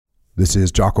This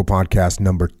is Jocko Podcast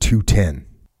number 210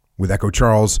 with Echo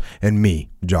Charles and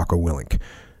me, Jocko Willink.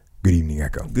 Good evening,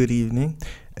 Echo. Good evening.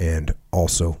 And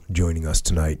also joining us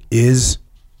tonight is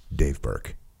Dave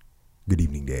Burke. Good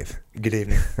evening, Dave. Good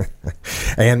evening.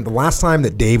 And the last time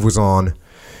that Dave was on,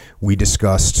 we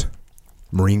discussed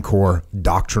Marine Corps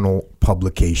Doctrinal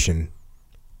Publication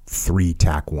 3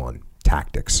 TAC 1,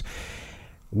 Tactics,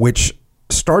 which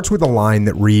starts with a line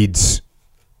that reads,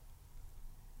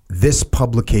 "This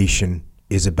publication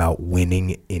is about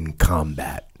winning in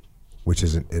combat," which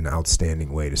is an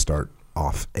outstanding way to start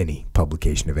off any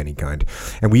publication of any kind.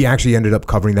 And we actually ended up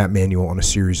covering that manual on a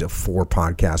series of 4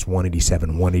 podcasts,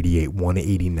 187, 188,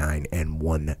 189, and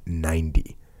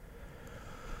 190.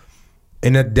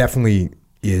 And that definitely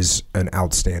is an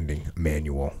outstanding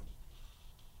manual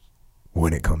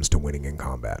when it comes to winning in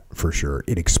combat, for sure.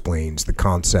 It explains the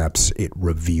concepts. It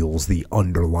reveals the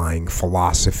underlying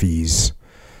philosophies.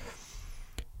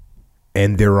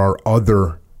 And there are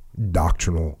other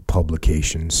doctrinal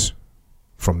publications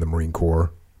from the Marine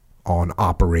Corps on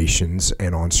operations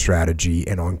and on strategy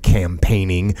and on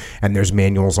campaigning. And there's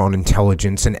manuals on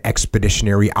intelligence and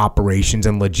expeditionary operations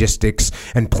and logistics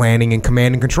and planning and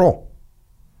command and control.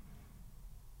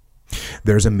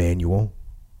 There's a manual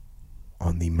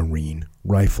on the Marine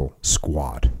Rifle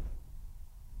Squad.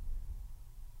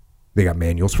 They got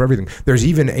manuals for everything. There's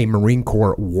even a Marine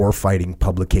Corps warfighting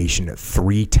publication,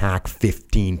 3 TAC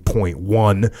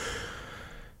 15.1,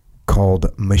 called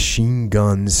Machine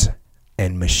Guns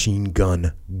and Machine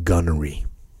Gun Gunnery,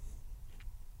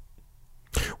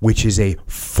 which is a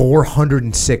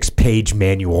 406-page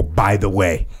manual, by the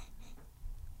way.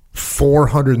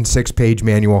 406-page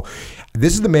manual.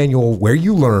 This is the manual where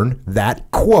you learn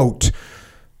that, quote,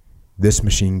 "This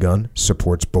machine gun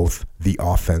supports both the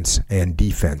offense and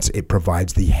defense. It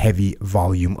provides the heavy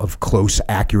volume of close,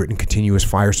 accurate, and continuous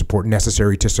fire support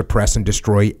necessary to suppress and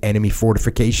destroy enemy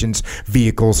fortifications,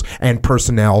 vehicles, and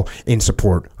personnel in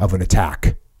support of an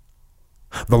attack.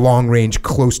 The long-range,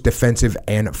 close defensive,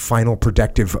 and final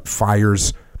protective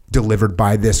fires delivered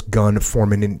by this gun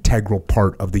form an integral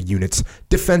part of the unit's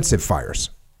defensive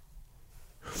fires."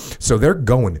 So they're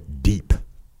going deep.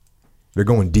 They're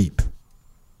going deep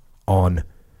on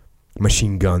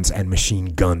machine guns and machine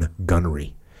gun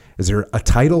gunnery. Is there a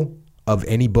title of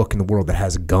any book in the world that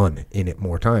has a gun in it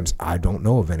more times? I don't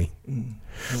know of any.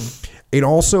 Mm-hmm. It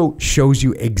also shows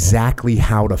you exactly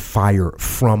how to fire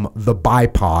from the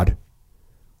bipod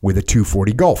with a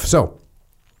 240 Gulf. So,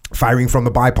 firing from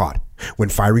the bipod. When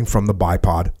firing from the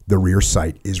bipod, the rear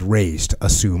sight is raised.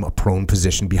 Assume a prone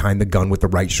position behind the gun with the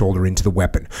right shoulder into the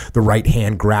weapon. The right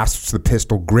hand grasps the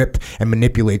pistol grip and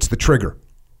manipulates the trigger.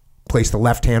 Place the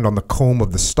left hand on the comb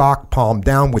of the stock, palm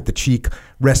down, with the cheek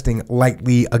resting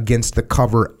lightly against the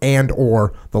cover and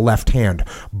or the left hand.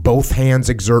 Both hands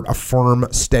exert a firm,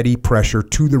 steady pressure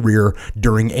to the rear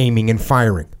during aiming and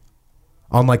firing.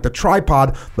 Unlike the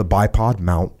tripod, the bipod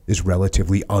mount is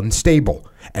relatively unstable.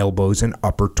 Elbows and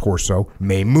upper torso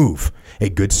may move. A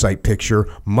good sight picture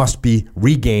must be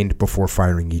regained before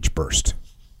firing each burst.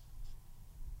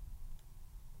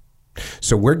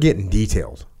 So we're getting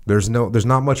detailed. There's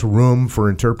not much room for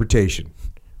interpretation.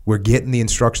 We're getting the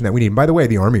instruction that we need. And by the way,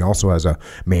 the Army also has a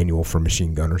manual for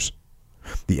machine gunners.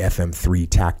 The FM3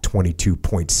 TAC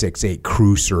 22.68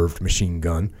 crew-served machine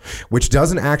gun, which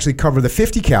doesn't actually cover the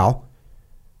 50 cal.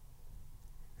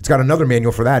 It's got another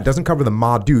manual for that. It doesn't cover the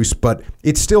Ma Deuce, but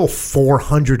it's still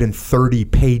 430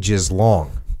 pages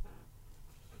long.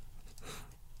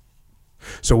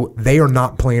 So they are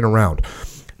not playing around.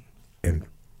 And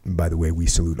by the way, we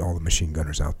salute all the machine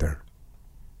gunners out there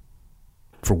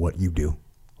for what you do,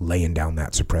 laying down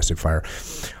that suppressive fire.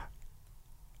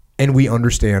 And we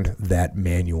understand that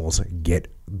manuals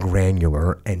get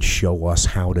granular and show us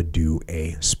how to do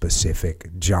a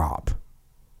specific job.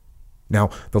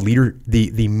 Now,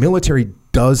 the military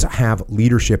does have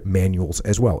leadership manuals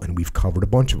as well, and we've covered a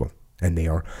bunch of them, and they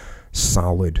are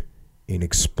solid in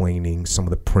explaining some of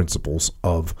the principles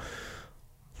of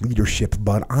leadership.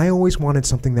 But I always wanted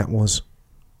something that was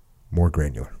more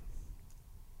granular,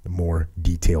 more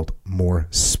detailed, more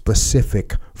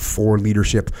specific for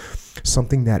leadership,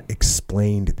 something that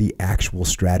explained the actual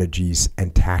strategies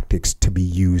and tactics to be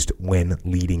used when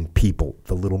leading people,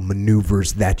 the little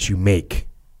maneuvers that you make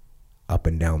up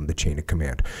and down the chain of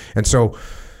command. And so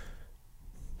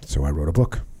I wrote a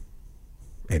book,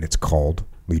 and it's called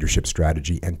Leadership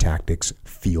Strategy and Tactics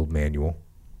Field Manual,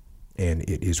 and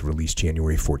it is released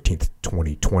January 14th,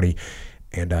 2020,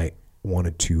 and I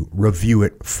wanted to review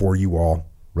it for you all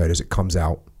right as it comes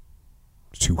out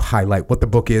to highlight what the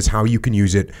book is, how you can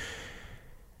use it,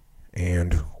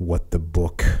 and what the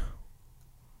book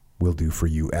will do for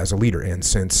you as a leader. And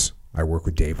since I work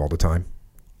with Dave all the time,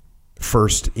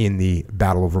 first in the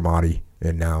Battle of Ramadi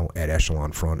and now at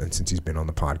Echelon Front, and since he's been on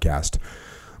the podcast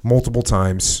multiple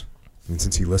times, and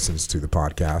since he listens to the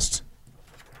podcast,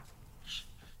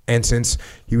 and since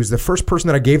he was the first person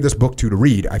that I gave this book to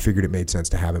read, I figured it made sense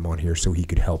to have him on here so he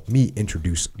could help me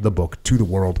introduce the book to the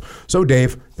world. So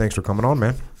Dave, thanks for coming on,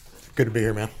 man. Good to be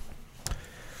here, man.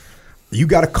 You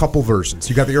got a couple versions.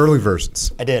 You got the early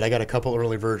versions. I did. I got a couple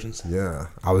early versions. Yeah.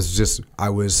 I was just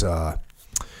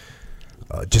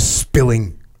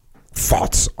spilling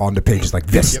thoughts onto pages like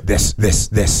this,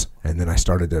 this. And then I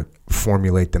started to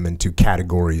formulate them into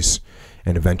categories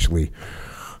and eventually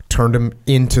turned them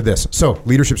into this. So,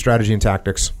 leadership strategy and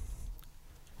tactics.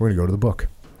 We're going to go to the book.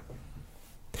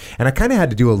 And I kind of had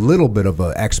to do a little bit of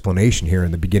an explanation here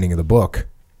in the beginning of the book,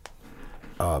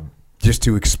 just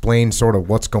to explain sort of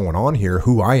what's going on here,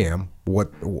 who I am,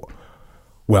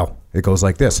 well, it goes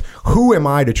like this. Who am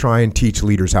I to try and teach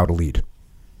leaders how to lead?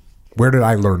 Where did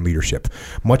I learn leadership?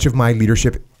 Much of my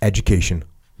leadership education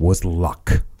was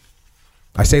luck.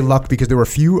 I say luck because there were a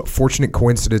few fortunate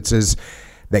coincidences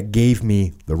that gave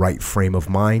me the right frame of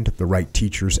mind, the right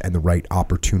teachers, and the right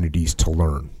opportunities to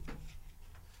learn.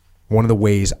 One of the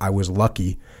ways I was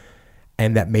lucky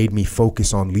and that made me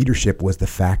focus on leadership was the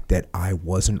fact that I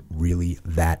wasn't really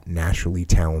that naturally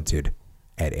talented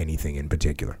at anything in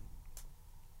particular.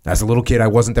 As a little kid, I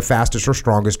wasn't the fastest or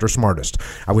strongest or smartest.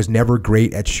 I was never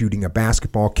great at shooting a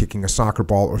basketball, kicking a soccer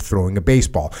ball, or throwing a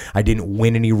baseball. I didn't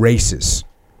win any races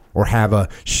or have a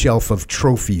shelf of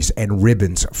trophies and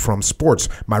ribbons from sports.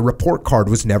 My report card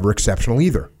was never exceptional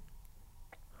either.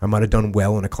 I might have done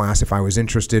well in a class if I was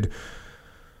interested,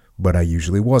 but I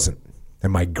usually wasn't,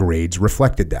 and my grades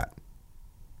reflected that.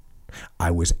 I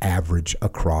was average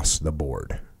across the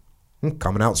board.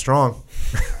 Coming out strong.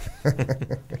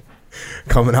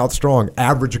 Coming out strong.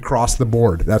 Average across the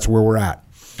board. That's where we're at.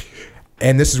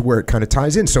 And this is where it kind of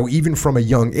ties in. So even from a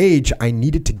young age, I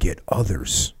needed to get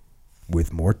others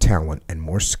with more talent and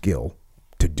more skill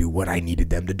to do what I needed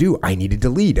them to do. I needed to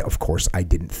lead. Of course, I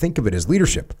didn't think of it as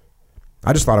leadership.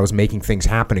 I just thought I was making things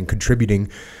happen and contributing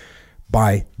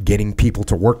by getting people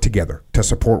to work together, to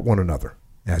support one another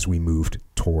as we moved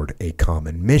toward a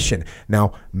common mission.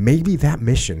 Now, maybe that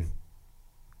mission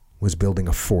was building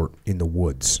a fort in the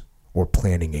woods or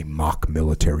planning a mock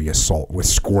military assault with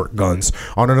squirt guns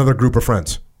on another group of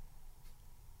friends.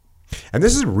 And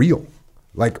this is real.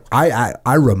 Like I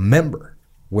remember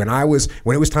when it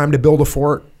was time to build a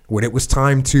fort, when it was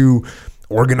time to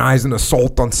organize an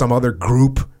assault on some other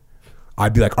group,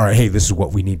 I'd be like, all right, hey, this is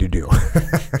what we need to do.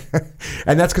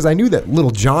 And that's because I knew that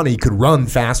little Johnny could run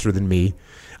faster than me.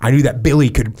 I knew that Billy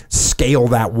could scale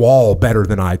that wall better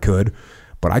than I could.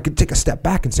 But I could take a step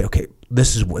back and say, okay,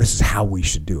 this is how we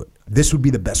should do it. This would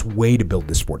be the best way to build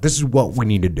this sport. This is what we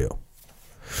need to do.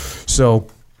 So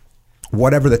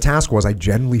whatever the task was, I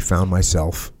generally found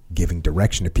myself giving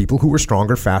direction to people who were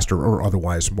stronger, faster, or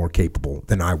otherwise more capable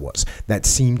than I was. That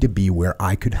seemed to be where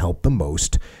I could help the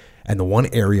most and the one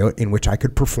area in which I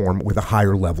could perform with a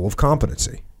higher level of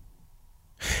competency.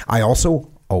 I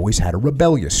also always had a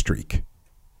rebellious streak,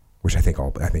 which I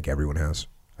think everyone has.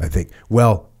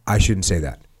 I shouldn't say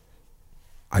that.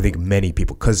 I think many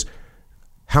people, because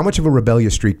how much of a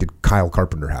rebellious streak did Kyle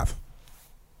Carpenter have?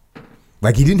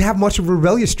 Like, he didn't have much of a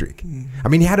rebellious streak. I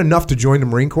mean, he had enough to join the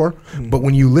Marine Corps, but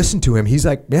when you listen to him, he's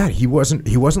like, yeah, he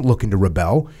wasn't looking to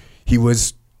rebel. He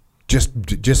was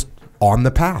just on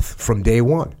the path from day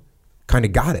one. Kind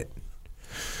of got it.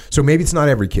 So maybe it's not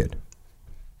every kid,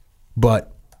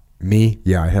 but me,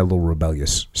 yeah, I had a little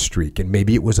rebellious streak, and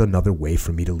maybe it was another way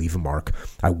for me to leave a mark.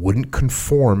 I wouldn't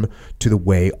conform to the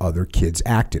way other kids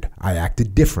acted. I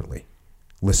acted differently.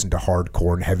 Listened to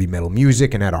hardcore and heavy metal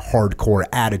music and had a hardcore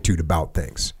attitude about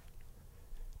things.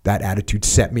 That attitude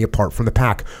set me apart from the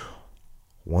pack.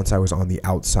 Once I was on the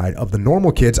outside of the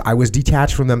normal kids, I was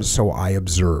detached from them, so I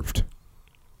observed.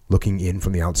 Looking in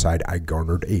from the outside, I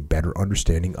garnered a better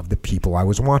understanding of the people I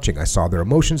was watching. I saw their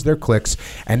emotions, their cliques,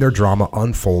 and their drama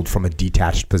unfold from a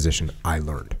detached position. I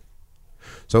learned.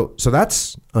 So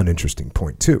that's an interesting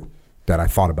point, too, that I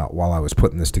thought about while I was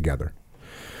putting this together.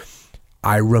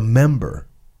 I remember,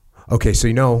 okay, so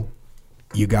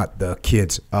you got the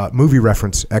kids. Movie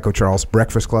reference, Echo Charles,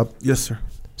 Breakfast Club. Yes, sir.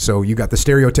 So you got the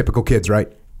stereotypical kids, right?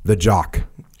 The jock.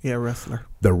 Yeah, wrestler.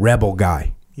 The rebel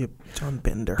guy. Yep, John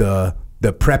Bender.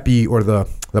 The preppy or the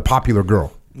popular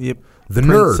girl. Yep. The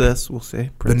Princess, nerd. We'll say.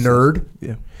 Princess. The nerd.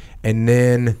 Yeah. And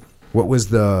then what was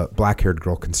the black-haired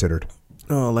girl considered?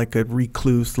 Oh, like a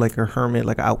recluse, like a hermit,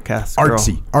 like an outcast girl.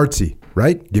 Artsy,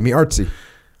 right? Give me artsy.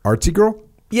 Artsy girl?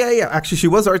 Yeah. Actually, she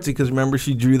was artsy because remember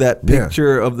she drew that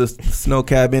picture of the snow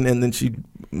cabin and then she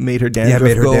made her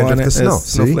dandruff go on it as snow.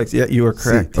 snowflakes. Yeah, you were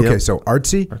correct. Okay, so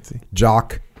artsy,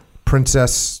 jock,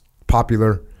 princess,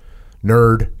 popular,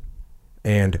 nerd,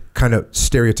 and kind of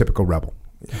stereotypical rebel.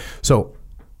 Yeah. So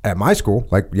at my school,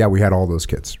 we had all those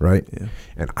kids, right? Yeah.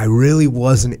 And I really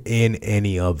wasn't in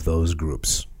any of those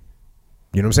groups.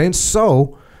 You know what I'm saying?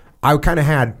 So I kind of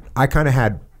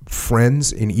had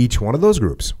friends in each one of those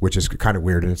groups, which is kind of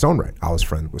weird in its own right. I was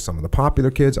friends with some of the popular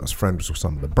kids. I was friends with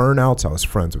some of the burnouts. I was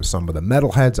friends with some of the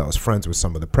metalheads. I was friends with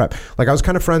some of the prep. I was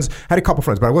kind of friends, had a couple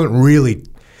friends, but I wasn't really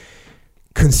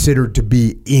considered to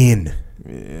be in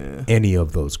any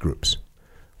of those groups,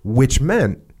 which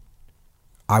meant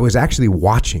I was actually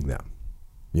watching them.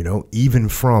 You know, even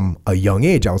from a young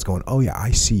age, I was going, oh yeah,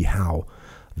 I see how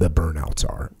the burnouts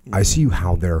are. I see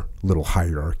how their little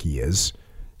hierarchy is,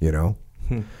 you know?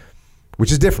 Which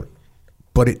is different,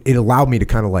 but it allowed me to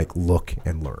kind of look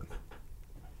and learn.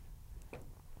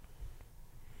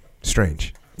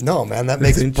 Strange. No, man, that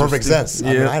makes perfect sense.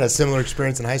 I mean, I had a similar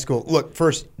experience in high school. Look,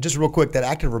 first, just real quick, that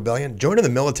act of rebellion, joining the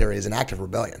military is an act of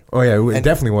rebellion. Oh yeah, it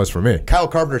definitely was for me. Kyle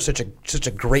Carpenter is such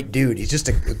a great dude. He's just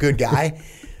a good guy.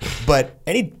 But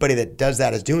anybody that does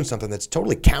that is doing something that's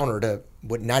totally counter to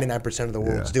what 99% of the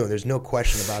world's doing. There's no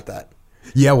question about that.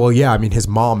 Yeah, well, yeah. I mean, his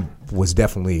mom was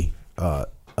definitely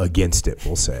against it,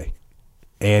 we'll say,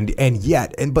 but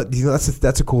you know,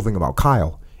 that's a cool thing about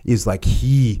Kyle is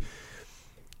he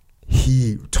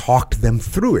talked them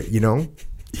through it. You know,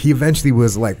 he eventually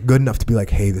was good enough to be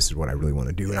hey, this is what I really want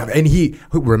to do. And he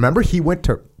went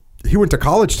to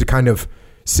college to kind of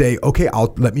say, okay,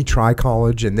 let me try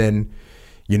college, and then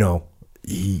you know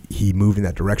he moved in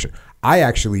that direction. I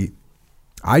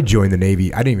joined the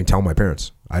Navy. I didn't even tell my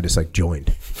parents. I just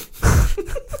joined.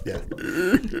 Yeah,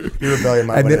 your rebellion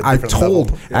might. And then I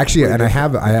told actually, and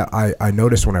I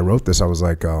noticed when I wrote this, I was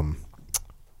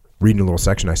reading a little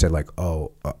section. I said I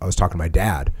was talking to my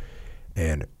dad,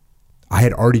 and I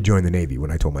had already joined the Navy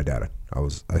when I told my dad.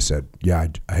 I said, yeah,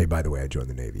 hey, by the way, I joined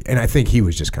the Navy, and I think he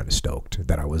was just kind of stoked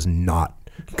that I was not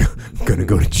going to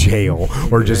go to jail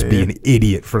or just be an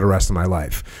idiot for the rest of my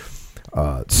life.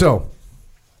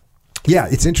 Yeah,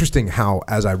 it's interesting how,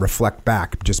 as I reflect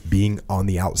back, just being on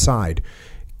the outside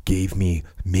gave me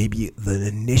maybe the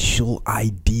initial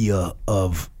idea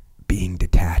of being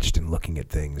detached and looking at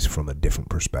things from a different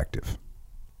perspective,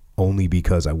 only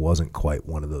because I wasn't quite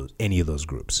any of those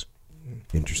groups.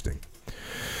 Interesting.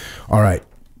 All right.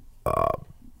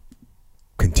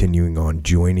 Continuing on,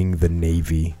 joining the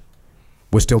Navy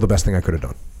was still the best thing I could have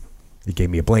done. It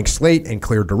gave me a blank slate and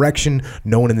clear direction.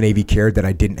 No one in the Navy cared that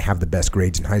I didn't have the best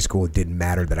grades in high school. It didn't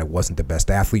matter that I wasn't the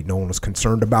best athlete. No one was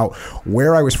concerned about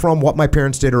where I was from, what my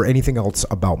parents did, or anything else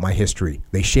about my history.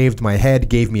 They shaved my head,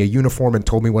 gave me a uniform, and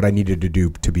told me what I needed to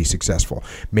do to be successful.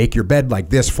 Make your bed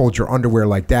like this, fold your underwear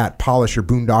like that, polish your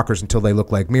boondockers until they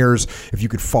look like mirrors. If you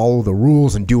could follow the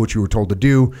rules and do what you were told to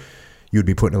do, you would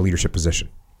be put in a leadership position.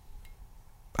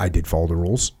 I did follow the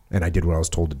rules, and I did what I was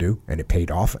told to do, and it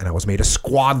paid off, and I was made a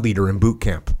squad leader in boot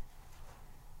camp.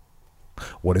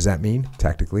 What does that mean?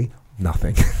 Tactically,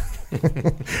 nothing.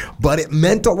 But it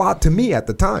meant a lot to me at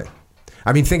the time.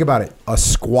 I mean, think about it. A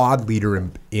squad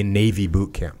leader in Navy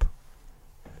boot camp.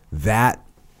 That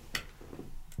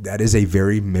is a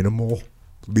very minimal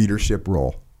leadership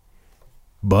role.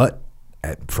 But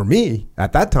for me,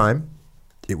 at that time,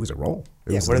 it was a role.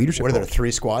 It was a leadership role. Were there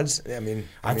 3 squads?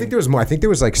 I think there was more. I think there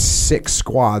was 6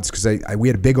 squads because we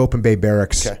had a big open bay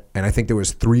barracks, and I think there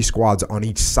was 3 squads on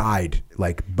each side,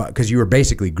 because you were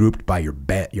basically grouped by your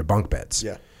bunk beds.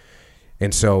 Yeah.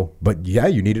 And so, but yeah,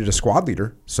 you needed a squad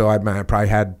leader. So I probably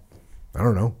had,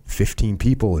 15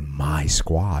 people in my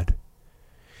squad.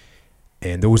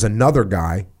 And there was another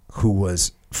guy who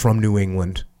was from New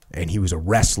England, and he was a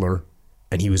wrestler,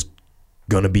 and he was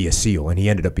going to be a SEAL, and he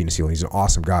ended up being a SEAL. And he's an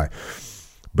awesome guy.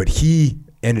 But he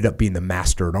ended up being the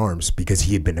master at arms because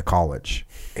he had been to college,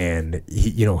 and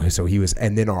so he was.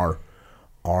 And then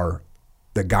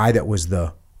the guy that was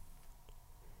the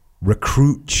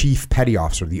recruit chief petty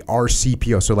officer, the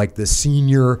RCPO, so the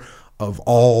senior of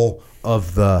all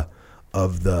of the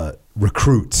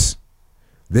recruits.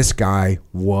 This guy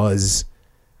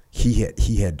he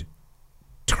had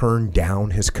turned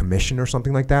down his commission or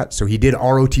something like that. So he did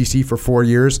ROTC for 4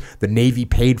 years. The Navy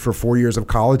paid for 4 years of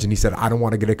college, and he said, I don't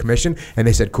want to get a commission. And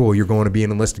they said, cool, you're going to be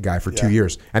an enlisted guy for 2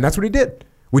 years. And that's what he did,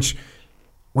 which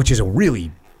is a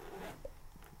really,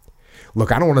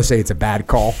 look, I don't want to say it's a bad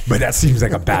call, but that seems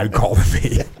like a bad call to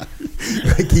me.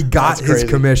 He got his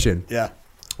commission. Yeah.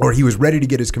 Or he was ready to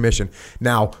get his commission.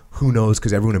 Now, who knows,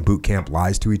 because everyone in boot camp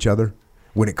lies to each other.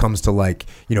 when it comes to like,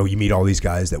 you meet all these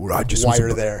guys that were why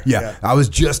you're there. Yeah, I was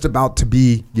just about to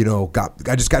be,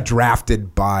 I just got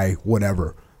drafted by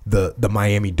whatever, the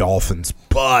Miami Dolphins,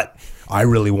 but I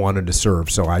really wanted to serve,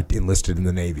 so I enlisted in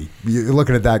the Navy. You're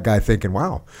looking at that guy thinking,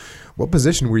 wow, what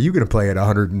position were you going to play at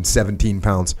 117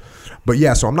 pounds? But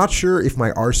yeah, so I'm not sure if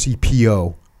my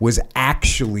RCPO was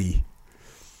actually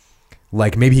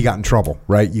like, maybe he got in trouble,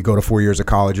 right? You go to 4 years of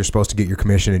college, you're supposed to get your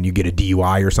commission, and you get a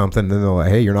DUI or something. And then they're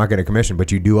like, hey, you're not getting a commission,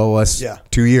 but you do owe us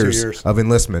 2 years of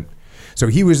enlistment. So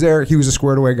he was there. He was a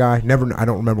squared away guy. I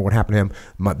don't remember what happened to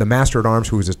him. The Master at Arms,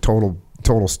 who was a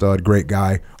total stud, great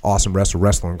guy, awesome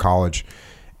wrestler in college,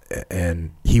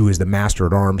 and he was the Master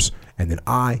at Arms. And then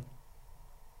I,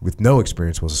 with no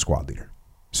experience, was a squad leader.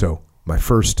 So my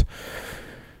first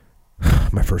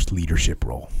leadership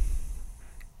role.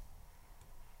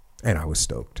 And I was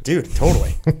stoked. Dude,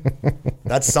 totally.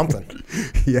 That's something.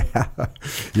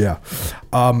 Yeah.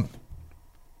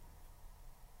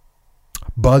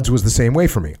 Buds was the same way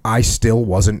for me. I still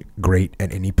wasn't great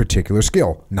at any particular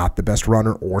skill. Not the best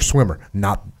runner or swimmer.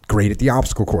 Not great at the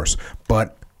obstacle course.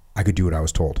 But I could do what I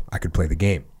was told. I could play the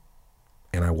game.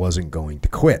 And I wasn't going to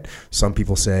quit. Some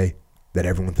people say that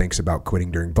everyone thinks about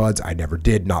quitting during Buds. I never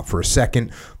did, not for a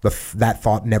second. That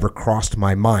thought never crossed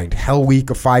my mind. Hell Week,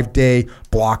 a 5-day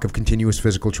block of continuous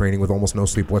physical training with almost no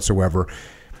sleep whatsoever,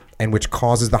 and which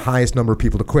causes the highest number of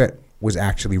people to quit, was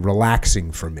actually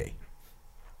relaxing for me.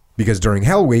 Because during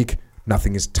Hell Week,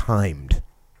 nothing is timed.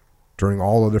 During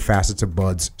all other facets of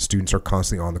Buds, students are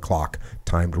constantly on the clock.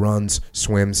 Timed runs,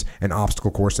 swims, and obstacle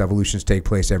course evolutions take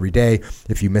place every day.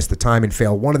 If you miss the time and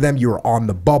fail one of them, you're on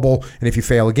the bubble. And if you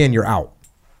fail again, you're out.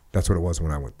 That's what it was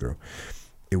when I went through.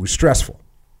 It was stressful.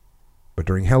 But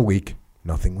during Hell Week,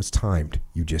 nothing was timed.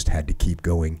 You just had to keep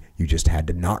going. You just had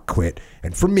to not quit.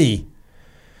 And for me,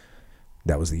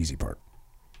 that was the easy part.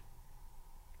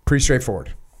 Pretty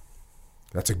straightforward.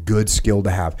 That's a good skill to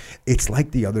have. It's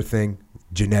like the other thing.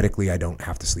 Genetically, I don't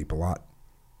have to sleep a lot.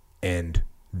 And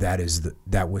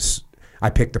I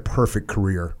picked a perfect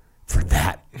career for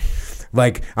that.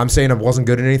 Like, I'm saying I wasn't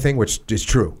good at anything, which is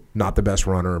true. Not the best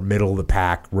runner, middle of the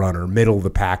pack runner, middle of the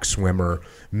pack swimmer,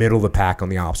 middle of the pack on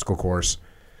the obstacle course.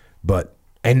 But,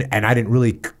 and I didn't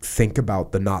really think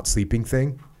about the not sleeping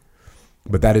thing,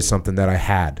 but that is something that I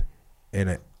had.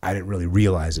 And I didn't really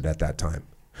realize it at that time.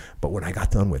 But when I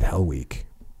got done with Hell Week,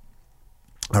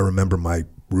 I remember my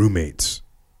roommates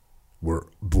were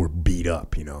beat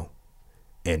up,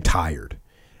 and tired.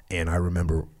 And I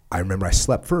remember I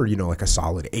slept for, like a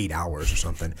solid 8 hours or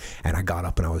something. And I got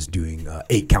up and I was doing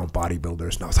 8-count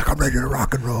bodybuilders. And I was like, I'm ready to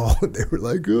rock and roll. And they were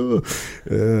like,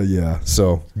 yeah.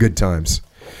 So good times.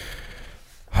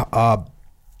 When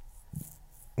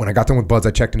I got done with Buds,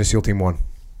 I checked into SEAL Team 1.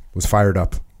 Was fired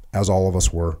up, as all of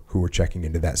us were, who were checking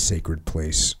into that sacred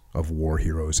place of war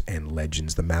heroes and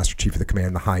legends. The Master Chief of the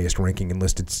Command, the highest ranking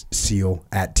enlisted SEAL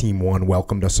at Team 1,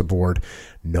 welcomed us aboard.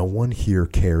 No one here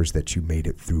cares that you made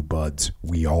it through Buds.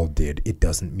 We all did. It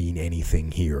doesn't mean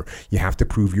anything here. You have to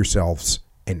prove yourselves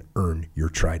and earn your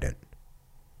trident.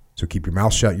 So keep your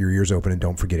mouth shut, your ears open, and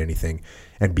don't forget anything,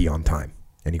 and be on time.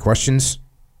 Any questions?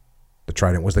 The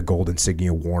trident was the gold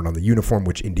insignia worn on the uniform,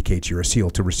 which indicates you're a SEAL.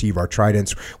 To receive our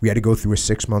tridents, we had to go through a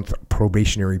 6-month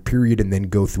probationary period and then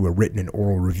go through a written and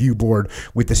oral review board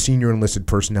with the senior enlisted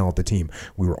personnel at the team.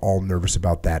 We were all nervous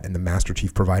about that, and the Master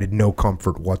Chief provided no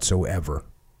comfort whatsoever.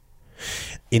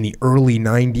 In the early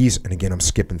 90s, and again, I'm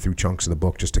skipping through chunks of the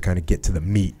book just to kind of get to the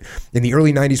meat. In the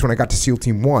early 90s, when I got to SEAL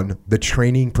Team 1, the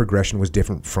training progression was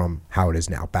different from how it is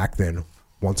now. Back then,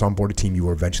 once on board a team, you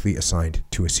were eventually assigned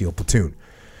to a SEAL platoon.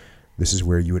 This is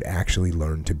where you would actually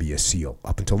learn to be a SEAL.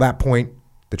 Up until that point,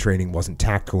 the training wasn't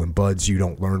tactical. In Buds, you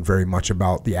don't learn very much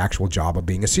about the actual job of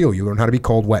being a SEAL. You learn how to be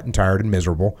cold, wet, and tired, and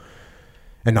miserable,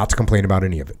 and not to complain about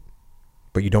any of it.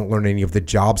 But you don't learn any of the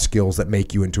job skills that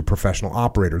make you into a professional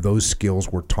operator. Those skills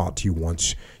were taught to you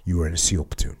once you were in a SEAL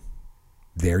platoon.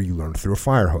 There you learned through a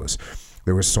fire hose.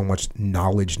 There was so much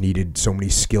knowledge needed, so many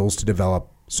skills to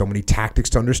develop, so many tactics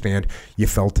to understand, you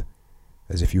felt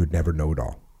as if you would never know it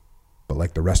all. But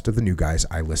like the rest of the new guys,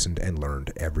 I listened and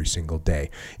learned every single day.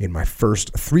 In my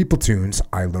first 3 platoons,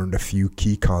 I learned a few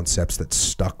key concepts that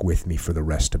stuck with me for the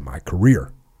rest of my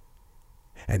career.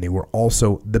 And they were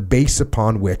also the base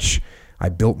upon which I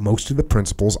built most of the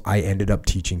principles I ended up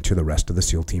teaching to the rest of the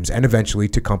SEAL teams and eventually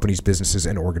to companies, businesses,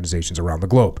 and organizations around the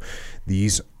globe.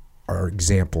 These are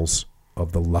examples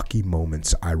of the lucky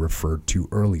moments I referred to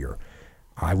earlier.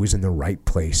 I was in the right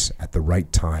place at the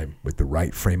right time with the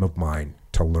right frame of mind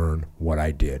to learn what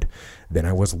I did. Then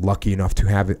I was lucky enough to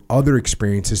have other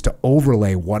experiences to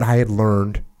overlay what I had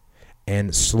learned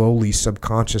and slowly,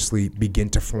 subconsciously begin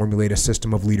to formulate a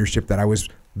system of leadership that I was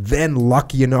then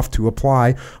lucky enough to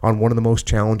apply on one of the most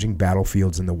challenging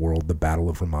battlefields in the world, the Battle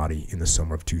of Ramadi in the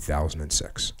summer of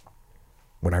 2006.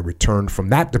 When I returned from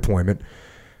that deployment,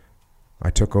 I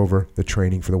took over the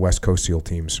training for the West Coast SEAL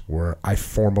teams, where I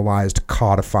formalized,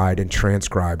 codified, and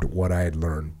transcribed what I had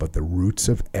learned. But the roots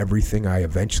of everything I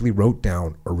eventually wrote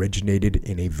down originated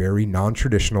in a very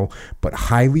non-traditional but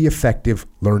highly effective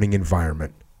learning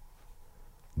environment,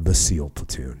 the SEAL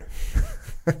platoon.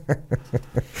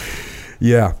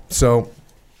 Yeah, so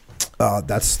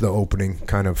that's the opening,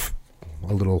 kind of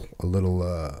a little,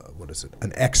 what is it?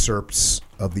 An excerpts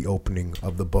of the opening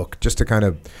of the book, just to kind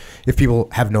of, if people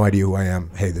have no idea who I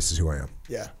am, hey, this is who I am.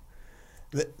 Yeah.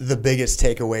 The biggest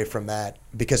takeaway from that,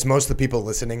 because most of the people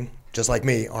listening, just like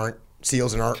me, aren't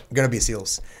SEALs and aren't going to be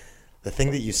SEALs. The thing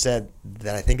that you said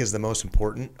that I think is the most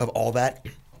important of all that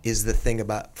is the thing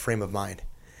about frame of mind.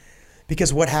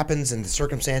 Because what happens in the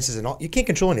circumstances and all, you can't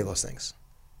control any of those things.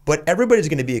 But everybody's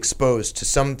going to be exposed to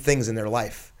some things in their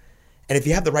life. And if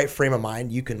you have the right frame of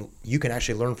mind, you can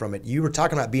actually learn from it. You were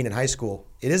talking about being in high school.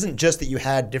 It isn't just that you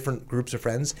had different groups of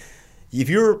friends. If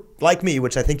you're like me,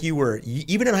 which I think you were,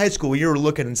 even in high school, you were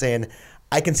looking and saying,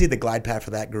 I can see the glide path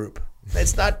for that group.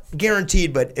 It's not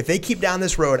guaranteed, but if they keep down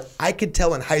this road, I could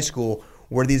tell in high school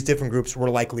where these different groups were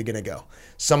likely going to go.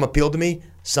 Some appealed to me,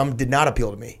 some did not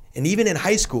appeal to me. And even in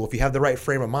high school, if you have the right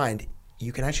frame of mind,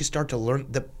 you can actually start to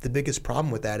learn. The biggest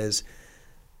problem with that is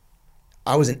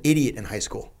I was an idiot in high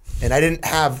school, and I didn't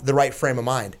have the right frame of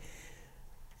mind.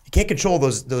 You can't control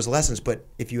those lessons, but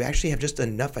if you actually have just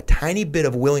enough, a tiny bit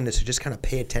of willingness to just kind of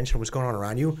pay attention to what's going on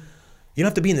around you, you don't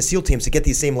have to be in the SEAL teams to get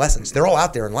these same lessons. They're all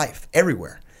out there in life,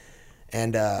 everywhere.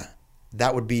 And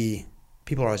that would be,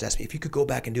 people always ask me, if you could go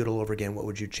back and do it all over again, what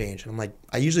would you change? And I'm like,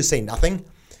 I usually say nothing.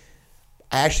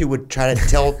 I actually would try to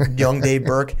tell young Dave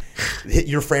Burke, hit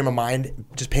your frame of mind,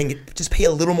 just pay a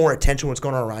little more attention to what's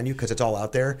going on around you, because it's all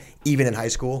out there, even in high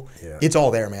school. Yeah. It's all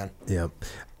there, man. Yeah.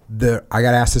 I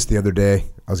got asked this the other day.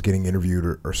 I was getting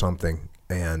interviewed or something,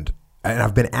 and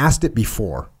I've been asked it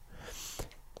before,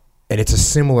 and it's a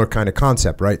similar kind of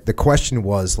concept, right? The question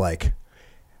was like,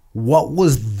 what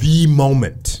was the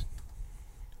moment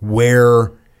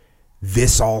where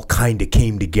this all kind of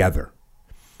came together?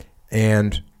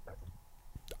 And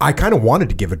I kind of wanted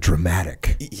to give a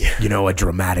dramatic, a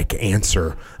dramatic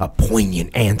answer, a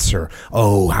poignant answer.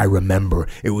 Oh, I remember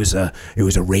it was a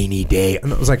rainy day.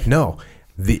 And I was like, no,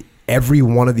 every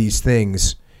one of these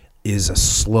things is a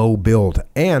slow build.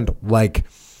 And like,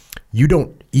 you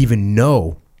don't even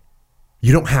know,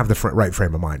 you don't have the right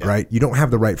frame of mind, right? You don't have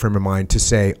the right frame of mind to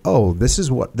say, oh, this is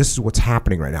what's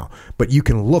happening right now. But you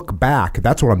can look back.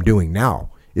 That's what I'm doing now.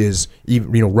 Is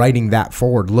even writing that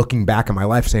forward, looking back at my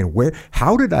life, saying where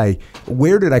did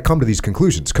I come to these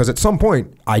conclusions? Because at some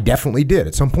point I definitely did.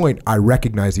 At some point I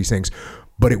recognized these things,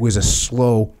 but it was a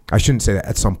slow. I shouldn't say that.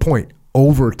 At some point,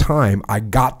 over time, I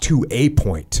got to a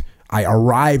point. I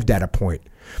arrived at a point.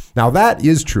 Now that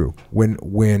is true.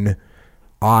 When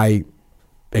and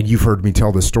you've heard me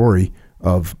tell the story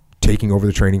of taking over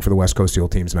the training for the West Coast SEAL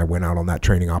teams, and I went out on that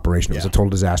training operation. It was a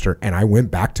total disaster, and I went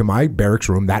back to my barracks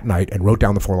room that night and wrote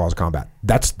down the 4 laws of combat.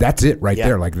 That's it right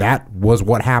there. Like, that was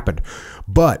what happened.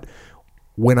 But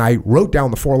when I wrote down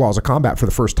the 4 laws of combat for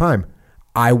the first time,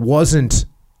 I wasn't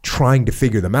trying to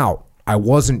figure them out. I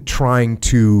wasn't trying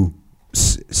to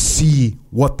see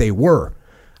what they were.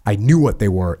 I knew what they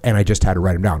were, and I just had to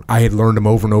write them down. I had learned them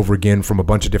over and over again from a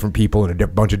bunch of different people in a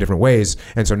bunch of different ways,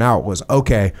 and so now it was,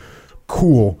 okay,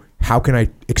 cool. How can I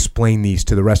explain these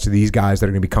to the rest of these guys that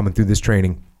are going to be coming through this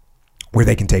training where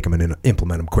they can take them and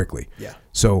implement them quickly? Yeah.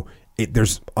 So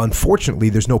unfortunately,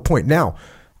 there's no point. Now,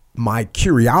 my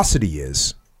curiosity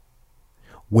is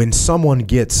when someone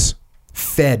gets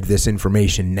fed this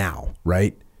information now,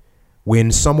 right?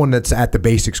 When someone that's at the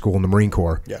basic school in the Marine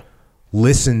Corps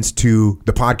listens to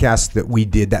the podcast that we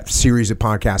did, that series of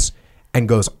podcasts, and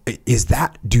goes,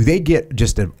 do they get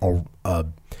just a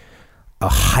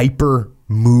hyper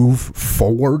move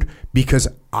forward? Because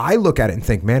I look at it and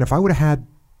think, man, if I would have had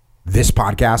this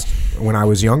podcast when I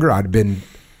was younger, I'd have been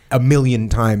a million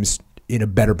times in a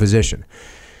better position.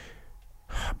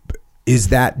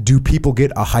 Do people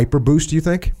get a hyper boost, do you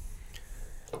think?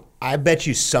 I bet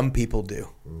you some people do.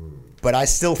 But I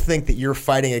still think that you're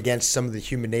fighting against some of the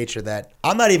human nature that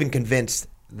I'm not even convinced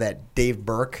that Dave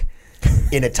Burke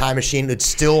in a time machine would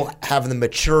still have the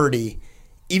maturity,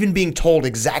 even being told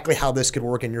exactly how this could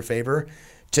work in your favor,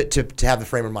 to have the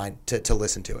frame of mind to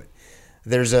listen to it.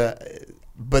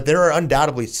 But there are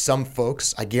undoubtedly some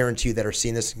folks, I guarantee you, that are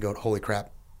seeing this and go, holy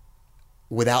crap,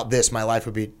 without this, my life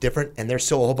would be different. And there's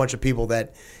still a whole bunch of people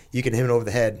that you can hit over the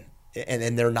head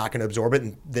and they're not going to absorb it,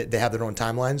 and they have their own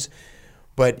timelines.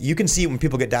 But you can see when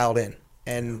people get dialed in.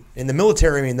 And in the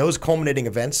military, I mean, those culminating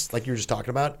events, like you were just talking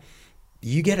about,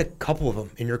 you get a couple of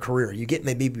them in your career. You get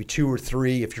maybe 2 or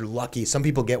 3 if you're lucky. Some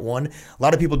people get 1. A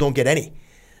lot of people don't get any.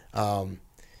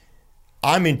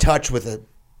 I'm in touch with a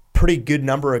pretty good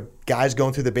number of guys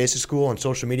going through the basic school on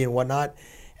social media and whatnot,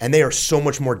 and they are so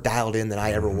much more dialed in than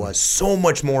I ever was. So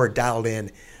much more dialed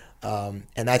in.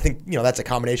 And I think, that's a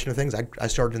combination of things. I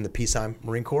started in the peacetime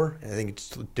Marine Corps, and I think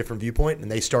it's a different viewpoint,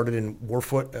 and they started in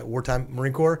wartime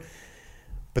Marine Corps.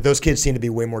 But those kids seem to be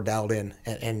way more dialed in,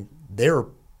 and they're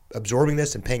absorbing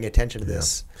this and paying attention to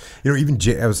this. Even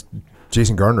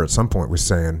Jason Gardner at some point was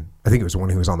saying, I think it was when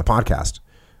he was on the podcast,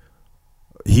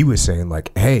 he was saying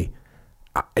like, hey,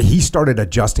 he started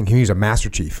adjusting. He was a Master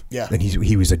Chief. Yeah. And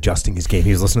he was adjusting his game.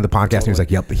 He was listening to the podcast and he was like,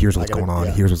 yep, here's what's going on.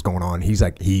 Yeah. Here's what's going on. He's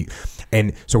like,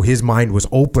 and so his mind was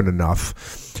open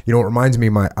enough. It reminds me,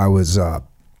 I was, I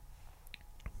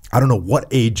don't know what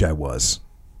age I was,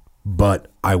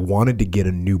 but I wanted to get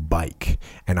a new bike.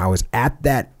 And I was at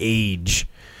that age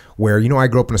where, I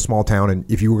grew up in a small town,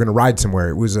 and if you were going to ride somewhere,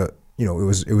 it was it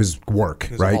was work,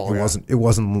 right? It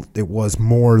was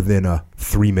more than a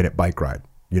 3-minute bike ride,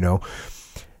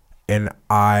 And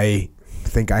I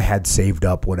think I had saved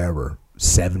up whatever,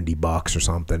 $70 or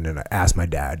something, and I asked my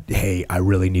dad, "Hey, I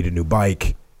really need a new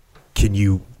bike. Can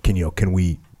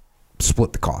we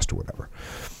split the cost or whatever?"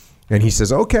 And he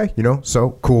says, "Okay,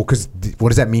 so cool." Because what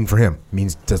does that mean for him? It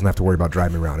means he doesn't have to worry about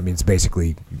driving me around. It means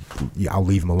basically, I'll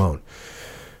leave him alone.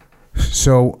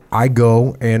 So I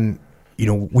go and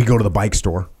we go to the bike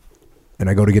store, and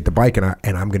I go to get the bike, and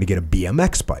I'm going to get a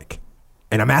BMX bike,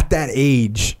 and I'm at that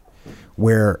age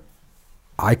where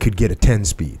I could get a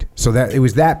 10-speed. So that it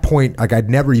was that point, like I'd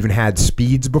never even had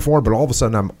speeds before, but all of a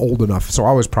sudden I'm old enough. So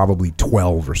I was probably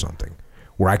 12 or something,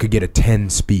 where I could get a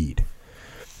 10-speed,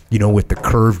 with the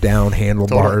curved down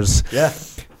handlebars. Totally. Yeah.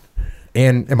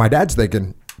 And my dad's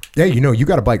thinking, yeah, you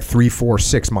got a bike 3, 4,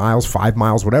 6 miles, 5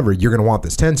 miles, whatever. You're going to want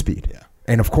this 10-speed. Yeah.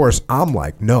 And of course I'm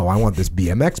like, no, I want this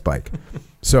BMX bike.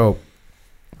 So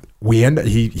he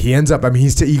ends up,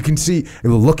 you can see,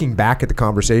 looking back at the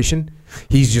conversation,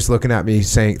 he's just looking at me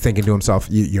thinking to himself,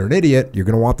 you're an idiot. You're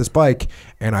going to want this bike.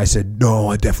 And I said, no,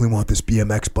 I definitely want this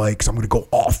BMX bike because I'm going to go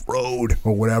off-road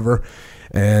or whatever.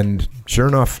 And sure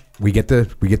enough, we get the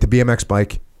BMX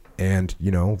bike. And,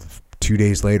 2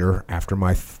 days later, after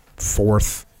my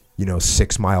 4th,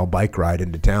 6-mile bike ride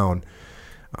into town,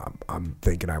 I'm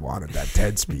thinking I wanted that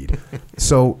 10-speed.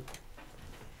 So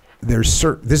this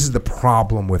is the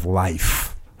problem with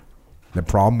life. The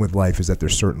problem with life is that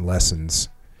there's certain lessons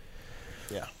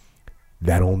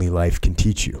that only life can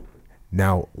teach you.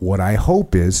 Now, what I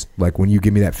hope is, like when you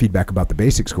give me that feedback about the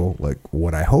basic school, like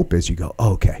what I hope is you go,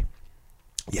 oh, okay,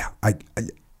 yeah,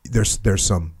 there's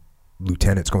some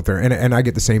lieutenants going through, and I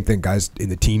get the same thing, guys in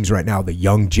the teams right now, the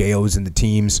young JOs in the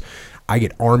teams. I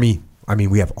get Army.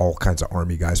 We have all kinds of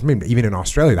Army guys. Even in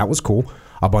Australia, that was cool.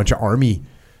 A bunch of Army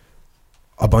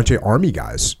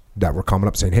guys that were coming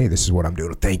up saying, hey, this is what I'm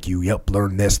doing. Thank you. Yep.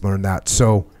 Learn this, learn that.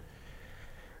 So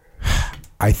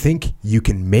I think you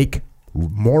can make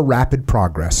more rapid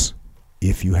progress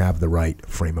if you have the right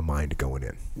frame of mind going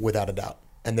in. Without a doubt.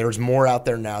 And there's more out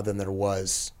there now than there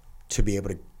was to be able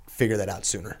to figure that out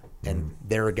sooner. And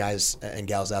there are guys and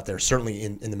gals out there, certainly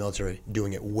in the military,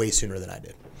 doing it way sooner than I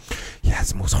did. Yeah,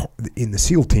 it's the most hard. In the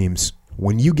SEAL teams,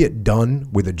 when you get done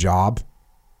with a job,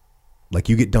 like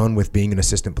you get done with being an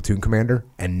assistant platoon commander,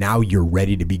 and now you're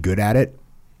ready to be good at it,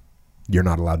 you're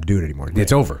not allowed to do it anymore. Right.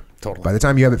 It's over. Totally. By the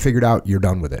time you have it figured out, you're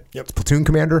done with it. Yep. It's platoon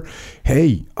commander.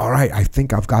 Hey, all right, I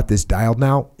think I've got this dialed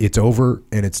now. It's over,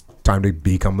 and it's time to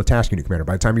become a task unit commander.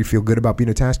 By the time you feel good about being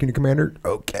a task unit commander,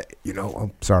 okay,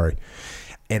 I'm sorry.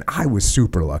 And I was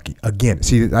super lucky. Again,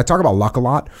 see, I talk about luck a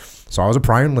lot. So I was a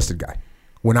prior enlisted guy.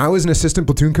 When I was an assistant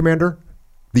platoon commander,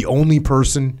 the only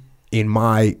person in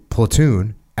my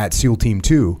platoon at SEAL Team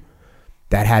 2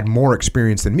 that had more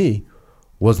experience than me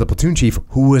was the platoon chief,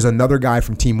 who was another guy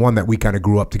from Team 1 that we kind of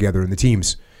grew up together in the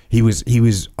teams. He was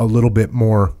a little bit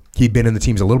more, he'd been in the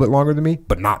teams a little bit longer than me,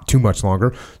 but not too much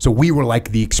longer. So we were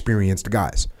like the experienced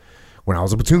guys. When I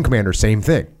was a platoon commander, same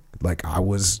thing. Like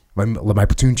my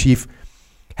platoon chief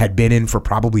had been in for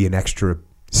probably an extra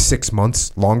 6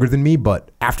 months longer than me,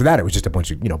 but after that it was just a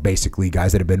bunch of basically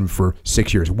guys that had been in for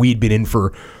 6 years. We'd been in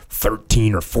for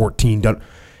 13 or 14 done.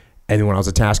 And then when I was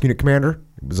a task unit commander,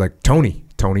 it was like Tony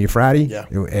Efrati. Yeah.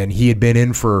 And he had been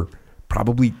in for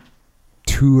probably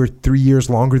 2 or 3 years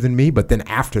longer than me, but then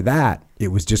after that it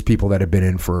was just people that had been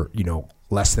in for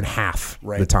less than half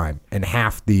the time and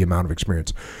half the amount of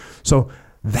experience. So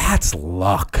That's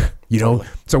luck, you know?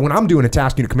 So when I'm doing a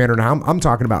task unit commander now, I'm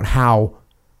talking about how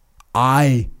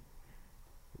I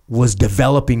was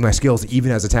developing my skills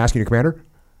even as a task unit commander.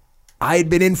 I had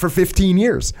been in for 15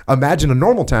 years. Imagine a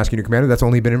normal task unit commander that's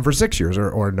only been in for 6 years,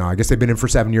 or no, I guess they've been in for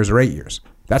 7 years or 8 years.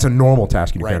 That's a normal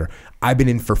task unit commander. I've been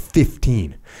in for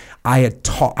 15.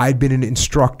 I'd been an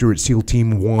instructor at SEAL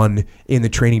Team 1 in the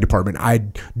training department.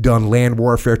 I'd done land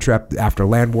warfare trip after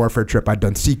land warfare trip. I'd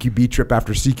done CQB trip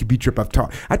after CQB trip.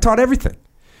 I taught everything.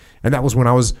 And that was when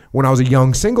I was a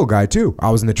young single guy too. I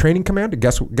was in the training command.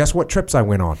 Guess what trips I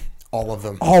went on? All of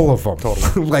them.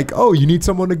 Totally. Like, oh, you need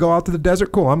someone to go out to the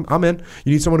desert? Cool, I'm in.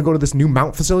 You need someone to go to this new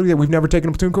mount facility that we've never taken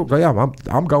a platoon? Cool. Yeah,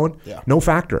 I'm going. Yeah. No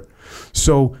factor.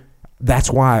 So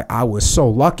that's why I was so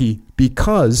lucky,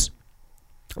 because,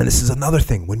 and this is another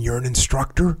thing, when you're an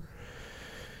instructor,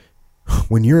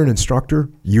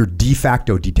 you're de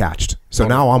facto detached. So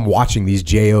now I'm watching these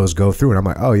JOs go through and I'm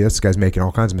like, oh yeah, this guy's making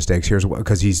all kinds of mistakes. Here's what,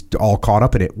 because he's all caught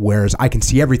up in it. Whereas I can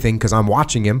see everything because I'm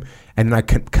watching him, and then I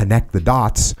can connect the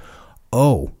dots.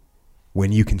 Oh,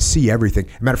 when you can see everything.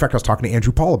 Matter of fact, I was talking to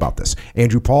Andrew Paul about this.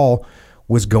 Andrew Paul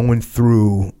was going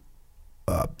through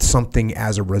something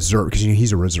as a reserve, because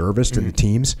he's a reservist in the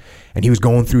teams, and he was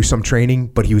going through some training,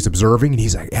 but he was observing, and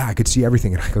he's like, yeah, I could see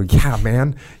everything. And I go, yeah,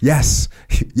 man, yes,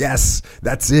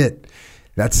 that's it.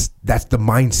 That's the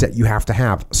mindset you have to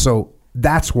have. So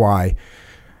that's why,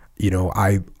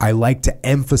 I like to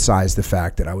emphasize the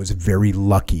fact that I was very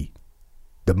lucky.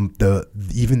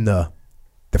 Even the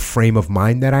frame of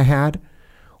mind that I had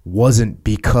wasn't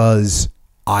because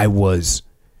I was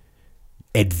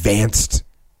advanced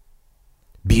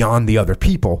beyond the other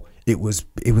people. It was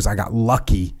I got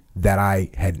lucky that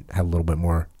I had a little bit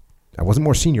more. I wasn't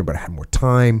more senior, but I had more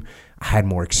time. I had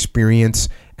more experience,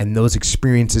 and those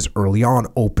experiences early on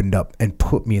opened up and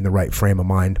put me in the right frame of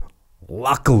mind,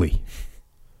 luckily.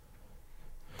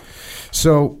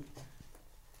 So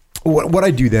what I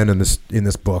do then in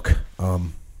this book,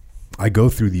 I go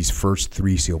through these first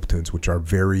 3 SEAL platoons, which are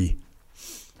very,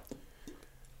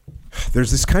 there's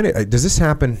this kind of, does this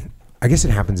happen? I guess it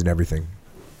happens in everything.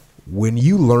 When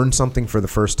you learn something for the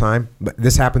first time, but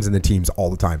this happens in the teams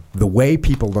all the time. The way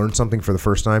people learn something for the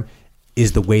first time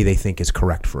is the way they think is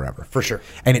correct forever. For sure.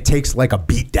 And it takes like a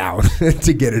beat down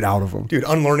to get it out of them. Dude,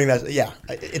 unlearning that, yeah.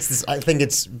 It's this, I think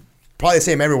it's probably the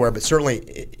same everywhere, but certainly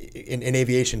in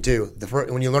aviation too.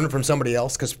 When you learn it from somebody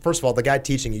else, because first of all, the guy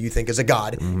teaching you think is a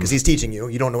god, because he's teaching you.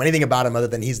 You don't know anything about him other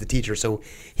than he's the teacher, so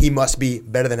he must be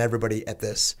better than everybody at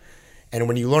this. And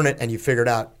when you learn it and you figure it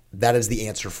out, that is the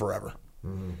answer forever.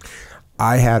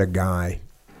 I had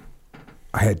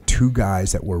 2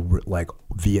 guys that were like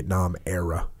Vietnam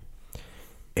era,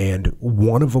 and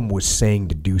one of them was saying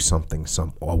to do something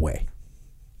some way,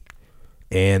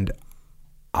 and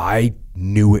I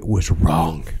knew it was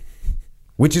wrong,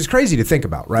 which is crazy to think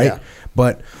about, right? Yeah.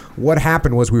 But what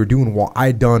happened was I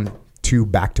had done 2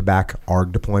 back-to-back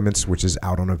ARG deployments, which is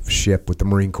out on a ship with the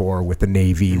Marine Corps, with the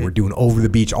Navy. We're doing over the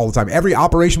beach all the time. Every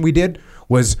operation we did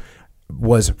was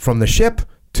from the ship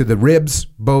to the ribs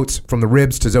boats, from the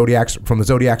ribs to Zodiacs, from the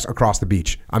Zodiacs across the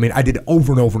beach. I mean, I did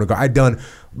over and over and over.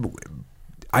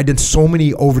 I did so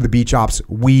many over the beach ops.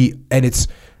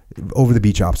 Over the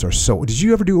beach ops are so. Did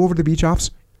you ever do over the beach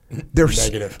ops?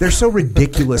 Negative. They're so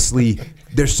ridiculously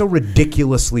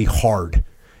hard.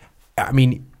 I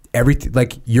mean, everything,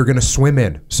 like, you're going to swim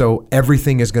in, so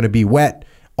everything is going to be wet.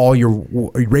 All your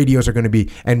radios are going to be,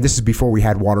 and this is before we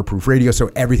had waterproof radio, so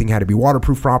everything had to be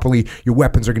waterproof properly. Your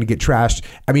weapons are going to get trashed.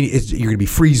 I mean, you're going to be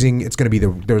freezing. It's going to be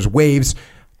there's waves.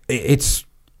 It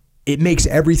makes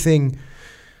everything.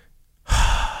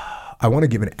 I want to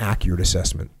give an accurate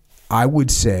assessment. I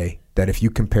would say that if you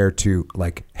compare to,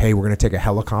 like, hey, we're going to take a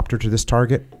helicopter to this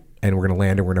target and we're going to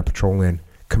land and we're going to patrol in,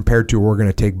 compared to we're going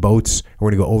to take boats,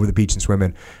 we're going to go over the beach and swim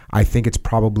in, I think it's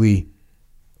probably,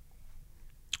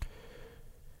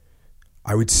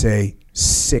 I would say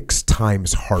 6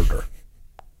 times harder.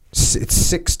 It's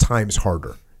 6 times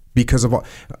harder because of,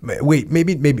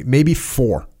 maybe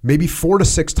 4 to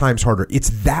 6 times harder. It's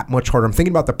that much harder. I'm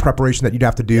thinking about the preparation that you'd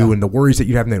have to do and the worries that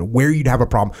you'd have, and where you'd have a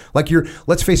problem. Like,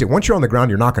 let's face it, once you're on the ground,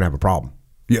 you're not going to have a problem.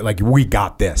 You're like, we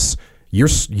got this.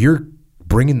 You're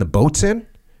bringing the boats in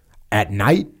at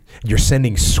night. You're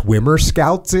sending swimmer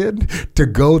scouts in to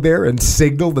go there and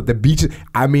signal that the beach.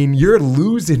 I mean, you're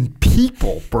losing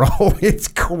people, bro. It's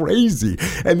crazy.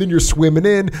 And then you're swimming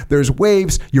in. There's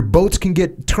waves. Your boats can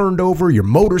get turned over. Your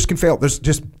motors can fail. There's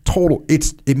just total.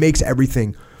 It makes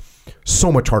everything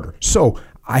so much harder. So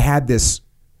I had this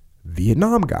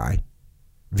Vietnam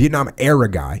era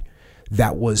guy,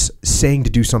 that was saying to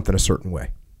do something a certain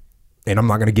way. And I'm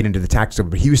not going to get into the tactics of it,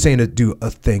 but he was saying to do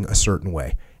a thing a certain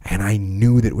way. And I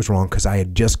knew that it was wrong because I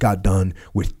had just got done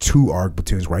with 2 ARG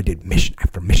platoons where I did mission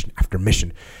after mission after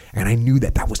mission. And I knew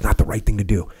that that was not the right thing to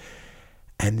do.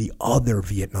 And the other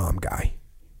Vietnam guy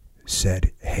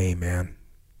said, hey, man,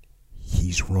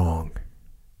 he's wrong.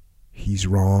 He's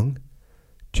wrong.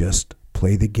 Just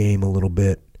play the game a little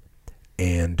bit.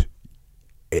 And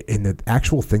the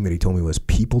actual thing that he told me was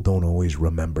people don't always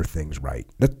remember things right.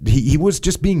 He was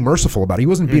just being merciful about it. He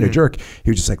wasn't being a jerk. He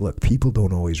was just like, look, people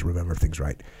don't always remember things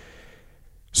right.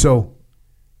 So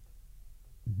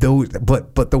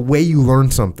but the way you learn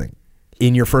something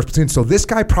in your first platoon. So this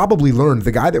guy probably learned,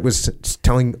 the guy that was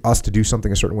telling us to do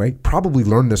something a certain way, probably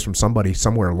learned this from somebody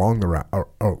somewhere along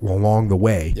the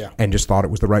way, and just thought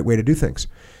it was the right way to do things.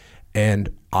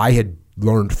 And I had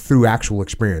learned through actual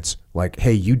experience, like,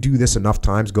 hey, you do this enough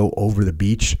times, go over the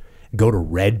beach, go to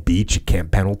Red Beach at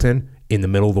Camp Pendleton in the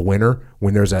middle of the winter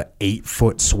when there's a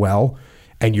 8-foot swell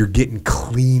and you're getting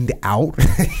cleaned out.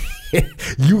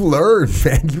 You learn,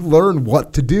 man. You learn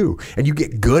what to do and you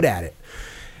get good at it.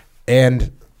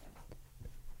 And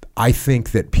I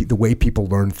think that the way people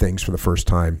learn things for the first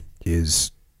time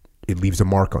is it leaves a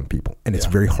mark on people, and it's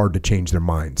very hard to change their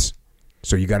minds.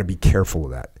 So you got to be careful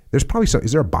of that. There's probably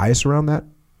is there a bias around that,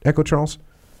 Echo Charles?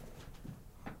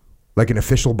 Like an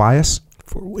official bias?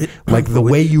 Like the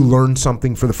way you learn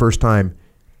something for the first time,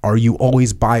 are you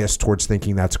always biased towards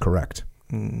thinking that's correct?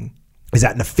 Is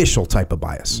that an official type of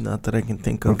bias? Not that I can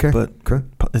think of, but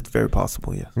it's very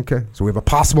possible, yeah. Okay, so we have a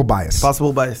possible bias.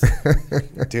 Possible bias.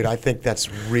 Dude, I think that's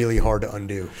really hard to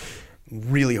undo.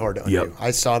 Really hard to undo. Yep.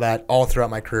 I saw that all throughout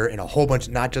my career in a whole bunch,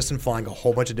 not just in flying, a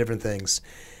whole bunch of different things.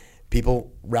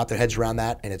 People wrap their heads around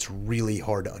that, and it's really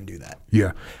hard to undo that.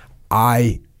 Yeah.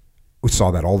 I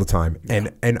saw that all the time,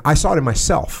 and I saw it in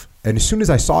myself. And as soon as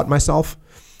I saw it myself,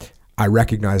 I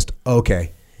recognized,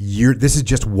 okay, this is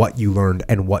just what you learned,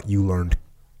 and what you learned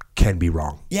can be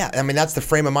wrong. Yeah, I mean, that's the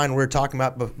frame of mind we were talking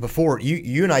about before.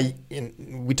 You and I,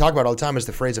 we talk about all the time is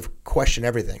the phrase of question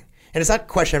everything. And it's not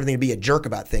question everything to be a jerk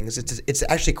about things. It's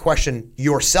actually question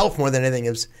yourself more than anything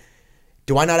is,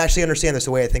 do I not actually understand this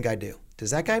the way I think I do? Does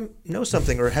that guy know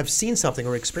something or have seen something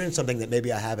or experienced something that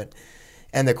maybe I haven't?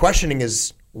 And the questioning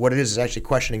is what it is actually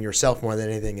questioning yourself more than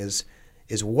anything is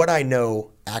what I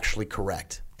know actually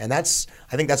correct? And I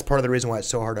think that's part of the reason why it's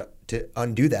so hard to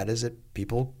undo that is that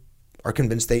people are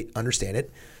convinced they understand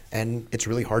it, and it's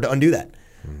really hard to undo that.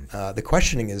 The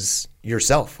questioning is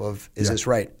yourself of, is this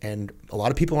right? And a lot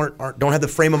of people don't have the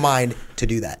frame of mind to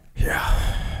do that.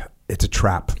 Yeah, it's a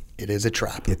trap. It is a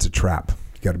trap. It's a trap.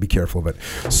 You got to be careful of it.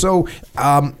 So,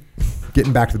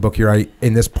 getting back to the book here,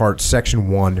 in this part, section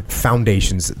 1,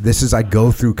 foundations. This is I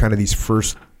go through kind of these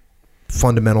first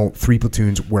fundamental 3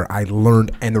 platoons where I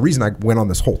learned, and the reason I went on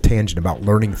this whole tangent about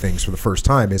learning things for the first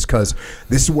time is because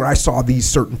this is where I saw these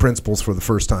certain principles for the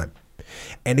first time.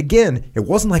 And again, it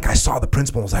wasn't like I saw the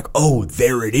principle and was like, oh,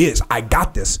 there it is. I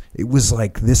got this. It was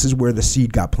like, this is where the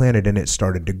seed got planted and it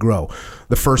started to grow.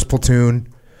 The first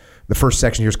platoon, the first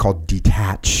section here is called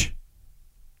detach.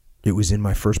 It was in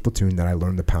my first platoon that I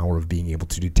learned the power of being able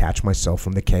to detach myself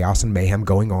from the chaos and mayhem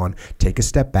going on, take a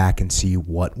step back and see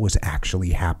what was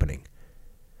actually happening.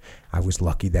 I was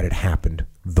lucky that it happened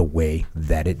the way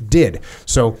that it did.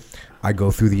 So I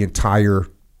go through the entire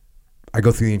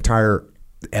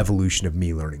evolution of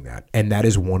me learning that. And that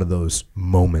is one of those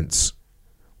moments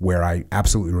where I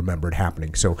absolutely remember it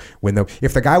happening. So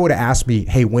if the guy would have asked me,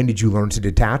 hey, when did you learn to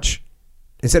detach?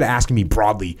 Instead of asking me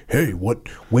broadly, hey,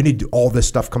 when did all this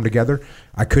stuff come together?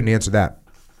 I couldn't answer that.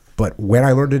 But when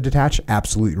I learned to detach,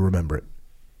 absolutely remember it.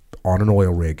 On an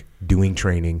oil rig, doing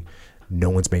training, no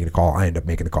one's making a call. I end up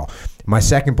making the call. My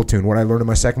second platoon, what I learned in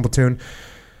my second platoon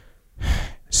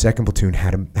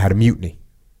had a mutiny.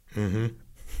 Mm-hmm.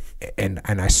 And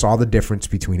I saw the difference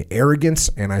between arrogance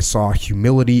and I saw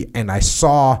humility and I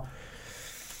saw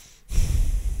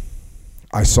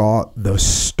the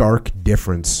stark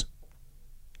difference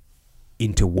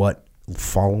into what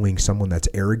following someone that's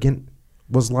arrogant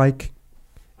was like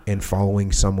and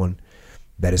following someone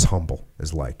that is humble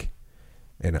is like.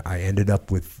 And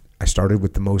I started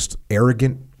with the most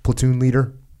arrogant platoon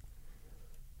leader,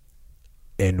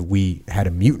 and we had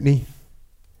a mutiny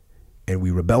and we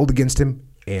rebelled against him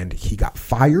and he got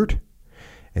fired.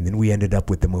 And then we ended up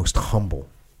with the most humble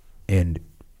and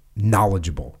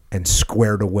knowledgeable and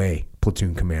squared away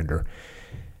platoon commander.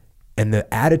 And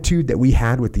the attitude that we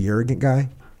had with the arrogant guy,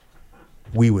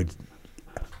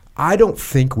 I don't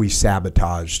think we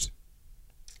sabotaged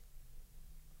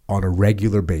on a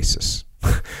regular basis.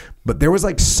 But there was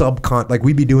like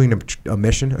we'd be doing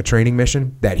a training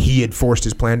mission that he had forced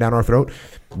his plan down our throat.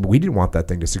 We didn't want that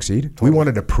thing to succeed. We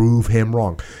wanted to prove him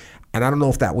wrong. And I don't know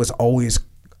if that was always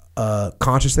a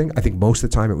conscious thing. I think most of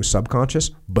the time it was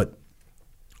subconscious, but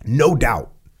no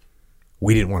doubt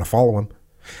we didn't want to follow him.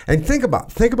 And think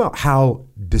about how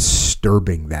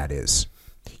disturbing that is.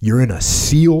 You're in a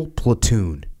SEAL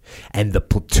platoon, and the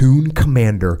platoon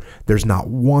commander, there's not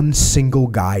one single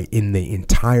guy in the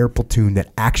entire platoon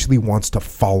that actually wants to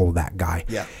follow that guy.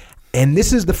 Yeah. And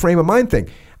this is the frame of mind thing.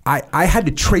 I had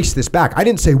to trace this back. I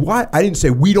didn't say what? I didn't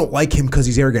say we don't like him because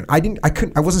he's arrogant. I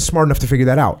wasn't smart enough to figure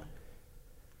that out.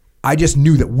 I just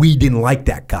knew that we didn't like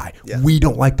that guy. Yeah. We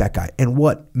don't like that guy. And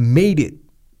what made it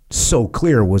so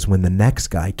clear was when the next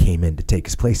guy came in to take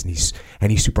his place,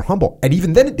 and he's super humble. And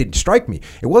even then it didn't strike me.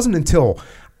 It wasn't until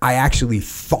I actually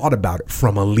thought about it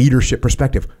from a leadership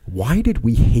perspective. Why did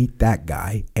we hate that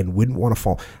guy and wouldn't want to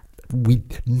follow?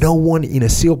 No one in a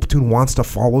SEAL platoon wants to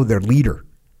follow their leader.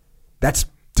 That's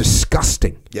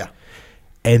disgusting. Yeah.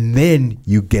 And then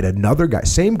you get another guy,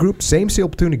 same group, same SEAL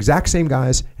platoon, exact same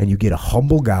guys, and you get a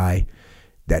humble guy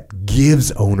that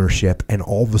gives ownership, and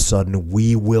all of a sudden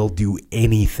we will do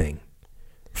anything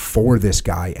for this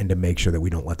guy and to make sure that we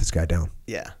don't let this guy down.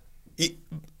 Yeah.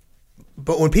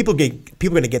 But when people are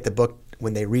going to get the book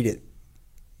when they read it,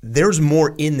 there's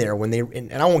more in there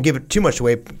and I won't give it too much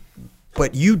away,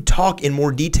 but you talk in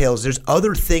more details. There's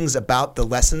other things about the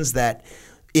lessons that,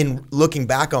 in looking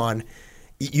back on,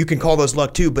 you can call those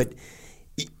luck too, but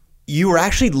you were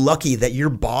actually lucky that your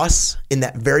boss in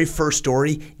that very first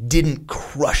story didn't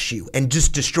crush you and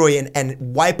just destroy you and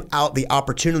wipe out the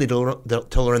opportunity to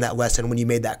learn that lesson when you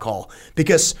made that call.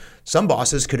 Because some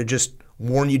bosses could have just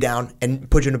worn you down and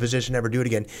put you in a position to never do it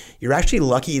again. You're actually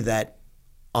lucky that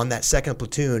on that second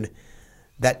platoon,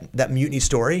 that mutiny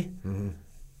story,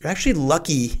 you're actually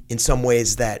lucky in some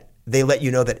ways that they let you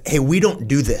know that, hey, we don't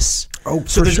do this. Oh,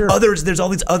 so there's sure. there's all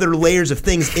these other layers of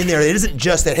things in there. It isn't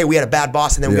just that, hey, we had a bad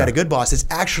boss and then we got a good boss. It's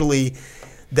actually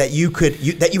that you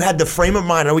had the frame of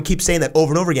mind, and we keep saying that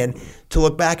over and over again, to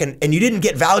look back and you didn't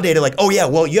get validated like, oh yeah,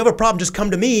 well, you have a problem, just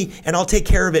come to me and I'll take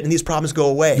care of it and these problems go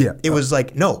away. Yeah. It was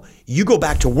like, no, you go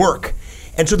back to work.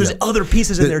 And so there's other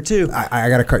pieces in there too. I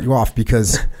got to cut you off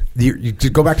because you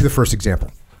go back to the first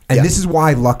example. And this is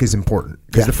why luck is important.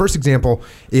 Because the first example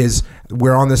is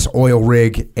we're on this oil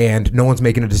rig and no one's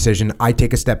making a decision. I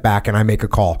take a step back and I make a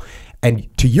call. And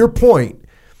to your point,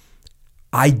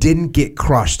 I didn't get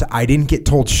crushed. I didn't get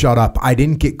told shut up. I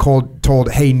didn't get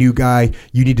told, hey, new guy,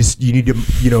 you need to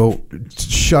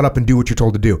shut up and do what you're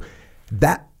told to do.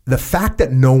 The fact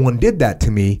that no one did that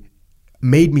to me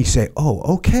made me say,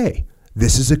 oh, okay,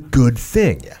 this is a good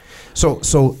thing. Yeah. So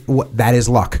that is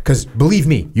luck. Because believe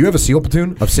me, you have a SEAL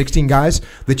platoon of 16 guys.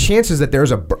 The chances that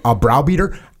there's a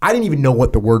browbeater, I didn't even know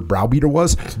what the word browbeater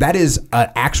was. That is an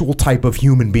actual type of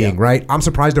human being, right? I'm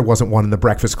surprised there wasn't one in the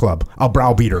Breakfast Club, a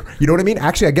browbeater. You know what I mean?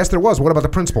 Actually, I guess there was. What about the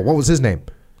principal? What was his name?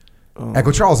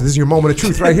 Echo Charles. This is your moment of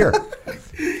truth right here.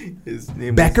 His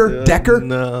name Becker? Decker?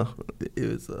 No, it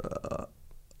was...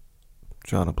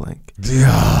 drawing a blank.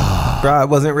 Bro, I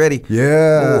wasn't ready.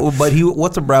 Yeah. But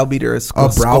what's a browbeater? A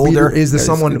browbeater is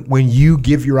someone when you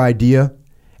give your idea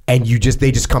and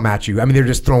they just come at you. I mean, they're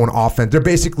just throwing offense. They're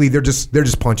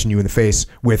just punching you in the face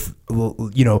with,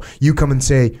 you come and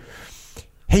say,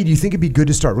 hey, do you think it'd be good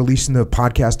to start releasing the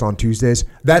podcast on Tuesdays?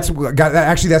 That's one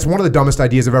of the dumbest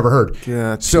ideas I've ever heard.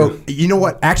 Yeah. So you know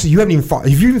what? Actually, you haven't even thought.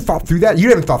 If you even thought through that, you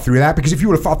haven't thought through that, because if you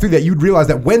would have thought through that, you'd realize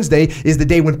that Wednesday is the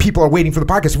day when people are waiting for the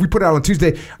podcast. If we put it out on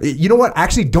Tuesday, you know what?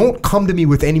 Actually, don't come to me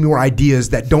with any more ideas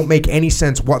that don't make any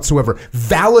sense whatsoever.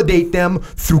 Validate them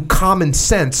through common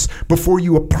sense before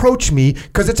you approach me,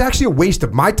 because it's actually a waste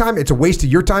of my time. It's a waste of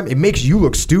your time. It makes you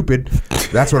look stupid.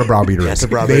 That's what a browbeater is.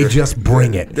 They just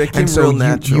bring it. And so real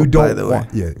natural, you don't. By the way.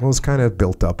 Yeah, well, it's kind of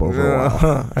built up over a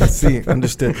while. I see.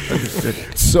 Understood.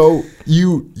 So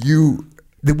you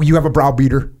have a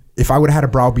browbeater. If I would have had a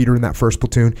browbeater in that first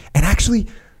platoon, and actually,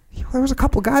 there was a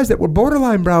couple of guys that were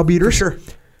borderline browbeaters. For sure.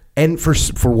 And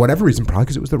for whatever reason, probably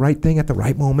because it was the right thing at the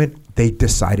right moment, they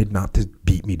decided not to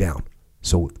beat me down.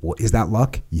 So is that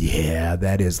luck? Yeah,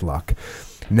 that is luck.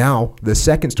 Now, the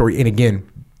second story, and again,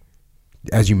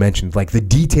 as you mentioned, like the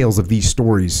details of these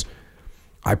stories,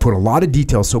 I put a lot of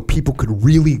details so people could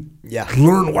really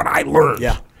learn what I learned.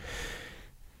 Yeah.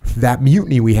 That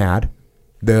mutiny we had,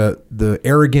 the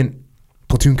arrogant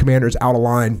platoon commander's out of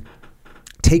line,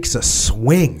 takes a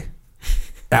swing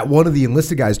at one of the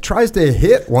enlisted guys, tries to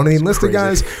hit one of the enlisted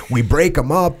guys. We break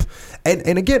him up.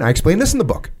 And again, I explain this in the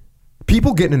book.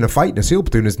 People getting in a fight in a SEAL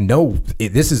platoon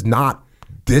this is not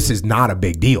a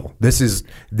big deal. This is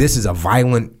a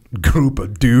violent group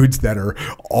of dudes that are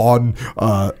on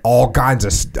all kinds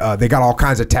of they got all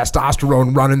kinds of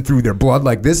testosterone running through their blood.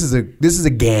 Like this is a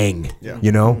gang,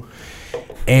 you know.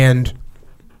 And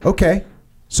okay,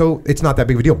 So it's not that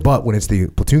big of a deal. But when it's the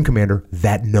platoon commander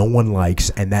that no one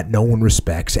likes and that no one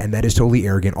respects and that is totally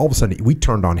arrogant, all of a sudden we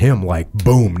turned on him like,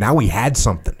 boom, now we had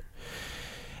something.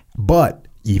 But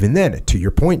even then, to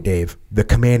your point, Dave, the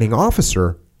commanding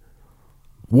officer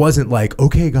wasn't like,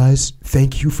 okay, guys,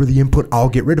 thank you for the input. I'll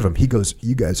get rid of him. He goes,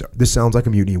 you guys, this sounds like a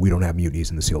mutiny. We don't have mutinies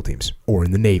in the SEAL teams or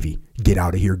in the Navy. Get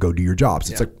out of here. Go do your jobs.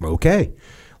 It's like, okay.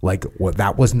 Like, well,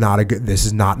 that was not a good, this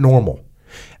is not normal.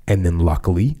 And then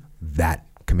luckily, that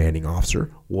commanding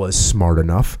officer was smart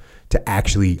enough to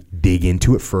actually dig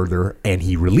into it further, and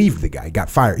he relieved the guy. Got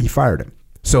fired. He fired him.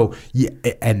 So, yeah,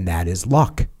 and that is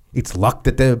luck. It's luck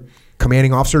that the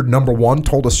commanding officer, number one,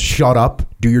 told us, shut up,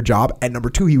 do your job. And number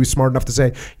two, he was smart enough to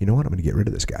say, you know what, I'm going to get rid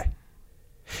of this guy.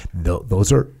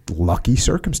 Those are lucky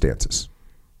circumstances.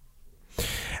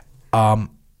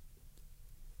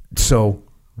 So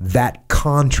that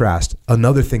contrast,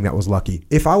 another thing that was lucky.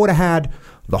 If I would have had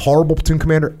the horrible platoon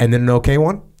commander and then an okay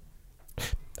one,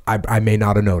 I may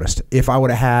not have noticed. If I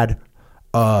would have had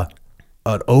an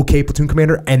okay platoon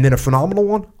commander and then a phenomenal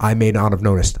one, I may not have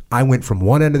noticed. I went from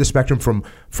one end of the spectrum,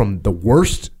 from the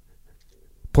worst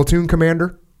platoon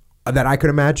commander that I could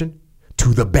imagine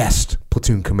to the best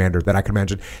platoon commander that I could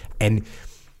imagine. And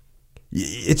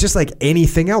it's just like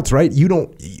anything else, right?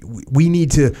 We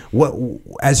need to,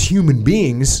 as human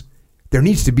beings, there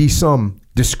needs to be some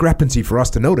discrepancy for us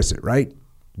to notice it, right?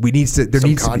 There needs to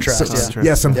be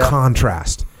some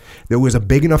contrast. There was a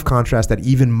big enough contrast that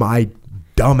even my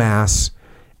dumbass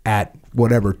at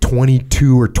whatever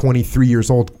 22 or 23 years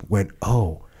old went,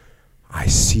 oh, I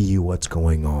see what's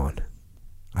going on.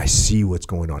 I see what's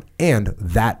going on. And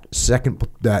that second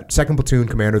platoon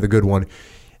commander, the good one,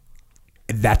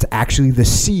 that's actually the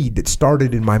seed that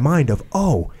started in my mind of,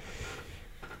 oh,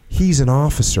 he's an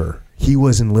officer. He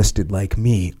was enlisted like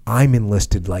me. I'm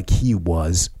enlisted like he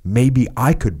was. Maybe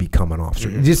I could become an officer.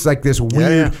 Mm-hmm. Just like this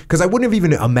weird, because I wouldn't have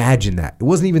even imagined that. It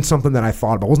wasn't even something that I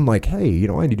thought about. It wasn't like, hey,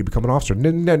 I need to become an officer.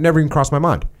 Never even crossed my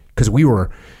mind, because we were,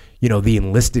 the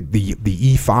enlisted, the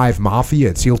E5 Mafia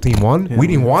at SEAL Team 1. Yeah, we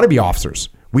didn't want to be officers.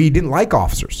 We didn't like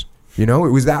officers. It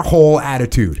was that whole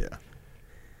attitude. Yeah.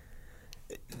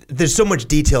 There's so much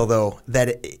detail, though,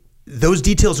 that those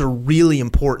details are really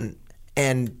important.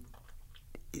 And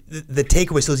the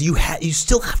takeaway is you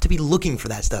still have to be looking for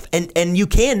that stuff, and you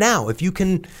can now if you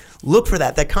can look for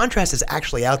that. That contrast is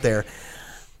actually out there,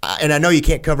 and I know you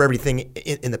can't cover everything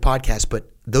in the podcast, but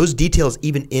those details,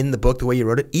 even in the book, the way you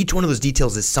wrote it, each one of those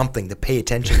details is something to pay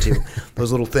attention to.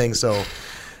 Those little things. So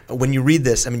when you read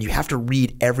this, you have to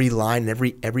read every line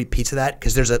and every piece of that,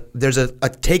 because there's a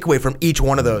takeaway from each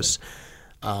one of those.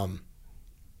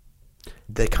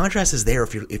 The contrast is there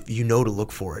if you know to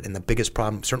look for it, and the biggest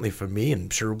problem, certainly for me, and I'm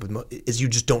sure is you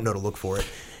just don't know to look for it,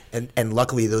 and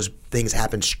luckily those things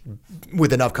happen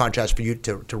with enough contrast for you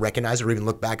to recognize or even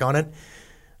look back on it.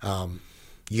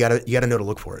 You gotta know to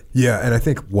look for it. Yeah, and I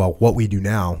think what we do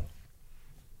now,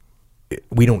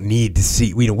 we don't need to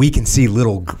see. We can see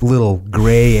little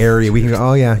gray area. We can go,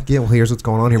 oh yeah, well, here's what's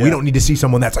going on here. Yeah. We don't need to see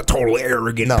someone that's a total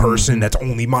arrogant person that's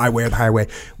only my way or the highway.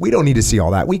 We don't need to see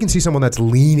all that. We can see someone that's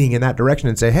leaning in that direction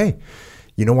and say, hey,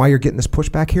 you know why you're getting this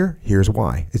pushback here? Here's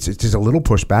why. It's just a little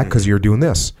pushback because you're doing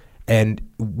this, and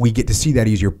we get to see that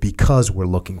easier because we're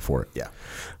looking for it. Yeah.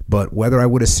 But whether I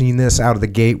would have seen this out of the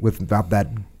gate without that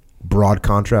broad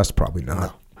contrast, probably not.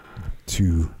 No.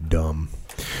 Too dumb.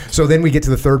 So then we get to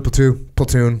the third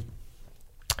platoon,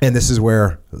 and this is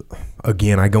where,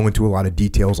 again, I go into a lot of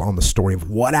details on the story of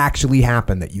what actually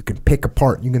happened that you can pick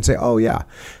apart. You can say, oh, yeah,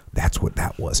 that's what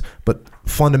that was. But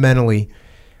fundamentally,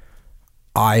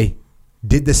 I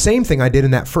did the same thing I did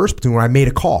in that first platoon where I made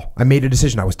a call. I made a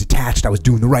decision. I was detached. I was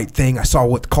doing the right thing. I saw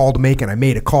what call to make, and I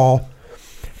made a call.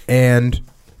 And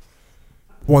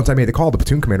once I made the call, the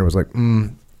platoon commander was like,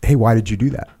 hey, why did you do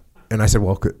that? And I said,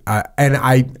 well,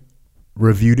 I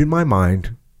reviewed in my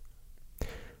mind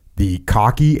the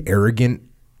cocky, arrogant,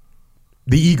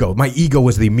 the ego. My ego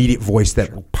was the immediate voice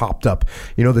that popped up.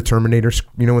 The Terminator.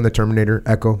 When the Terminator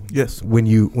Echo. Yes. When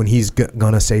he's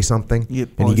gonna say something,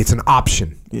 and he gets an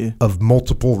option of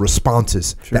multiple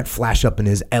responses that flash up in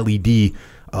his LED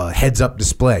heads-up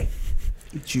display.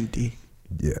 HUD.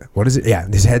 Yeah. What is it? Yeah.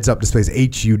 His heads-up display is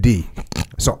HUD.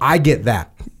 So I get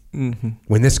that. Mm-hmm.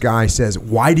 When this guy says,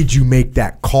 "Why did you make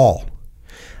that call?"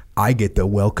 I get the,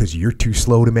 well, because you're too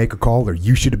slow to make a call, or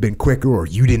you should have been quicker, or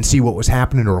you didn't see what was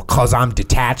happening, or because I'm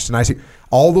detached and I see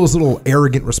all those little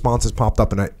arrogant responses popped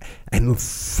up, and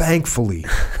thankfully,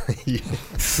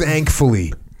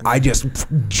 I just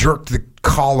jerked the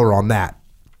collar on that,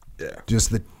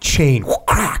 just the chain,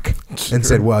 crack, and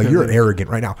said, well, you're arrogant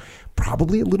right now.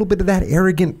 Probably a little bit of that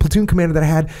arrogant platoon commander that I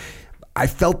had. I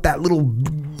felt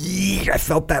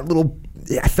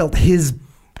his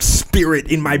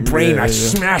spirit in my brain. I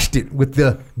smashed it with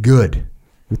the good,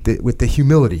 with the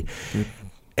humility.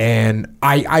 And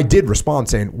I did respond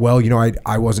saying, well,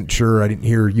 I wasn't sure. I didn't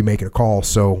hear you making a call.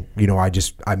 So,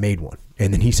 I made one.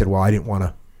 And then he said, well, I didn't want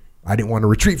to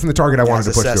retreat from the target. I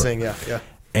wanted to push through. Yeah.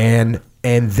 And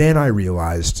then I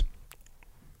realized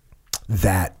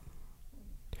that,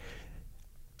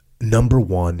 number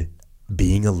one,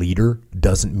 being a leader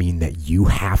doesn't mean that you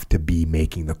have to be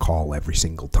making the call every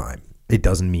single time. It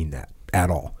doesn't mean that at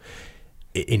all.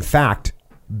 In fact,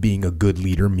 being a good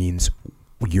leader means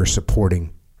you're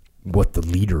supporting what the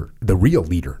real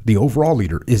leader, the overall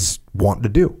leader is wanting to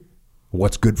do.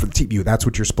 What's good for the team. That's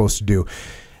what you're supposed to do.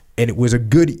 And it was a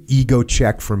good ego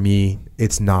check for me.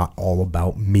 It's not all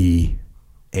about me.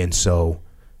 And so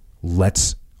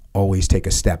let's always take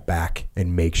a step back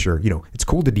and make sure, it's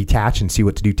cool to detach and see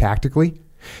what to do tactically.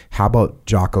 How about,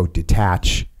 Jocko,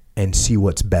 detach and see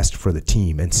what's best for the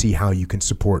team and see how you can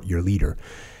support your leader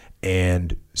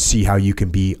and see how you can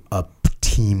be a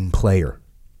team player.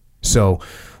 So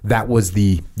that was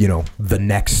the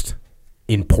next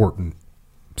important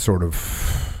sort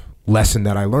of lesson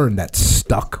that I learned that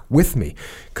stuck with me.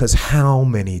 Because how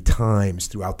many times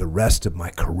throughout the rest of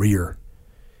my career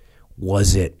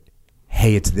was it,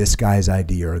 hey, it's this guy's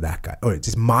idea or that guy, or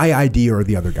it's my idea or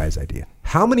the other guy's idea?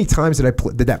 How many times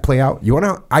did that play out?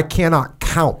 I cannot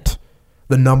count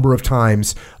the number of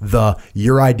times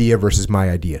your idea versus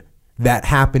my idea. That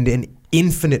happened an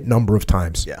infinite number of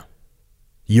times. Yeah.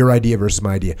 Your idea versus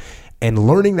my idea. And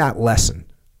learning that lesson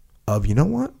of,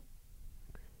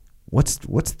 what's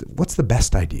the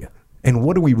best idea? And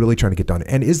what are we really trying to get done?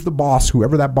 And is the boss,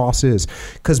 whoever that boss is,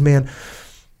 because, man,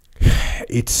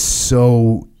 it's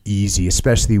so easy,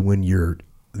 especially when you're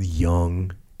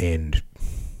young and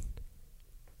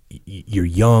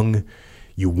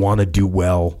you want to do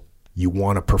well, you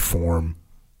want to perform,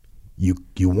 you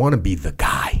want to be the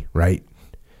guy, right?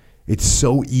 It's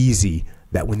so easy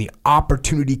that when the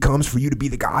opportunity comes for you to be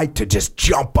the guy, to just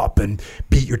jump up and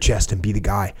beat your chest and be the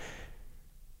guy.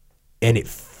 And it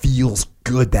feels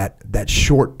good, that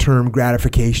short-term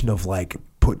gratification of like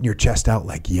putting your chest out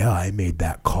like, yeah, I made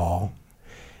that call.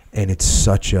 And it's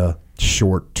such a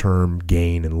short-term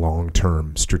gain and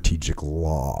long-term strategic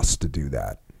loss to do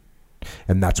that.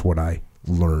 And that's what I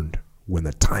learned when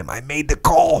the time I made the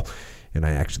call. And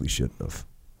I actually shouldn't have.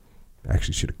 I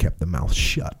actually should have kept the mouth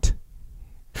shut.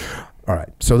 All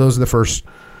right. So those are the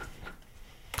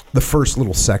first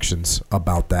little sections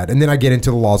about that. And then I get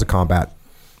into the laws of combat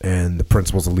and the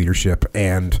principles of leadership,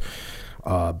 and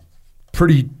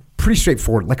pretty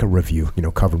straightforward, like a review,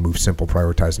 cover, move, simple,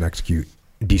 prioritize, and execute,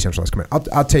 decentralized command.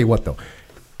 I'll tell you what, though,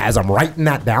 as I'm writing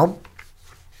that down,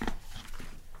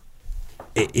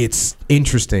 it's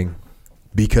interesting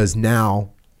because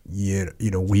now,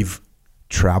 we've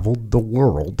traveled the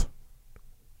world.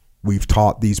 We've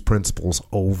taught these principles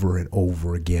over and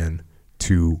over again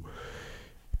to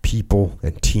people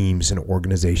and teams and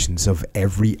organizations of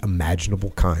every imaginable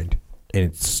kind,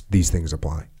 and these things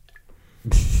apply.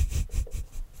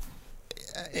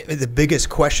 The biggest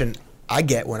question I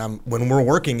get when we're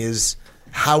working is,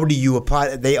 how do you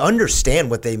apply? They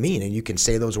understand what they mean, and you can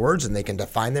say those words, and they can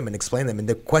define them and explain them. And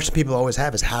the question people always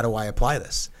have is, how do I apply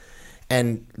this?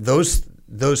 And the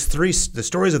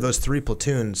stories of those three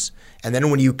platoons, and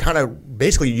then when you kind of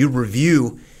basically you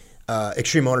review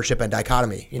extreme ownership and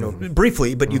dichotomy,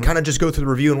 briefly, but you kind of just go through the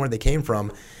review and where they came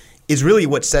from, is really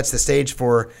what sets the stage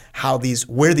for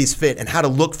where these fit and how to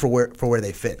look for where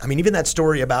they fit. I mean, even that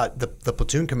story about the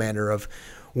platoon commander of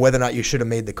whether or not you should have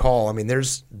made the call. I mean,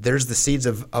 there's the seeds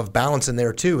of balance in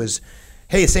there too. Is,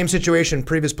 hey, same situation,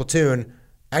 previous platoon.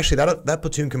 Actually, that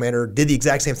platoon commander did the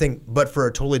exact same thing, but for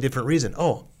a totally different reason.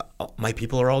 Oh, my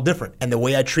people are all different, and the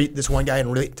way I treat this one guy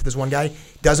and relate to this one guy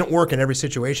doesn't work in every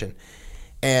situation.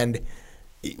 And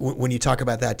when you talk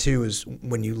about that too, is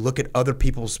when you look at other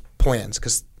people's plans,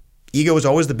 because ego is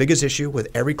always the biggest issue with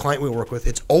every client we work with.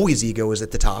 It's always ego is at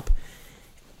the top.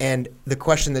 And the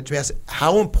question that you ask,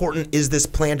 how important is this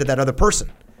plan to that other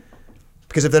person?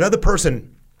 Because if that other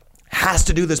person has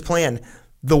to do this plan,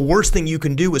 the worst thing you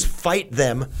can do is fight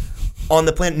them on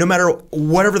the plan, no matter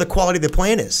whatever the quality of the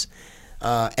plan is.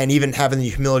 And even having the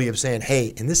humility of saying,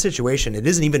 hey, in this situation, it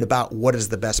isn't even about what is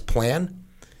the best plan.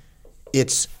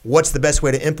 It's what's the best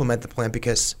way to implement the plan.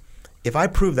 Because if I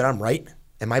prove that I'm right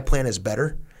and my plan is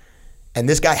better, and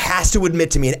this guy has to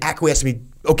admit to me and acquiesce to me,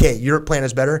 okay, your plan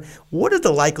is better, what is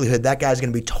the likelihood that guy's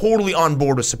going to be totally on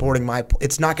board with supporting my plan?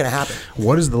 It's not going to happen.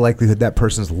 What is the likelihood that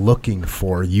person's looking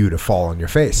for you to fall on your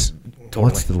face?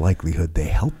 Totally. What's the likelihood they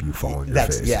help you fall on your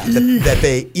face? Yeah, that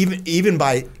they even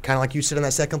by kind of like you said in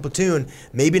that second platoon,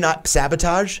 maybe not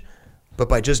sabotage, but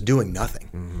by just doing nothing.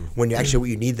 Mm-hmm. When you actually what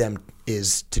you need them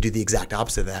is to do the exact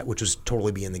opposite of that, which is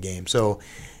totally be in the game. So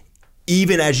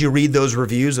even as you read those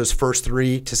reviews, those first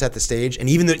 3 to set the stage, and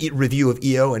even the review of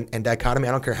EO and Dichotomy,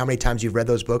 I don't care how many times you've read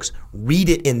those books, read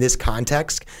it in this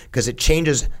context because it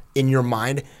changes in your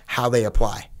mind how they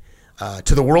apply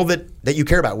to the world that you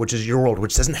care about, which is your world,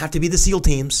 which doesn't have to be the SEAL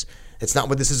teams. It's not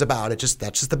what this is about. That's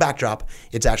just the backdrop.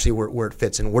 It's actually where it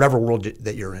fits in whatever world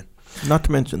that you're in. Not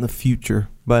to mention the future,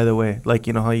 by the way. Like,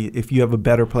 you know, how if you have a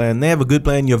better plan, they have a good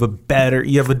plan, you have a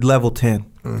level 10.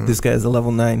 Mm-hmm. This guy has a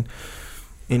level 9.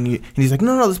 And he's like,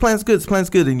 no, this plan's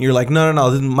good. And you're like, no,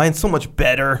 mine's so much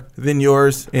better than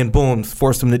yours. And boom,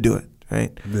 force them to do it,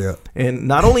 right? Yeah. And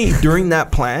not only during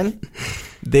that plan,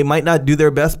 they might not do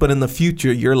their best, but in the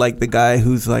future, you're like the guy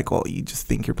who's like, oh, you just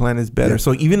think your plan is better. Yeah.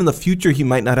 So even in the future, he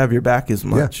might not have your back as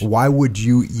much. Yeah. Why are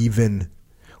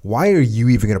you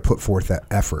even going to put forth that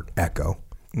effort, Echo?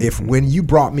 Mm-hmm. If when you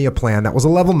brought me a plan that was a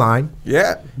level 9.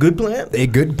 Yeah, good plan. A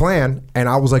good plan. And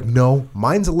I was like, no,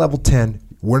 mine's a level 10.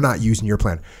 We're not using your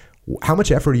plan. How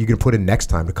much effort are you going to put in next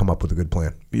time to come up with a good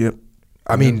plan? Yep.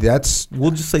 I mean,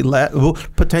 we'll just say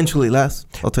potentially less.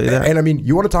 I'll tell you that. And I mean,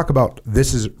 you want to talk about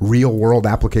this is real world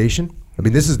application? I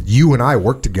mean, this is you and I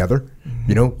work together. Mm-hmm.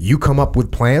 You know, you come up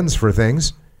with plans for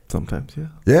things. Sometimes, yeah.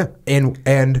 Yeah.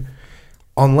 And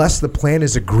unless the plan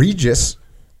is egregious,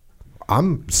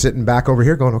 I'm sitting back over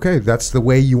here going, okay, that's the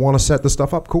way you want to set the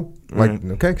stuff up. Cool. Like,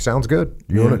 okay, sounds good.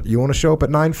 You want to show up at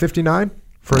 9:59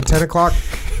 for a 10 o'clock?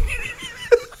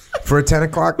 For a 10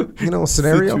 o'clock,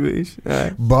 scenario.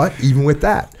 Right. But even with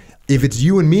that, if it's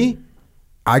you and me,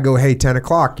 I go, hey, 10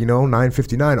 o'clock,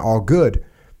 9:59, all good.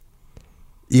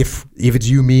 If it's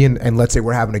you, me, and let's say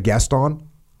we're having a guest on,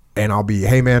 and I'll be,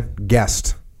 hey, man,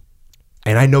 guest.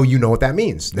 And I know you know what that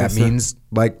means. That means,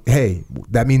 like, hey,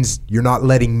 that means you're not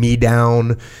letting me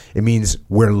down. It means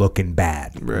we're looking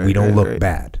bad. Right, we don't look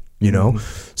bad, Mm-hmm.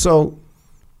 So,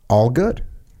 all good.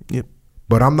 Yep.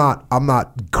 But I'm not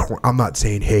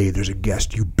saying, hey, there's a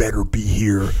guest, you better be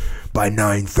here by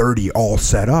 9:30 all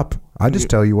set up. I just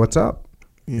tell you what's up.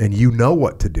 Yep. And you know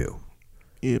what to do.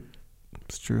 Yep.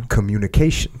 It's true.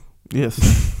 Communication.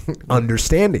 Yes.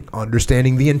 Understanding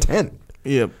the intent.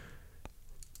 Yep.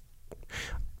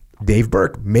 Dave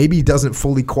Burke maybe doesn't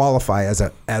fully qualify as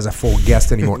a full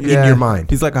guest anymore in your mind.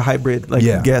 He's like a hybrid,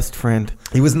 guest friend.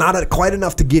 He was not quite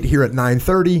enough to get here at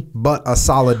 9:30, but a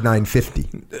solid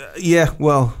 9:50. Yeah,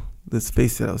 well, let's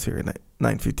face it, I was here at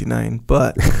 9:59,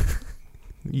 but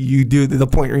you do. The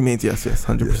point remains, yes,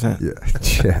 100%. Yeah,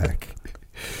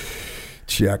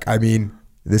 check. I mean,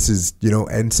 this is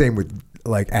and same with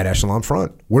like at Echelon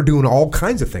Front. We're doing all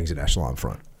kinds of things at Echelon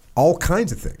Front, all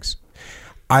kinds of things.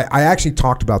 I actually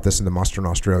talked about this in the muster in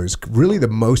Australia. It's really the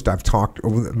most I've talked,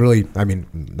 really, I mean,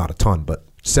 not a ton, but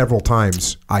several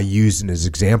times I used as an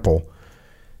example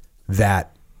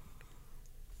that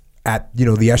at,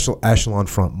 the Echelon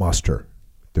Front muster,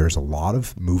 there's a lot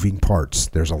of moving parts.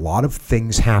 There's a lot of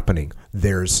things happening.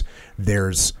 There's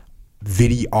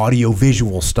video, audio,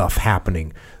 visual stuff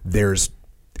happening. There's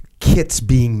kits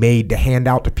being made to hand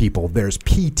out to people. There's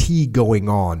PT going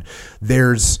on.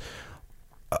 There's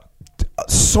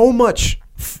so much.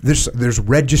 There's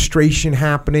registration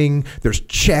happening. There's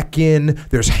check-in.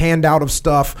 There's handout of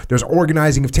stuff. There's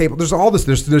organizing of table. There's all this.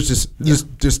 There's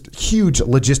just huge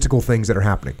logistical things that are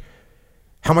happening.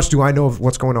 How much do I know of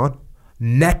what's going on?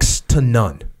 Next to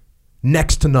none.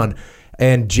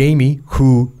 And Jamie,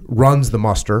 who runs the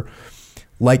muster,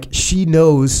 like she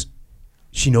knows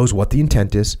what the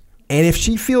intent is. And if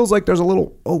she feels like there's a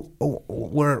little,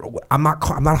 where I'm not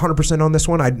 100% on this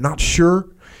one, I'm not sure.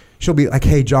 She'll be like,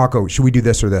 hey, Jocko, should we do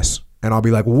this or this? And I'll be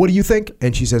like, well, what do you think?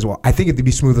 And she says, well, I think it'd be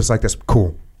smoothest like this.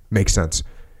 Cool. Makes sense.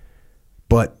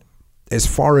 But as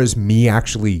far as me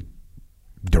actually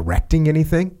directing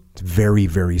anything, it's very,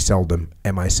 very seldom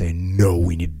am I saying, no,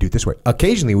 we need to do it this way.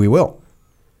 Occasionally we will.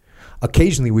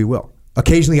 Occasionally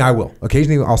I will.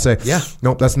 Occasionally I'll say,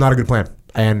 nope, that's not a good plan.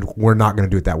 And we're not going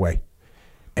to do it that way.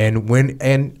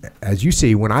 And as you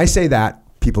see, when I say that,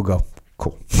 people go,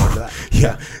 cool.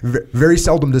 Yeah. Very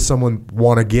seldom does someone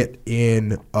want to get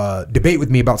in a debate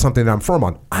with me about something that I'm firm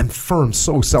on. I'm firm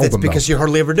so seldom. That's because you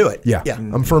hardly ever do it. Yeah.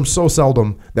 I'm firm so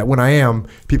seldom that when I am,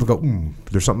 people go,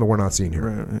 there's something that we're not seeing here.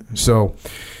 Right.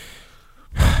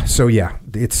 So yeah,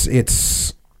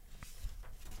 it's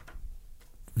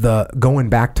the going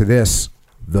back to this,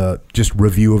 the just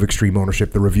review of extreme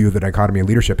ownership, the review of the dichotomy of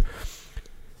leadership.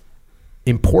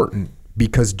 Important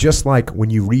because just like when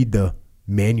you read the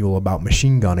manual about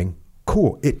machine gunning,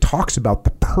 cool, it talks about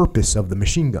the purpose of the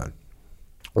machine gun.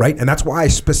 right? And that's why I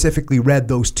specifically read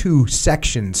those 2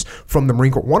 sections from the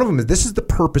Marine Corps. One of them is, this is the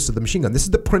purpose of the machine gun. This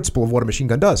is the principle of what a machine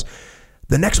gun does.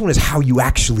 The next one is how you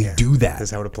actually do that.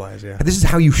 That's how it applies, yeah. And this is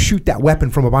how you shoot that weapon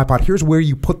from a bipod. Here's where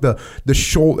you put the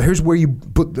shoulder. Here's where you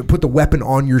put the weapon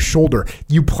on your shoulder.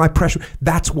 You apply pressure.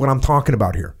 That's what I'm talking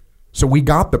about here. So we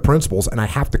got the principles, and I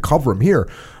have to cover them here.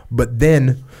 But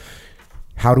then,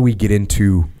 how do we get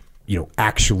into,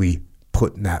 actually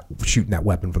shooting that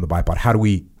weapon from the bipod? How do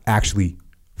we actually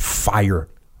fire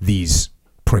these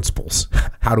principles?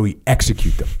 How do we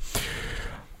execute them?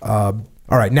 All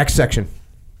right, next section.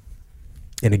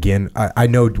 And again, I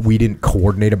know we didn't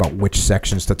coordinate about which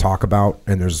sections to talk about,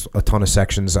 and there's a ton of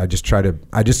sections. I just kind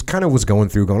of was going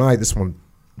through, going, all right, this one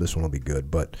will be good.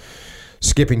 But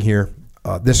skipping here,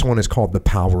 this one is called the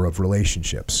power of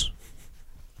relationships.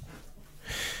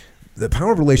 The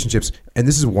power of relationships, and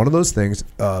this is one of those things.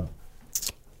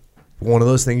 One of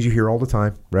those things you hear all the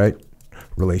time, right?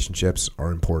 Relationships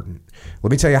are important.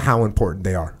 Let me tell you how important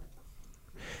they are.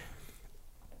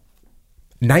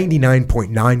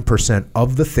 99.9%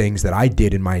 of the things that I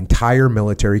did in my entire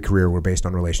military career were based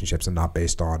on relationships and not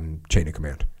based on chain of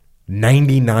command.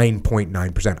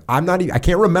 99.9%. I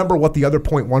can't remember what the other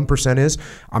 0.1% is.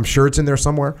 I'm sure it's in there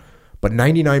somewhere. But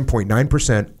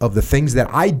 99.9% of the things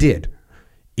that I did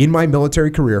in my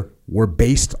military career were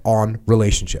based on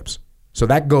relationships. So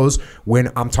that goes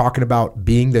when I'm talking about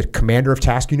being the commander of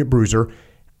Task Unit Bruiser,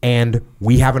 and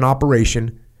we have an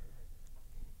operation,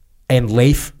 and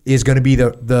Leif is going to be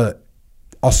the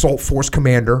assault force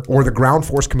commander or the ground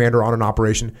force commander on an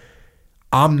operation.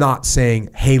 I'm not saying,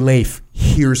 hey, Leif,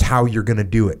 here's how you're going to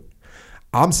do it.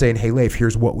 I'm saying, hey, Leif,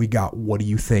 here's what we got. What do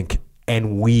you think?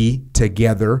 And we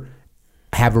together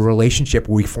have a relationship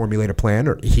where we formulate a plan,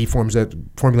 or he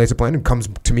formulates a plan and comes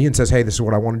to me and says, hey, this is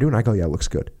what I want to do. And I go, yeah, it looks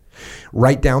good.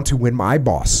 Right down to when my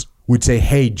boss would say,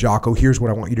 hey, Jocko, here's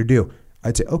what I want you to do.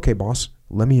 I'd say, okay, boss,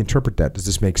 let me interpret that. Does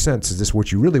this make sense? Is this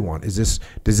what you really want?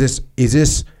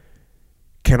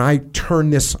 Can I turn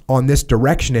this on this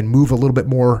direction and move a little bit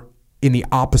more in the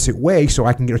opposite way so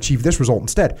I can achieve this result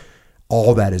instead?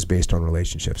 All that is based on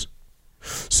relationships.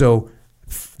 So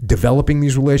developing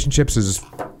these relationships is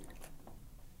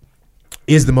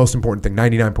the most important thing.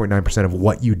 99.9% of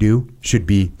what you do should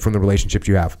be from the relationships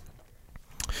you have.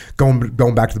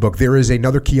 Going back to the book, there is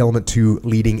another key element to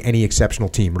leading any exceptional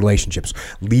team: relationships.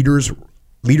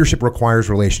 Leadership requires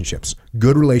relationships.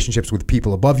 Good relationships with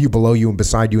people above you, below you, and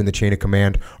beside you in the chain of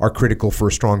command are critical for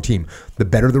a strong team. The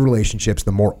better the relationships,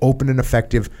 the more open and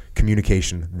effective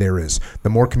communication there is. The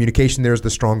more communication there is, the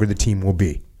stronger the team will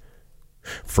be.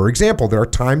 For example, there are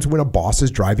times when a boss is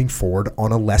driving forward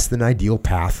on a less than ideal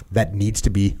path that needs to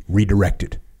be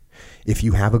redirected. If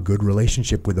you have a good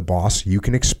relationship with the boss, you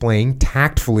can explain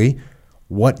tactfully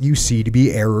what you see to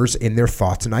be errors in their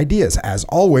thoughts and ideas. As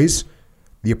always,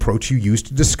 the approach you use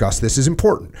to discuss this is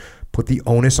important. Put the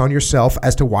onus on yourself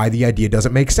as to why the idea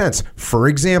doesn't make sense. For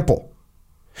example,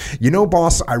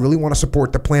 boss, I really want to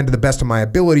support the plan to the best of my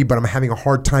ability, but I'm having a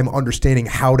hard time understanding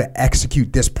how to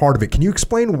execute this part of it. Can you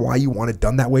explain why you want it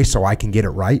done that way so I can get it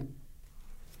right?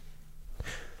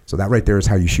 So that right there is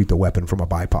how you shoot the weapon from a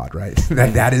bipod, right?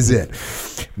 That is it.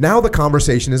 Now the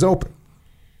conversation is open,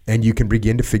 and you can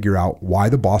begin to figure out why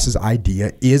the boss's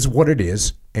idea is what it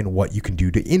is and what you can do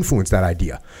to influence that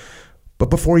idea. But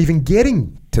before even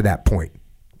getting to that point,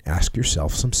 ask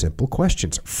yourself some simple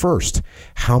questions. First,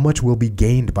 how much will be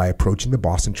gained by approaching the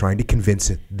boss and trying to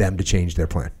convince them to change their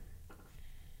plan?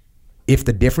 If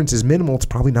the difference is minimal, it's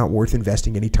probably not worth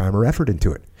investing any time or effort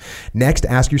into it. Next,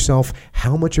 ask yourself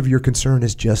how much of your concern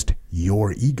is just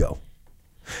your ego.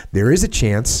 There is a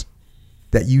chance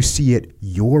that you see it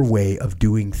your way of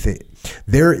doing things.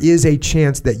 There is a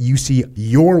chance that you see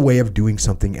your way of doing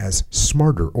something as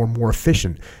smarter or more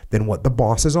efficient than what the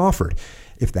boss has offered.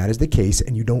 If that is the case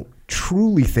and you don't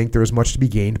truly think there is much to be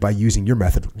gained by using your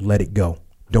method, let it go.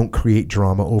 Don't create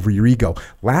drama over your ego.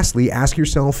 Lastly, ask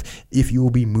yourself if you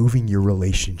will be moving your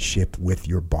relationship with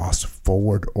your boss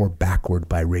forward or backward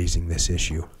by raising this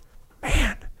issue.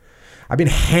 Man, I've been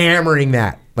hammering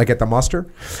that. Like at the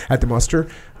muster, I've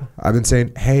been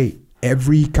saying, hey,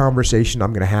 every conversation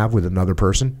I'm going to have with another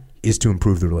person is to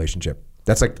improve the relationship.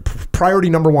 That's like priority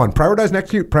number one. Prioritize and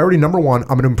execute. Priority number one, I'm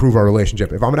going to improve our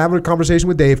relationship. If I'm going to have a conversation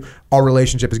with Dave, our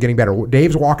relationship is getting better.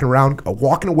 Dave's walking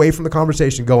away from the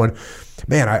conversation going,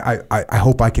 man, I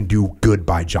hope I can do good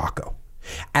by Jocko.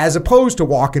 As opposed to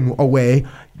walking away,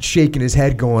 shaking his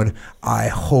head going, I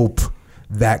hope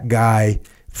that guy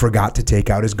forgot to take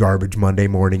out his garbage Monday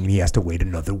morning and he has to wait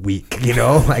another week.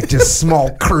 Like just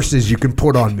small curses you can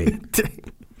put on me.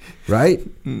 right?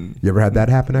 You ever had that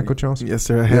happen, Echo Charles? Yes,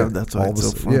 sir. I have. That's why it's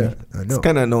so funny. Yeah, I know. It's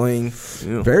kind of annoying. You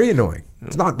know. Very annoying.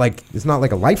 It's not like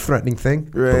a life-threatening thing,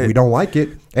 but Right. we don't like it.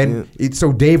 And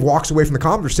so Dave walks away from the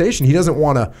conversation. He doesn't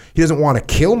want to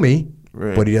kill me,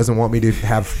 Right. but he doesn't want me to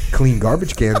have clean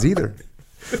garbage cans either.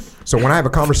 So when I have a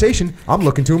conversation, I'm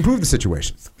looking to improve the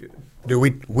situation.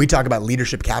 Dude, we talk about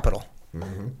leadership capital.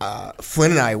 Flynn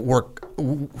Cochran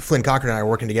and I are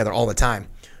working together all the time.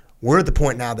 We're at the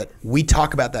point now that we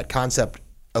talk about that concept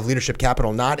of leadership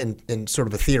capital, not in sort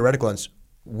of a theoretical sense.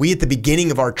 We, at the beginning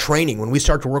of our training, when we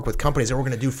start to work with companies that we're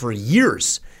going to do for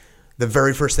years, the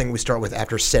very first thing we start with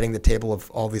after setting the table of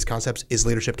all these concepts is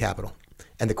leadership capital.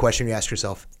 And the question you ask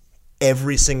yourself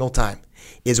every single time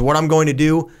is, what I'm going to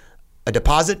do a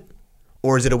deposit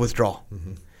or is it a withdrawal?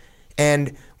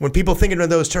 And when people think in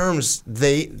those terms,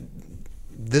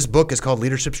 this book is called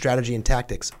Leadership Strategy and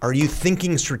Tactics. Are you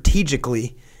thinking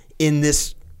strategically even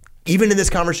in this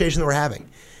conversation that we're having?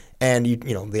 And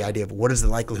you know, the idea of what is the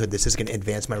likelihood this is going to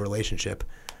advance my relationship?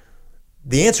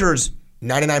 The answer is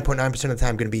 99.9% of the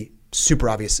time going to be super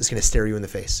obvious. It's going to stare you in the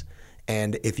face.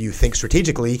 And if you think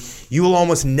strategically, you will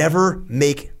almost never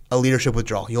make a leadership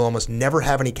withdrawal. You'll almost never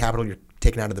have any capital you're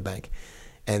taking out of the bank.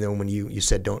 And then when you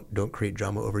said don't create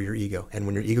drama over your ego, and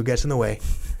when your ego gets in the way,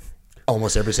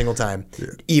 almost every single time,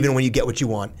 even when you get what you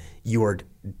want, you are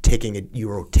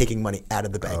taking money out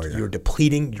of the bank. You're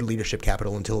depleting your leadership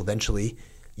capital until eventually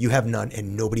you have none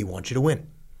and nobody wants you to win.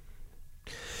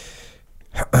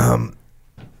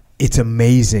 It's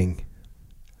amazing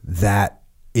that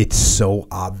it's so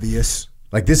obvious.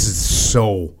 Like, this is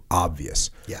so obvious.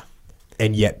 Yeah.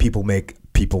 And yet people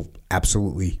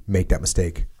absolutely make that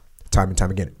mistake time and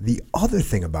time again. The other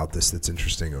thing about this that's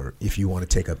interesting, or if you want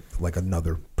to take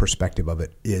another perspective of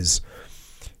it, is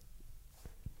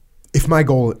if my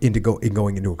goal in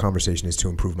going into a conversation is to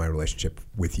improve my relationship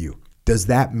with you, does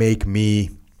that make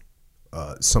me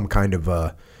some kind of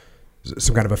a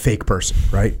fake person,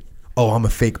 right? Oh, I'm a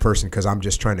fake person because I'm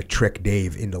just trying to trick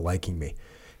Dave into liking me.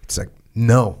 It's like,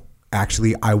 no,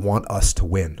 actually, I want us to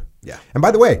win. Yeah. And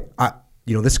by the way,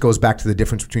 this goes back to the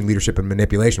difference between leadership and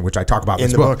manipulation, which I talk about in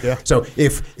this book. Yeah. So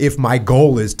if my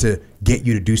goal is to get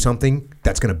you to do something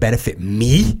that's going to benefit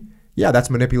me, yeah, that's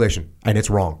manipulation, and it's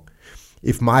wrong.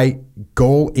 If my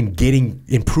goal in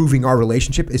improving our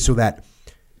relationship is so that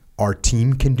our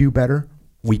team can do better,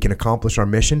 we can accomplish our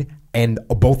mission, and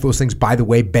both those things, by the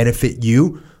way, benefit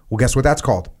you, well, guess what that's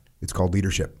called? It's called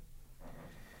leadership.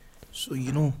 So,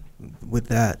 with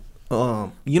that,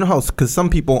 how, because some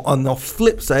people on the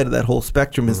flip side of that whole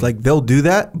spectrum is like, they'll do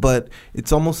that, but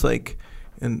it's almost like,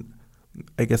 and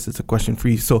I guess it's a question for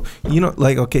you. So, you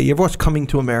ever watch Coming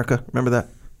to America? Remember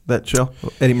that show?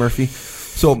 Eddie Murphy.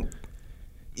 So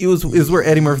it was where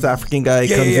Eddie Murphy's African guy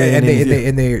comes in.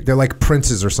 And they're like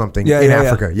princes or something in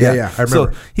Africa. Yeah, I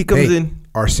remember. So he comes in.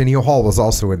 Arsenio Hall was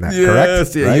also in that,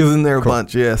 correct? Yeah, right? He was in there a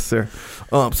bunch. Yes, sir.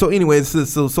 So anyways,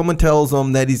 so someone tells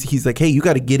him that he's like, hey, you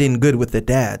got to get in good with the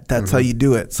dad. That's how you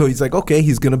do it. So he's like, okay,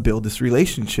 he's going to build this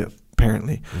relationship,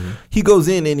 apparently. He goes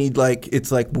in and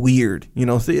it's like weird,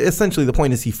 So essentially the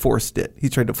point is he forced it. He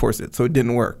tried to force it, so it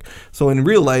didn't work. So in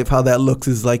real life, how that looks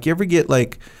is like, you ever get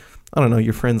like, I don't know,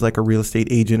 your friend's like a real estate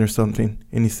agent or something,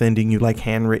 and he's sending you like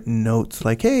handwritten notes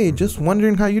like, hey, just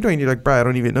wondering how you're doing. You're like, bro, I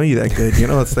don't even know you that good.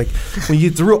 It's like,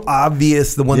 it's real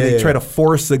obvious they try to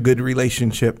force a good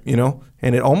relationship,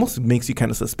 and it almost makes you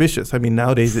kind of suspicious. I mean,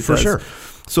 nowadays it does. For sure.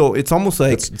 So it's almost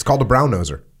like. It's called a brown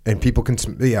noser. And people can,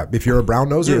 if you're a brown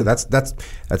noser,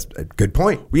 that's a good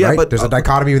point. Yeah, right? But there's a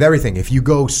dichotomy with everything. If you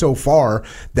go so far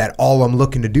that all I'm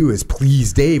looking to do is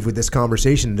please Dave with this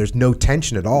conversation, there's no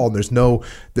tension at all, and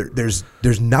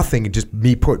there's nothing, just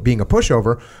me being a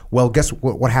pushover. Well, guess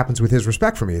what happens with his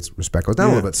respect for me? Its respect goes down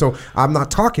a little bit. So I'm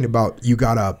not talking about you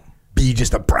gotta be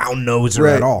just a brown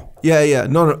noser at all. Yeah.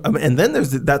 No. And then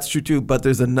that's true too. But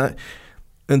there's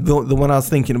And the one I was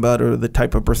thinking about, or the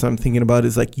type of person I'm thinking about,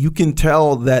 is like, you can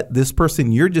tell that this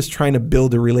person, you're just trying to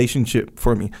build a relationship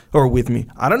for me or with me.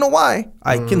 I don't know why.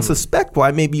 I can suspect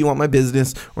why. Maybe you want my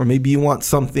business, or maybe you want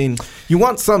something. You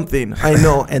want something. I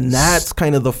know. And that's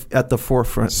kind of at the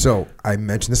forefront. So I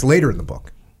mentioned this later in the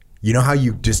book. You know how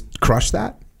you just crush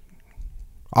that?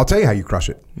 I'll tell you how you crush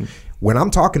it. When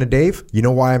I'm talking to Dave, you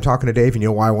know why I'm talking to Dave, and you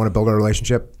know why I want to build a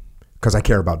relationship? Because I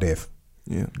care about Dave.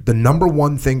 Yeah. The number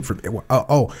one thing for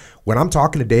when I'm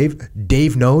talking to Dave,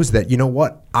 Dave knows that, you know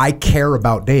what, I care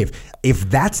about Dave. If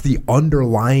that's the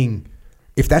underlying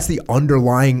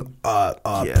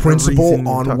principle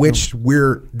on which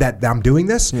that I'm doing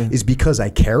this is because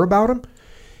I care about him,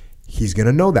 he's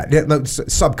gonna know that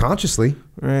subconsciously,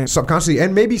 right? Subconsciously,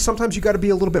 and maybe sometimes you got to be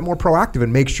a little bit more proactive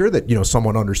and make sure that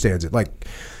someone understands it. Like,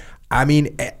 I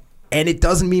mean, And it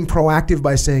doesn't mean proactive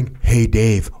by saying, hey,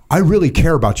 Dave, I really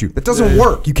care about you. That doesn't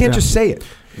work. You can't just say it.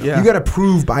 Yeah. You got to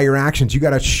prove by your actions. You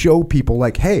got to show people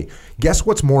like, hey, guess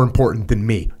what's more important than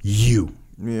me? You.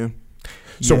 Yeah.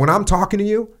 So when I'm talking to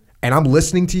you and I'm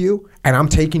listening to you and I'm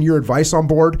taking your advice on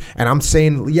board and I'm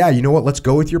saying, yeah, you know what? Let's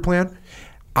go with your plan.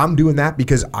 I'm doing that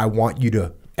because I want you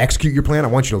to execute your plan. I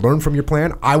want you to learn from your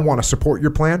plan. I want to support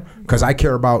your plan because I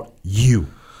care about you.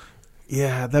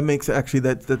 Yeah, that makes actually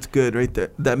that's good right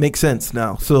there. That makes sense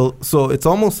now. So it's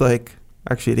almost like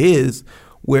actually it is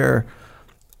where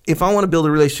if I want to build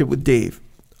a relationship with Dave,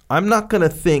 I'm not gonna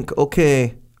think,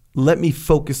 okay, let me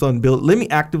focus on let me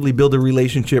actively build a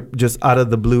relationship just out of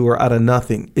the blue or out of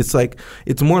nothing. It's like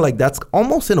it's more like that's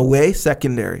almost in a way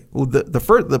secondary. Well,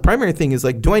 the primary thing is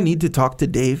like, do I need to talk to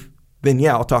Dave? Then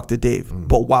yeah, I'll talk to Dave.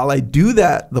 But while I do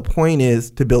that, the point is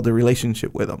to build a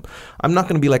relationship with him. I'm not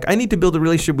going to be like, I need to build a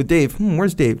relationship with Dave.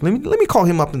 Where's Dave? Let me call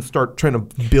him up and start trying to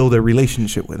build a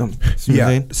relationship with him. See what I'm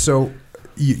saying? So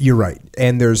you're right,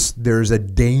 and there's a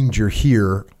danger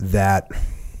here that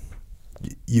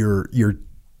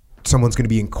someone's going to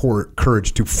be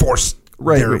encouraged to force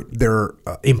their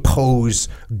impose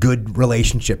good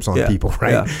relationships on people,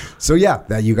 right? Yeah. So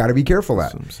that you got to be careful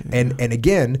of that. And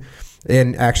again.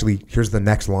 And actually, here's the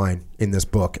next line in this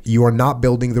book. You are not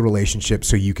building the relationship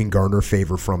so you can garner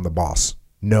favor from the boss.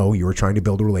 No, you are trying to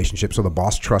build a relationship so the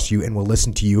boss trusts you and will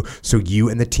listen to you so you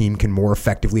and the team can more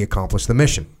effectively accomplish the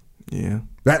mission. Yeah.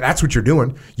 That's what you're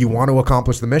doing. You want to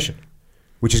accomplish the mission,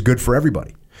 which is good for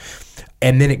everybody.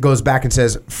 And then it goes back and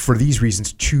says, for these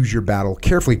reasons, choose your battle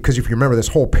carefully. Because if you remember, this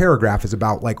whole paragraph is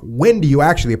about, like, when do you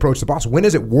actually approach the boss? When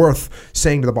is it worth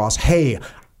saying to the boss, hey,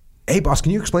 boss,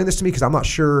 can you explain this to me? Because I'm not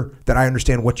sure that I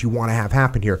understand what you want to have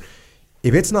happen here.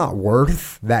 If it's not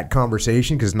worth that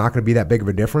conversation, because it's not going to be that big of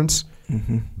a difference,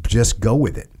 just go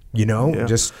with it.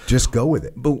 Just go with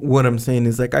it. But what I'm saying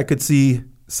is, like, I could see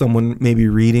someone maybe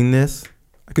reading this.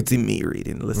 I could see me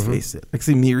reading it, let's face it. I could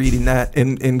see me reading that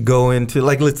and go into,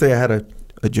 like, let's say I had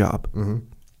a job.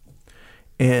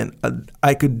 And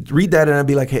I could read that and I'd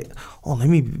be like, hey, let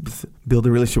me build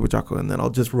a relationship with Jocko. And then I'll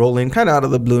just roll in kind of out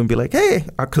of the blue and be like, hey,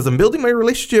 because I'm building my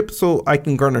relationship so I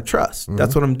can garner trust.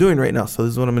 That's what I'm doing right now. So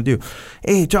this is what I'm going to do.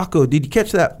 Hey, Jocko, did you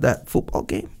catch that football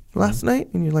game last night?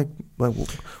 And you're like, what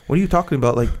are you talking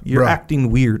about? Like, you're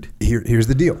acting weird. Here's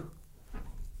the deal.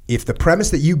 If the premise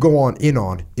that you go in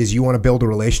on is you want to build a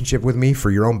relationship with me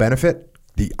for your own benefit,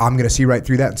 I'm going to see right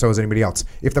through that, and so is anybody else.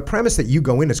 If the premise that you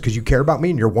go in is because you care about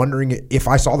me and you're wondering if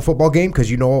I saw the football game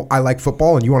because you know I like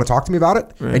football and you want to talk to me about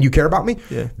it and you care about me,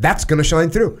 that's going to shine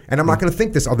through. And I'm not going to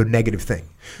think this other negative thing.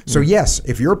 So yes,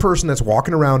 if you're a person that's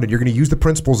walking around and you're going to use the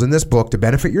principles in this book to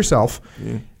benefit yourself,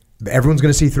 everyone's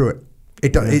going to see through it.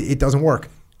 It doesn't work.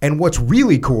 And what's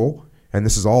really cool, and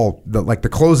this is all the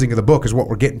closing of the book is what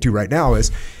we're getting to right now,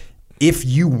 is if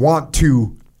you want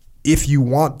to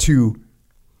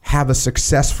have a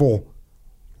successful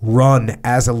run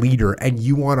as a leader and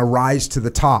you want to rise to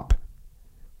the top,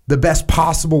 the best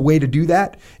possible way to do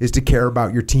that is to care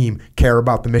about your team, care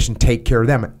about the mission, take care of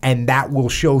them, and that will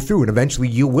show through, and eventually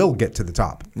you will get to the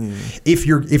top. If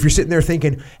you're sitting there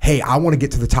thinking, hey, I want to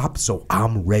get to the top, so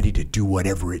I'm ready to do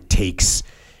whatever it takes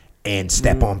and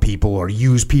step on people or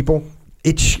use people,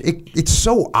 it's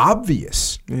so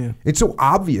obvious. It's so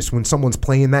obvious when someone's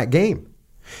playing that game,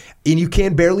 and you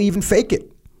can barely even fake it.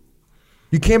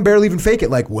 You can barely even fake it.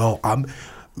 Like, well, I'm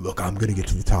going to get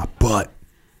to the top, but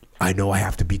I know I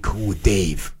have to be cool with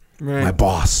Dave, my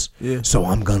boss. So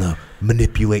I'm going to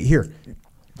manipulate here.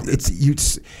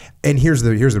 And here's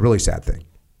the really sad thing.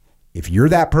 If you're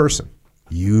that person,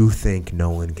 you think no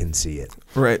one can see it.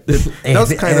 Right.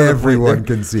 Everyone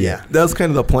can see it. That was kind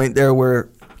of the point there where,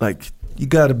 like, you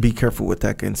got to be careful with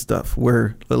that kind of stuff.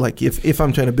 Where, like, if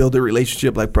I'm trying to build a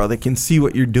relationship, like, bro, they can see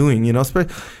what you're doing,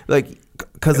 like,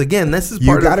 because again, this is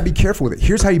part of... You got to be careful with it.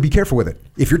 Here's how you be careful with it.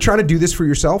 If you're trying to do this for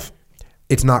yourself,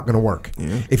 it's not going to work.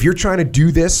 If you're trying to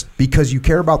do this because you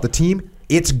care about the team,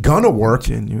 it's going to work,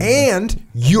 and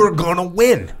you're going to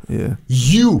win.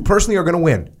 You personally are going to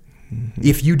win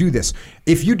if you do this.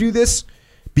 If you do this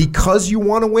because you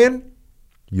want to win,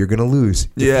 you're going to lose.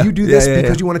 If you do this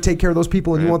because you want to take care of those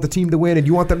people and you want the team to win and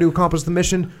you want them to accomplish the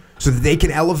mission so that they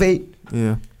can elevate,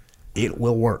 it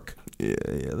will work. Yeah,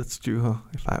 that's true, huh?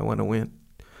 If I want to win.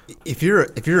 If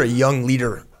you're a young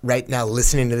leader right now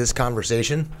listening to this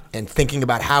conversation and thinking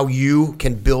about how you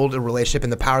can build a relationship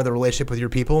and the power of the relationship with your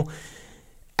people,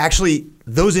 actually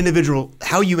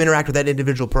how you interact with that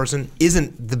individual person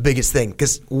isn't the biggest thing,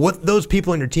 because what those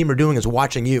people on your team are doing is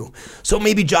watching you. So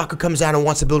maybe Jocko comes down and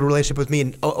wants to build a relationship with me,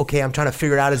 and okay, I'm trying to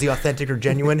figure it out, is he authentic or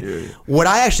genuine? What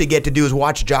I actually get to do is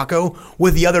watch Jocko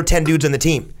with the other 10 dudes on the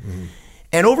team.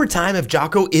 And over time, if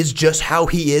Jocko is just how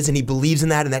he is and he believes in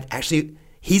that and that actually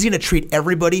he's going to treat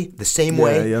everybody the same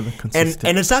way. Yeah,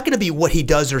 and it's not going to be what he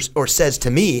does or says to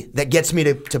me that gets me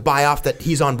to buy off that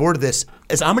he's on board with this.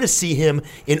 As I'm going to see him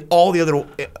in all the other,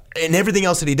 in everything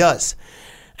else that he does.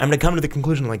 I'm going to come to the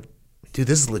conclusion like, dude,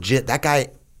 this is legit. That guy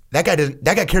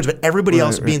cares about everybody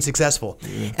else being successful.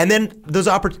 Yeah. And then those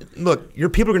look, your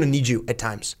people are going to need you at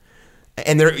times.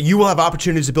 And you will have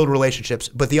opportunities to build relationships,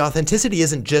 but the authenticity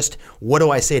isn't just what do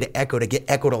I say to Echo to get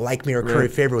Echo to like me or curry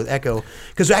favor with Echo.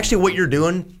 Because actually what you're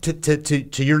doing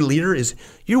to your leader is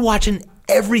you're watching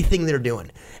everything they're doing.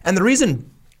 And the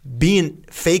reason being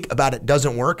fake about it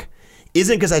doesn't work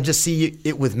isn't because I just see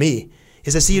it with me,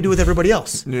 is I see you do it with everybody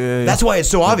else. Yeah. That's why it's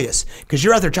so obvious, because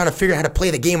you're out there trying to figure out how to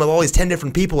play the game with all these 10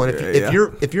 different people. And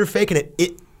if you're faking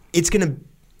it, it's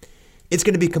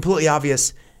gonna be completely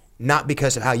obvious. Not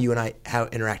because of how you and I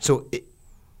interact. So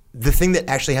the thing that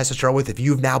actually has to start with, if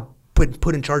you've now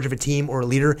put in charge of a team or a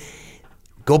leader,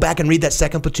 go back and read that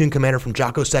 2nd Platoon commander from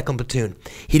Jocko's 2nd Platoon.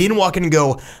 He didn't walk in and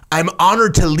go, I'm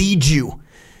honored to lead you,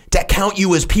 to count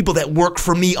you as people that work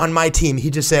for me on my team. He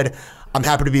just said, I'm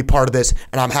happy to be part of this,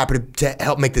 and I'm happy to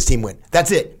help make this team win. That's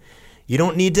it. You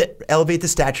don't need to elevate the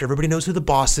stature. Everybody knows who the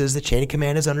boss is. The chain of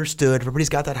command is understood. Everybody's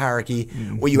got that hierarchy.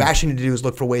 Mm-hmm. What you actually need to do is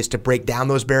look for ways to break down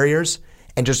those barriers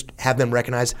and just have them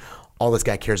recognize all this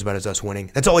guy cares about is us winning.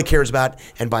 That's all he cares about.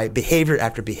 And by behavior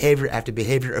after behavior after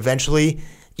behavior, eventually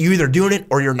you're either doing it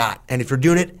or you're not. And if you're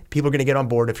doing it, people are going to get on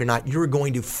board. If you're not, you're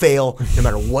going to fail no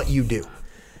matter what you do.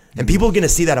 And people are going to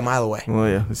see that a mile away. Oh,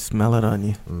 yeah. They smell it on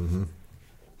you. Mm-hmm.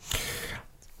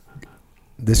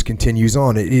 This continues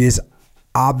on. It is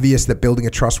obvious that building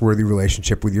a trustworthy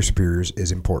relationship with your superiors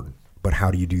is important. But how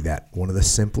do you do that? One of the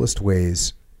simplest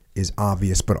ways is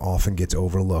obvious but often gets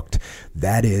overlooked.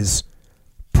 That is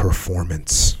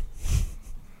performance.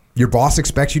 Your boss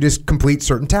expects you to complete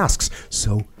certain tasks,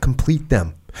 so complete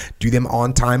them. Do them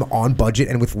on time, on budget,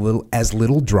 and with as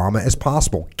little drama as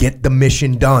possible. Get the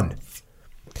mission done.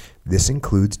 This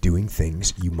includes doing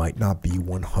things you might not be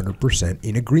 100%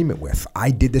 in agreement with.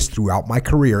 I did this throughout my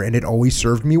career, and it always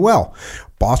served me well.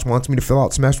 Boss wants me to fill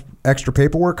out some extra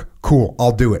paperwork? Cool,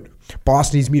 I'll do it.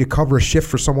 Boss needs me to cover a shift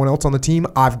for someone else on the team?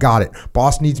 I've got it.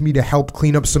 Boss needs me to help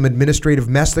clean up some administrative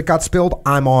mess that got spilled?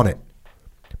 I'm on it.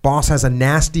 Boss has a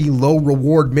nasty,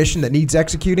 low-reward mission that needs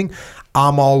executing?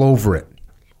 I'm all over it.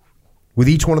 With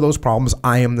each one of those problems,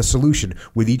 I am the solution.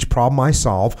 With each problem I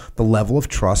solve, the level of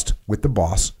trust with the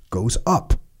boss goes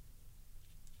up.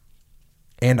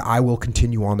 And I will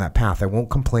continue on that path. I won't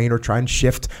complain or try and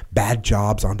shift bad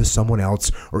jobs onto someone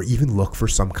else or even look for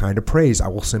some kind of praise. I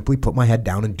will simply put my head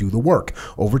down and do the work.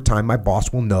 Over time, my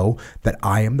boss will know that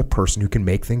I am the person who can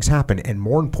make things happen. And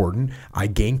more important, I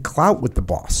gain clout with the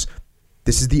boss.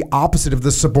 This is the opposite of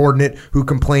the subordinate who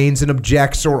complains and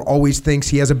objects or always thinks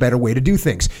he has a better way to do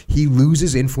things. He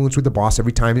loses influence with the boss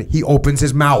every time he opens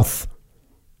his mouth.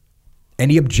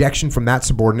 Any objection from that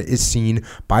subordinate is seen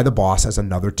by the boss as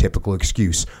another typical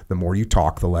excuse. The more you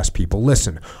talk, the less people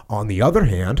listen. On the other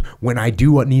hand, when I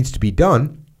do what needs to be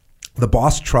done, the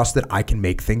boss trusts that I can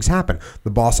make things happen. The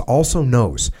boss also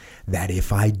knows that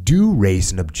if I do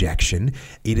raise an objection,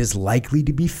 it is likely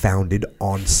to be founded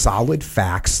on solid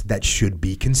facts that should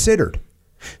be considered.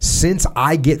 Since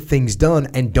I get things done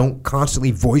and don't constantly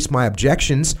voice my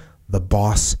objections, the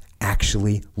boss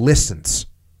actually listens.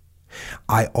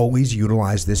 I always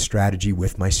utilize this strategy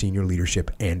with my senior leadership,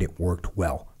 and it worked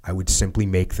well. I would simply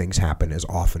make things happen as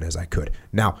often as I could.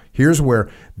 Now, here's where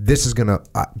this is I'm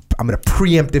gonna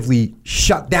preemptively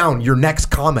shut down your next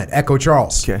comment, Echo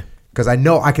Charles. Okay. Because I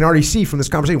know I can already see from this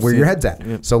conversation where your head's at.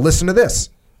 Yep. So listen to this.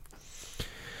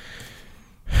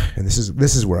 And this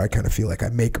is where I kind of feel like I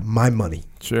make my money.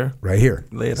 Sure. Right here.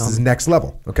 Lay it on. This is next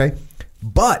level, okay?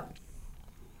 But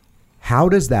how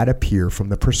does that appear from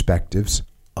the perspectives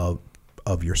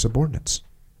of your subordinates?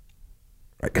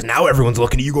 Right? Because now everyone's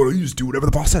looking at you going, you just do whatever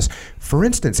the boss says. For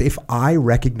instance, if I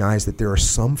recognize that there are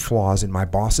some flaws in my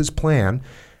boss's plan,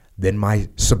 then my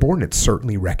subordinates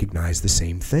certainly recognize the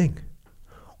same thing.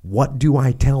 What do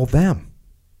I tell them?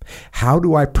 How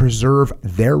do I preserve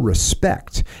their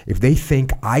respect if they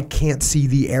think I can't see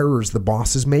the errors the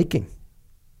boss is making?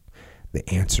 The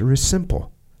answer is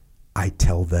simple. I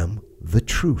tell them the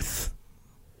truth.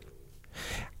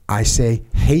 I say,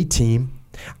 hey team,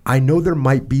 I know there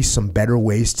might be some better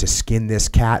ways to skin this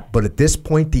cat, but at this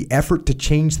point, the effort to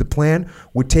change the plan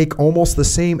would take almost the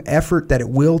same effort that it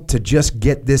will to just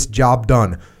get this job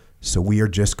done. So we are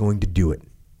just going to do it.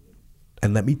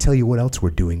 And let me tell you what else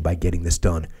we're doing by getting this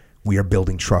done. We are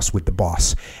building trust with the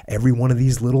boss. Every one of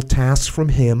these little tasks from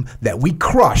him that we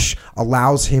crush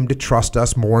allows him to trust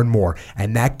us more and more.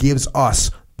 And that gives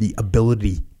us the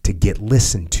ability to get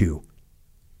listened to.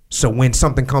 So when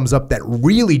something comes up that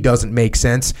really doesn't make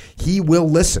sense, he will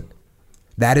listen.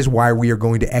 That is why we are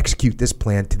going to execute this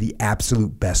plan to the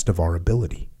absolute best of our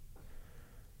ability.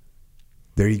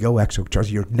 There you go, Exo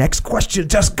Charles. Your next question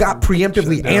just got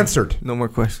preemptively answered. No more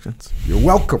questions. You're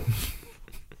welcome.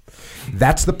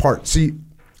 That's the part. See,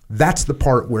 that's the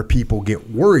part where people get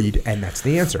worried, and that's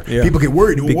the answer. Yeah. People get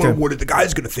worried. Big time. What are the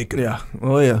guys going to think of me? Yeah.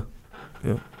 Oh yeah.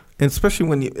 Yeah. And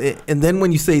especially and then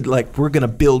when you say like we're gonna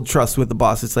build trust with the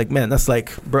boss, it's like, man, that's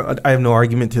like, bro, I have no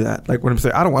argument to that. Like when I'm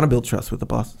saying I don't want to build trust with the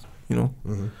boss,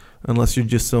 unless you're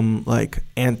just some like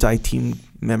anti-team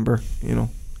member, and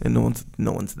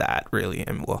no one's that really,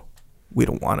 and well, we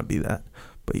don't want to be that.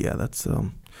 But yeah, that's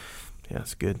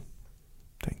it's good.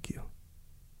 Thank you.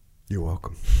 You're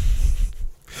welcome.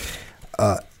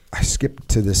 I skipped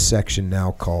to this section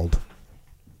now called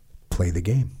Play the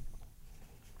Game.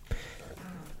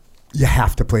 You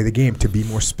have to play the game. To be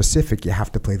more specific, you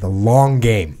have to play the long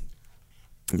game.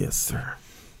 Yes, sir.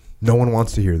 No one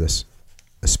wants to hear this,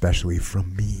 especially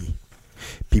from me.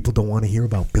 People don't want to hear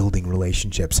about building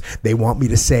relationships. They want me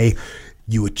to say,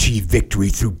 you achieve victory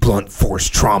through blunt force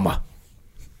trauma.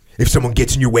 If someone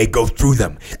gets in your way, go through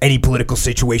them. Any political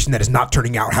situation that is not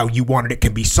turning out how you wanted it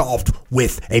can be solved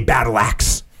with a battle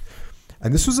axe.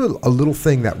 And this was a little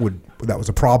thing that was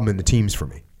a problem in the teams for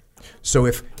me. So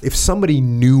if somebody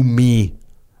knew me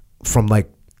from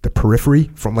like the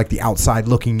periphery, from like the outside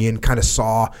looking in, kind of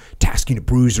saw Task Unit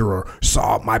Bruiser or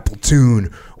saw my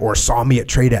platoon or saw me at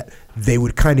Tradet, they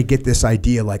would kind of get this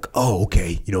idea like, oh,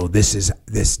 okay,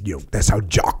 that's how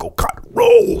Jocko Cut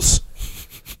rolls.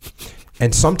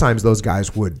 And sometimes those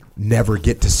guys would never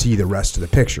get to see the rest of the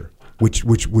picture, which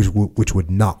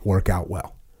would not work out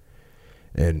well.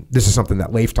 And this is something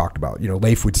that Leif talked about.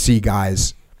 Leif would see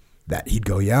guys that he'd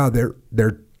go, yeah,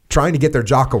 they're trying to get their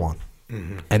Jocko on,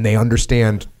 and they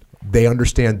understand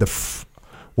the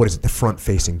front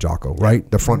facing Jocko,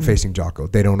 right? The front facing Jocko.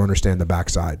 They don't understand the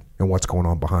backside and what's going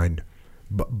on behind,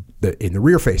 in the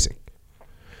rear facing.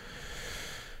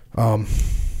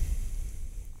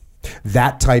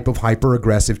 That type of hyper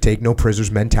aggressive, take no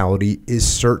prisoners mentality is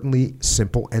certainly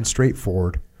simple and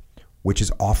straightforward, which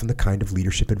is often the kind of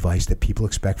leadership advice that people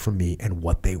expect from me and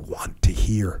what they want to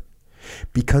hear.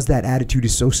 Because that attitude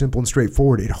is so simple and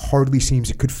straightforward, it hardly seems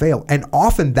it could fail. And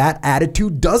often that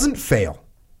attitude doesn't fail.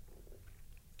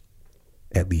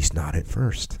 At least not at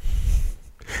first.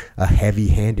 A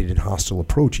heavy-handed and hostile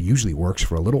approach usually works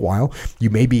for a little while. You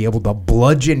may be able to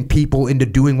bludgeon people into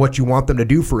doing what you want them to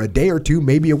do for a day or two,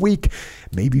 maybe a week,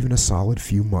 maybe even a solid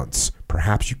few months.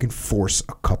 Perhaps you can force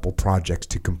a couple projects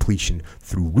to completion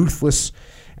through ruthless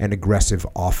and aggressive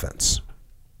offense.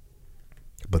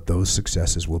 But those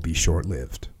successes will be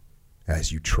short-lived.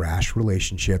 As you trash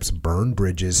relationships, burn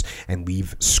bridges, and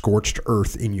leave scorched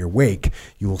earth in your wake,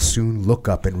 you will soon look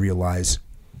up and realize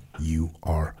you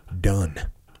are done.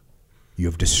 You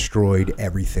have destroyed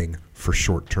everything for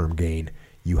short-term gain.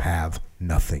 You have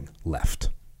nothing left.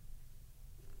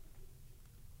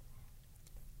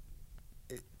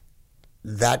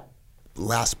 That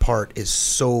last part is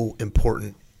so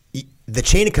important. The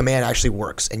chain of command actually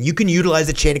works, and you can utilize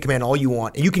the chain of command all you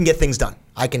want, and you can get things done.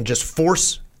 I can just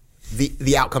force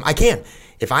the outcome. I can.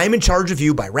 If I am in charge of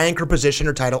you by rank or position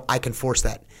or title, I can force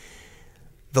that.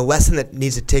 The lesson that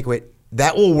needs to take away,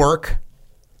 that will work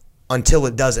until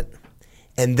it doesn't.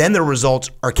 And then the results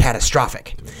are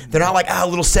catastrophic. They're not like, a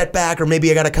little setback, or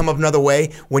maybe I got to come up another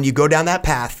way. When you go down that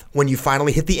path, when you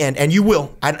finally hit the end, and you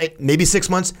will, maybe 6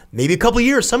 months, maybe a couple of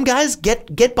years. Some guys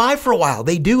get by for a while.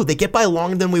 They do. They get by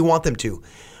longer than we want them to.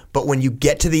 But when you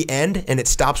get to the end and it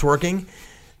stops working,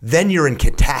 then you're in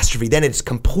catastrophe. Then it's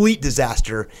complete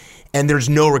disaster, and there's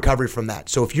no recovery from that.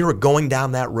 So if you're going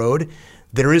down that road,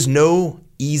 there is no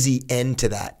easy end to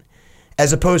that.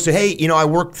 As opposed to, hey, I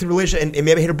worked through relationship and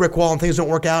maybe I hit a brick wall and things don't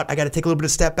work out. I got to take a little bit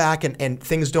of step back and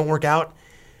things don't work out.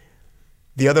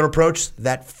 The other approach,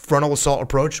 that frontal assault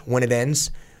approach, when it ends,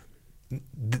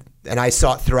 and I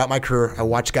saw it throughout my career, I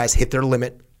watched guys hit their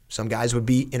limit. Some guys would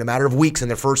be in a matter of weeks in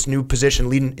their first new position,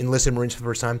 leading enlisted Marines for the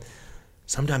first time.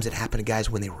 Sometimes it happened to guys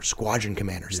when they were squadron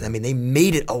commanders. Yeah. I mean, they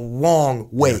made it a long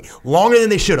way, longer than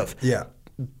they should have. Yeah.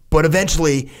 But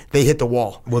eventually, they hit the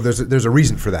wall. Well, there's a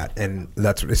reason for that, and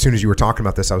that's as soon as you were talking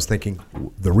about this, I was thinking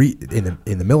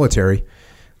in the military.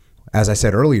 As I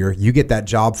said earlier, you get that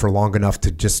job for long enough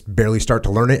to just barely start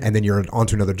to learn it, and then you're on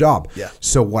to another job. Yeah.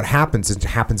 So what happens is it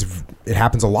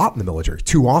happens a lot in the military.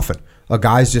 Too often, a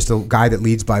guy's just a guy that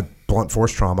leads by blunt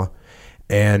force trauma,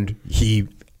 and he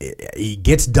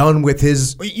gets done with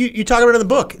his. You talk about it in the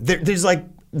book. There's like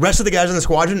rest of the guys in the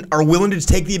squadron are willing to just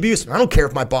take the abuse. I don't care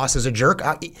if my boss is a jerk.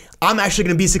 I'm actually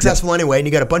going to be successful anyway. And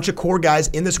you got a bunch of core guys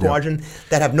in the squadron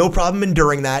that have no problem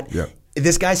enduring that. Yep.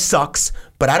 This guy sucks,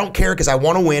 but I don't care because I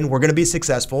want to win. We're going to be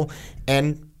successful.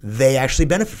 And they actually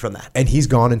benefit from that. And he's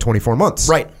gone in 24 months.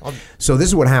 Right. So this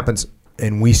is what happens,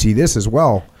 and we see this as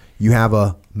well. You have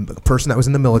a person that was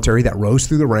in the military that rose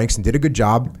through the ranks and did a good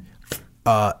job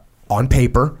on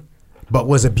paper, but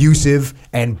was abusive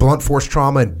and blunt force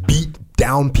trauma and beat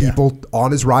down people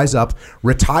on his rise up,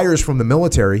 retires from the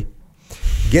military,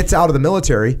 gets out of the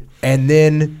military, and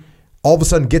then all of a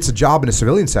sudden gets a job in a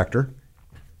civilian sector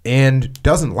and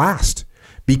doesn't last.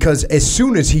 Because as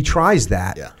soon as he tries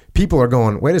that, people are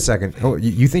going, wait a second, oh,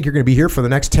 you think you're going to be here for the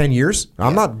next 10 years?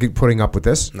 I'm not putting up with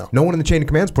this. No one in the chain of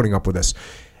command is putting up with this.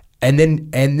 And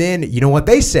then you know what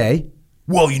they say?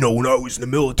 Well, when I was in the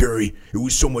military, it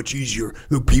was so much easier.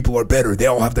 The people are better.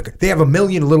 They have a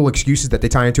million little excuses that they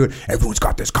tie into it. Everyone's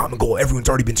got this common goal. Everyone's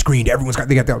already been screened.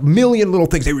 They got a million little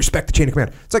things. They respect the chain of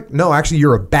command. It's like, no, actually,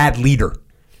 you're a bad leader.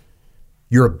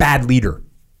 You're a bad leader.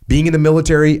 Being in the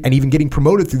military and even getting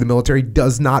promoted through the military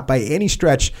does not by any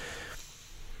stretch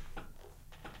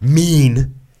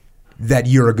mean that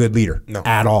you're a good leader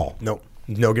at all.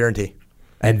 No guarantee.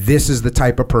 And this is the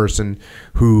type of person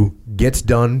who gets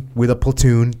done with a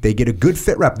platoon. They get a good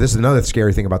fit rep. This is another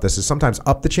scary thing about this is sometimes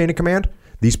up the chain of command,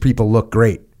 these people look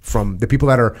great. From the people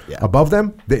that are above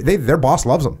them, their boss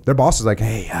loves them. Their boss is like,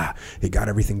 hey, he got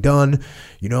everything done.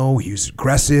 He was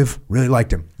aggressive. Really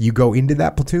liked him. You go into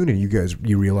that platoon and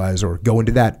you realize, or go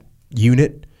into that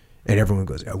unit, and everyone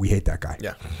goes, oh, we hate that guy.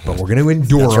 Yeah. But we're going to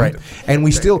endure him. Right.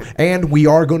 And we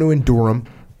are going to endure him.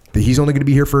 He's only going to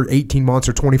be here for 18 months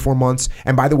or 24 months.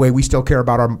 And by the way, we still care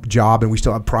about our job and we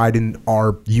still have pride in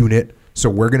our unit. So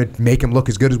we're going to make him look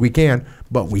as good as we can,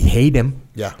 but we hate him.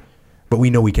 Yeah. But we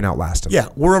know we can outlast him. Yeah,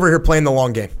 we're over here playing the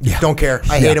long game. Yeah. Don't care.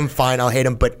 I hate him, fine, I'll hate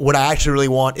him. But what I actually really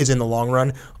want is in the long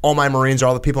run, all my Marines or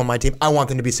all the people on my team, I want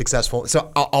them to be successful.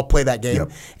 So I'll play that game.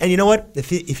 Yep. And you know what? If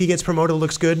he gets promoted,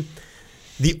 looks good,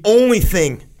 the only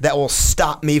thing that will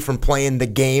stop me from playing the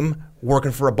game,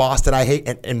 working for a boss that I hate,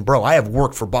 and bro, I have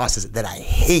worked for bosses that I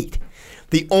hate.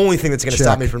 The only thing that's going to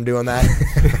stop me from doing that.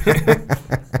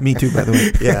 Me too, by the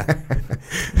way. Yeah.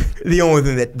 The only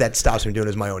thing that stops me doing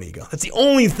is my own ego. That's the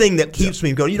only thing that keeps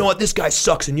me going, you know what, this guy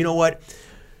sucks, and you know what?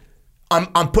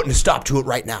 I'm putting a stop to it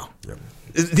right now. Yep.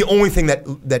 The only thing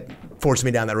that forces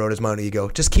me down that road is my own ego.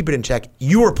 Just keep it in check.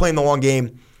 You are playing the long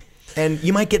game, and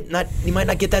you might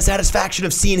not get that satisfaction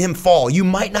of seeing him fall. You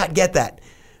might not get that.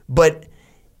 But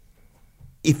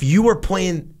if you are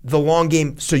playing the long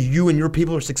game so you and your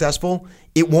people are successful,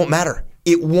 it won't matter.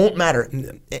 It won't matter.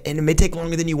 And it may take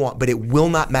longer than you want, but it will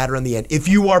not matter in the end. If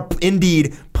you are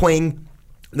indeed playing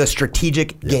the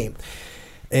strategic game.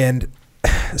 And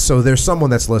so there's someone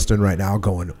that's listening right now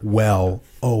going, well,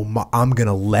 I'm going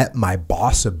to let my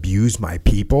boss abuse my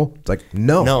people. It's like,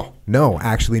 no,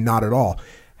 actually not at all.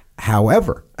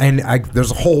 However, and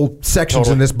there's whole sections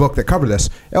in this book that cover this.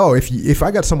 Oh, if I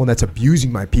got someone that's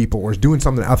abusing my people or is doing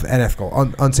something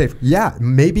unethical, unsafe,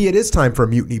 maybe it is time for a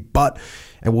mutiny. But,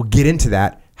 and we'll get into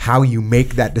that, how you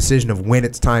make that decision of when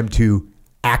it's time to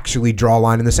actually draw a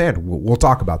line in the sand. We'll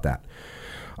talk about that.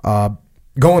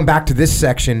 Going back to this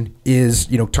section is,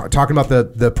 talking about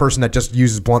the person that just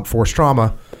uses blunt force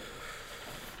trauma.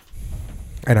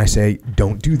 And I say,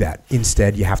 don't do that.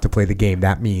 Instead, you have to play the game.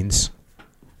 That means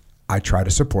I try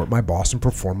to support my boss and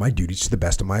perform my duties to the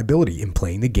best of my ability. In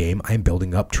playing the game, I'm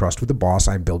building up trust with the boss.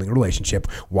 I'm building a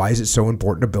relationship. Why is it so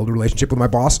important to build a relationship with my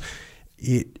boss?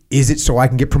 Is it so I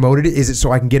can get promoted? Is it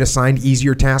so I can get assigned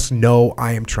easier tasks? No,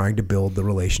 I am trying to build the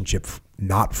relationship,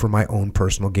 not for my own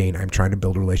personal gain. I'm trying to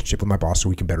build a relationship with my boss so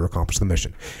we can better accomplish the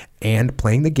mission. And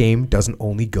playing the game doesn't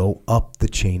only go up the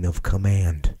chain of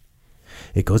command.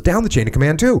 It goes down the chain of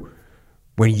command too.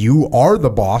 When you are the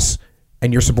boss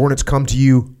and your subordinates come to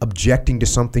you objecting to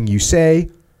something you say,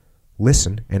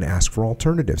 listen and ask for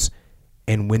alternatives.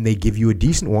 And when they give you a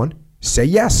decent one, say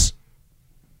yes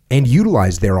and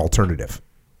utilize their alternative.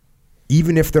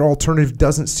 Even if their alternative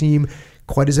doesn't seem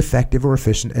quite as effective or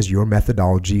efficient as your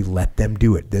methodology, let them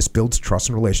do it. This builds trust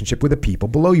and relationship with the people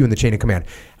below you in the chain of command.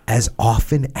 As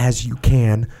often as you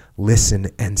can, listen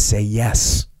and say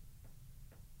yes.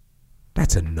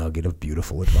 That's a nugget of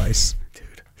beautiful advice.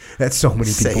 That so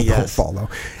many people don't follow.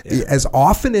 Yeah. As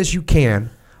often as you can,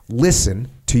 listen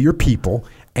to your people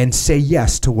and say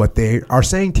yes to what they are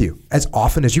saying to you. As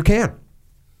often as you can.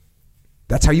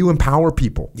 That's how you empower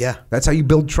people. Yeah. That's how you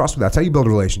build trust with them. That's how you build a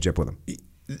relationship with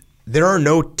them. There are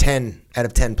no 10 out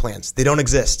of 10 plans. They don't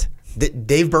exist.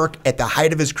 Dave Burke, at the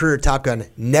height of his career at Top Gun,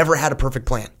 never had a perfect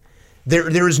plan.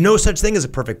 There is no such thing as a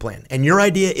perfect plan. And your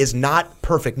idea is not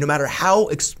perfect, no matter how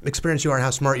experienced you are and how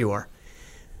smart you are.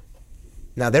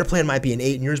 Now, their plan might be an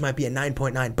 8 and yours might be a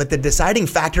 9.9. But the deciding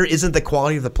factor isn't the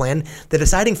quality of the plan. The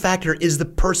deciding factor is the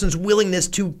person's willingness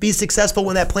to be successful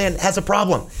when that plan has a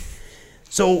problem.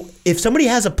 So if somebody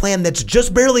has a plan that's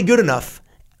just barely good enough,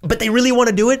 but they really want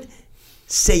to do it,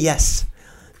 say yes.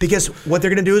 Because what they're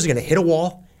going to do is they're going to hit a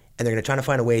wall, and they're going to try to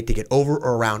find a way to get over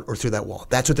or around or through that wall.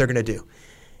 That's what they're going to do.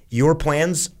 Your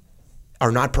plans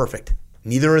are not perfect.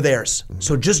 Neither are theirs.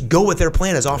 So just go with their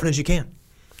plan as often as you can.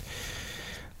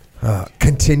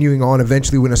 Continuing on,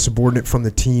 eventually when a subordinate from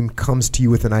the team comes to you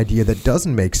with an idea that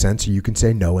doesn't make sense, you can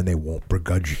say no and they won't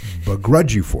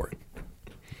begrudge you for it.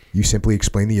 You simply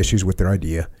explain the issues with their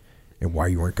idea and why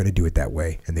you aren't going to do it that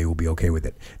way, and they will be okay with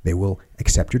it. They will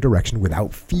accept your direction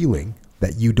without feeling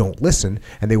that you don't listen,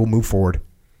 and they will move forward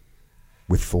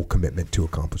with full commitment to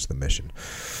accomplish the mission.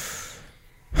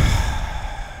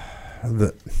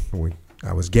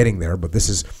 I was getting there, but this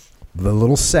is the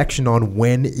little section on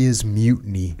when is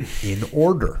mutiny in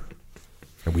order.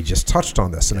 And we just touched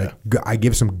on this, and I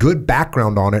give some good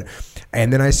background on it,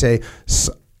 and then I say,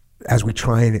 as we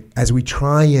try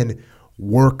and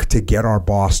work to get our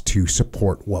boss to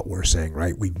support what we're saying,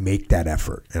 right? We make that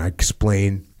effort, and I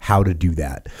explain how to do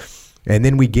that. And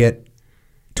then we get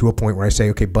to a point where I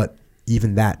say, okay, but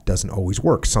even that doesn't always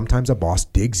work. Sometimes a boss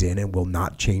digs in and will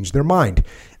not change their mind.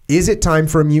 Is it time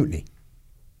for a mutiny?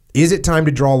 Is it time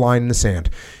to draw a line in the sand?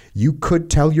 You could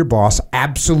tell your boss,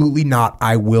 absolutely not,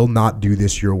 I will not do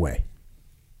this your way.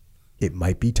 It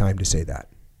might be time to say that,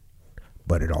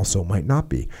 but it also might not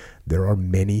be. There are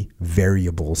many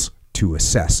variables to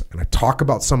assess, and I talk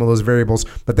about some of those variables,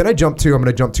 but then I'm going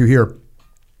to jump to here.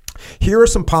 Here are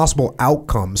some possible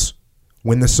outcomes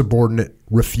when the subordinate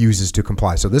refuses to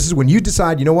comply. So this is when you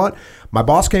decide, you know what, my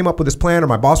boss came up with this plan, or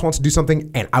my boss wants to do something,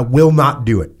 and I will not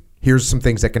do it. Here's some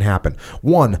things that can happen.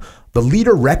 1, the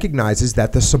leader recognizes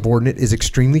that the subordinate is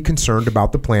extremely concerned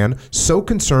about the plan, so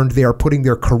concerned they are putting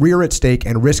their career at stake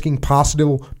and risking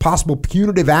possible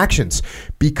punitive actions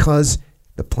because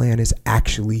the plan is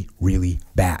actually really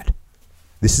bad.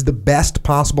 This is the best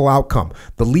possible outcome.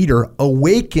 The leader,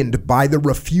 awakened by the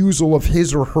refusal of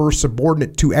his or her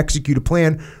subordinate to execute a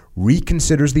plan,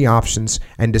 reconsiders the options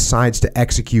and decides to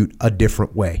execute a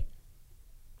different way.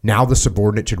 Now the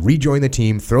subordinate should rejoin the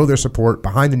team, throw their support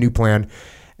behind the new plan,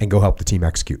 and go help the team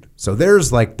execute. So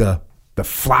there's like the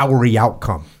flowery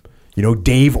outcome. You know,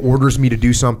 Dave orders me to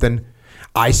do something.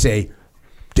 I say,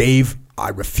 Dave, I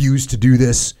refuse to do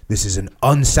this. This is an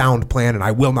unsound plan and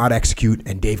I will not execute.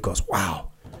 And Dave goes, wow,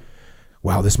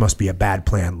 this must be a bad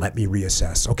plan. Let me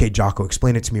reassess. Okay, Jocko,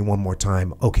 explain it to me one more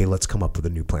time. Okay, let's come up with a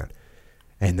new plan.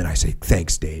 And then I say,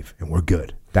 thanks, Dave, and we're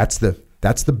good. That's the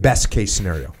best case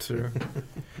scenario. Sure.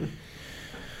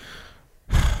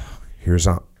 Here's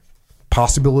a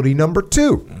possibility number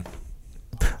 2.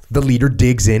 The leader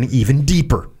digs in even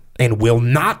deeper and will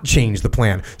not change the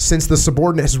plan. Since the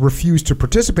subordinate has refused to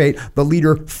participate, the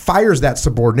leader fires that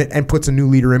subordinate and puts a new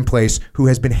leader in place who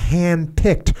has been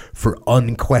handpicked for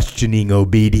unquestioning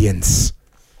obedience.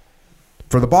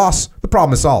 For the boss, the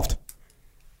problem is solved.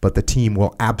 But the team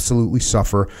will absolutely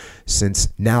suffer since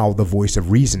now the voice of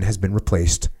reason has been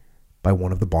replaced by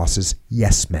one of the boss's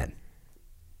yes men.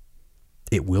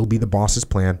 It will be the boss's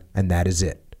plan, and that is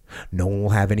it. No one will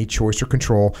have any choice or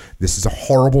control. This is a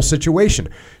horrible situation.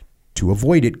 To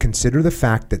avoid it, consider the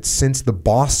fact that since the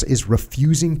boss is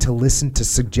refusing to listen to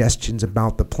suggestions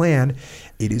about the plan,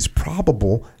 it is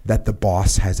probable that the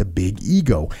boss has a big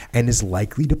ego and is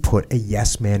likely to put a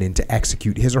yes man in to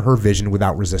execute his or her vision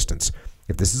without resistance.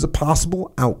 If this is a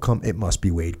possible outcome, it must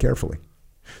be weighed carefully.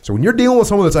 So when you're dealing with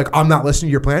someone that's like, I'm not listening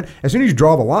to your plan, as soon as you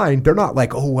draw the line, they're not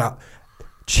like, oh, well,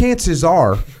 chances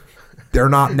are they're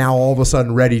not now all of a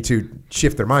sudden ready to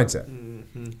shift their mindset.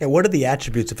 And what are the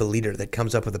attributes of a leader that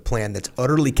comes up with a plan that's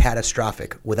utterly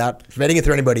catastrophic without vetting it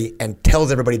through anybody and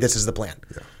tells everybody this is the plan?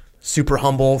 Yeah. Super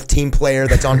humble, team player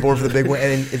that's on board for the big win.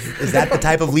 And is that the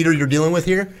type of leader you're dealing with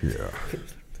here? Yeah.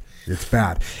 It's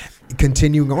bad.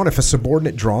 Continuing on, if a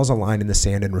subordinate draws a line in the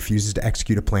sand and refuses to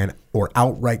execute a plan or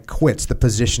outright quits the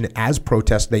position as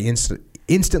protest, they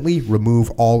instantly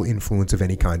remove all influence of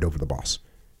any kind over the boss.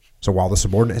 So while the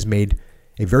subordinate has made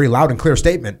a very loud and clear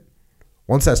statement,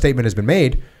 once that statement has been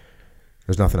made,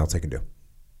 there's nothing else they can do.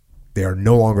 They are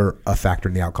no longer a factor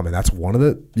in the outcome. And that's one of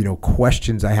the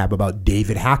questions I have about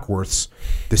David Hackworth's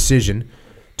decision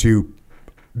to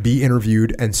be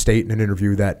interviewed and state in an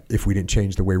interview that if we didn't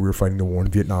change the way we were fighting the war in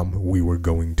Vietnam, we were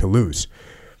going to lose.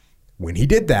 When he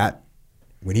did that,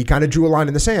 when he kind of drew a line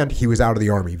in the sand, he was out of the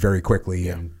Army very quickly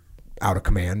and out of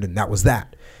command, and that was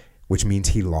that, which means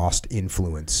he lost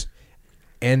influence.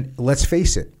 And let's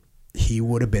face it, he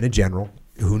would have been a general.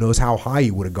 Who knows how high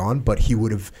he would have gone, but he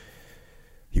would have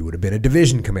been a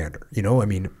division commander,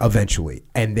 eventually.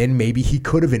 And then maybe he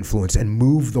could have influenced and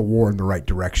moved the war in the right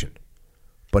direction.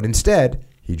 But instead,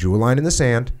 he drew a line in the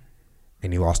sand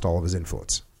and he lost all of his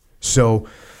influence. So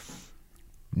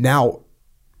now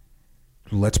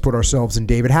let's put ourselves in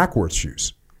David Hackworth's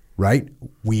shoes, right?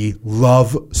 We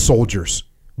love soldiers.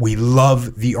 We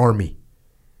love the Army.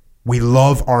 We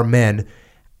love our men,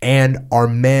 and our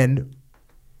men,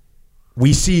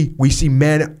 we see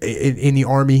men in the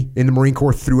Army, in the Marine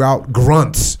Corps throughout,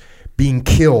 grunts being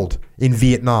killed in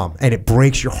Vietnam, and it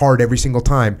breaks your heart every single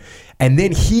time. And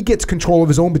then he gets control of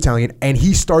his own battalion, and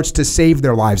he starts to save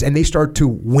their lives, and they start to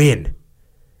win.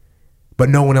 But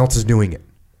no one else is doing it.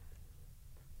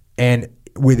 And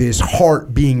with his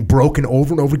heart being broken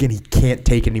over and over again, he can't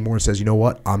take it anymore and says, you know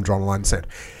what? I'm drawing a line in the sand.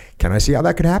 Can I see how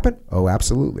that could happen? Oh,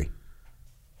 absolutely.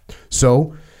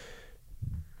 So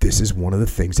this is one of the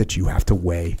things that you have to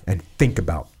weigh and think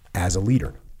about as a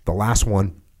leader. The last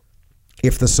one,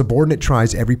 if the subordinate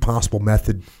tries every possible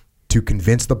method to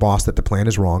convince the boss that the plan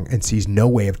is wrong and sees no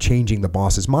way of changing the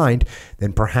boss's mind,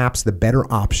 then perhaps the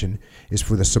better option is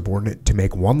for the subordinate to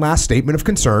make one last statement of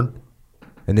concern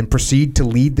and then proceed to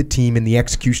lead the team in the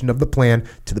execution of the plan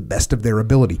to the best of their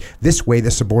ability. This way, the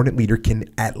subordinate leader can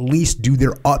at least do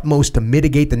their utmost to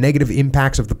mitigate the negative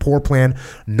impacts of the poor plan,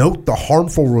 note the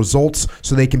harmful results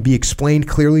so they can be explained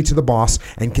clearly to the boss,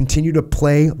 and continue to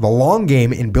play the long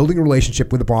game in building a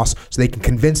relationship with the boss so they can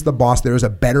convince the boss there is a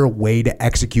better way to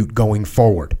execute going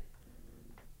forward.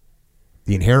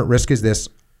 The inherent risk is this,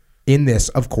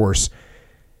 of course,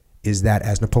 is that,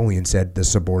 as Napoleon said, the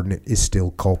subordinate is still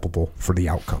culpable for the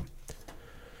outcome.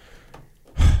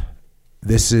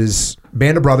 This is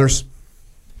Band of Brothers,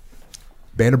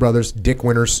 Dick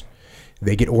Winters.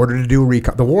 They get ordered to do a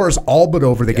recon. The war is all but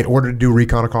over. They get ordered to do a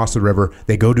recon across the river.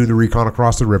 They go do the recon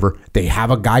across the river. They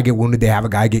have a guy get wounded. They have a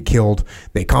guy get killed.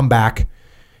 They come back.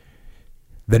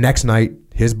 The next night,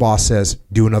 his boss says,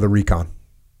 do another recon.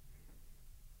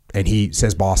 And he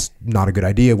says, boss, not a good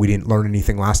idea. We didn't learn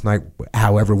anything last night.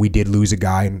 However, we did lose a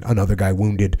guy and another guy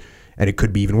wounded, and it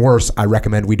could be even worse. I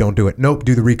recommend we don't do it. Nope,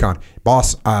 do the recon.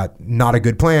 Boss, not a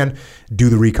good plan. Do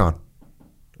the recon.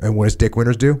 And what does Dick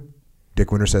Winters do? Dick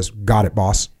Winters says, got it,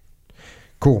 boss.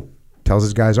 Cool. Tells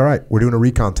his guys, all right, we're doing a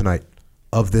recon tonight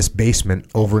of this basement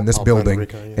over in this building,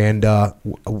 recon, and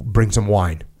bring some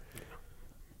wine.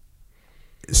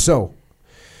 So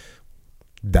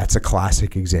that's a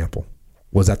classic example.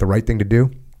 Was that the right thing to do?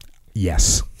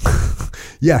 Yes.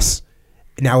 Yes.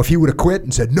 Now, if he would have quit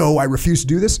and said, no, I refuse to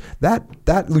do this,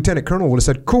 that lieutenant colonel would have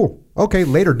said, cool. Okay,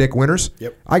 later, Dick Winters.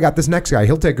 Yep. I got this next guy.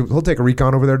 He'll take a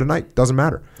recon over there tonight. Doesn't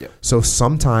matter. Yep. So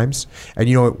sometimes, and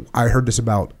I heard this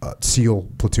about SEAL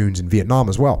platoons in Vietnam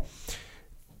as well,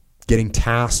 getting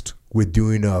tasked with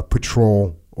doing a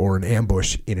patrol or an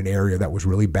ambush in an area that was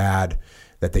really bad,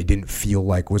 that they didn't feel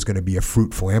like was going to be a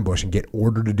fruitful ambush, and get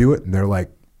ordered to do it. And they're like,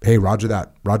 hey, roger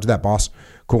that, boss.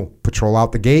 Cool. Patrol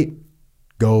out the gate,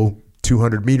 go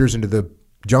 200 meters into the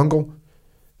jungle,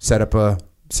 set up a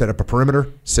perimeter,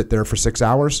 sit there for 6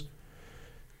 hours,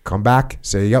 come back,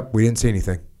 say, yep, we didn't see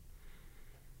anything.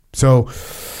 So,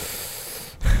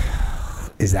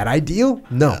 is that ideal?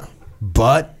 No.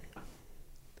 But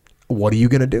what are you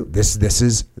going to do? These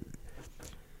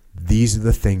are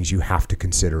the things you have to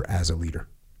consider as a leader.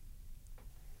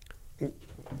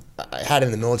 I had it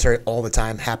in the military all the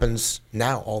time, happens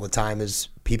now all the time, is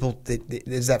people,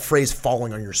 there's that phrase,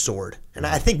 falling on your sword. And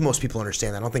I think most people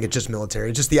understand that. I don't think it's just military.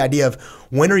 It's just the idea of,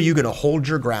 when are you going to hold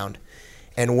your ground,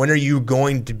 and when are you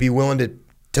going to be willing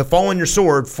to fall on your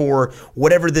sword for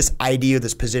whatever this idea,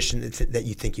 this position that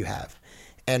you think you have.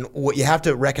 And what you have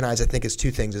to recognize, I think, is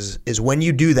two things, is when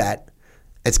you do that,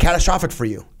 it's catastrophic for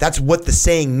you. That's what the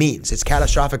saying means. It's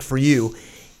catastrophic for you.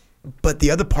 But the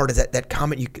other part is that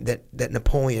comment that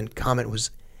Napoleon comment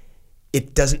was,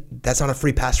 that's not a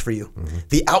free pass for you. Mm-hmm.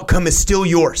 The outcome is still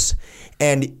yours,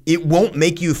 and it won't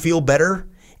make you feel better,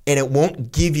 and it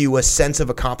won't give you a sense of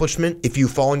accomplishment if you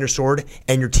fall on your sword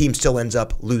and your team still ends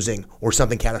up losing or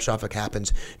something catastrophic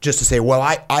happens, just to say, well,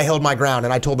 I held my ground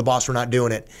and I told the boss we're not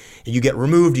doing it. And you get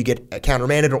removed, you get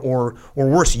countermanded, or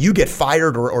worse, you get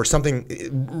fired or something.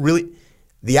 Really,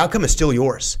 the outcome is still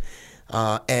yours.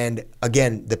 And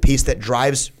again, the piece that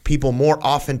drives people more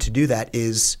often to do that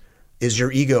is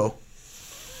your ego,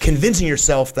 convincing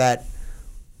yourself that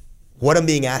what I'm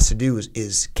being asked to do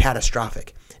is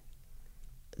catastrophic.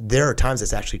 There are times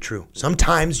that's actually true.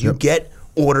 Sometimes you get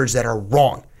orders that are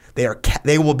wrong.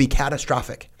 They will be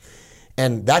catastrophic.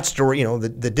 And that story,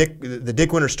 the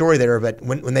Dick Winter story there, but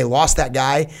when they lost that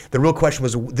guy, the real question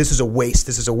was, this is a waste.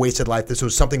 This is a wasted life. This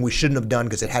was something we shouldn't have done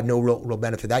because it had no real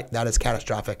benefit. That is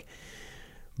catastrophic.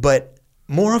 But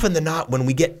more often than not, when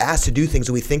we get asked to do things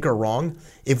that we think are wrong,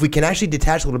 if we can actually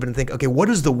detach a little bit and think, okay, what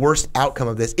is the worst outcome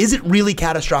of this? Is it really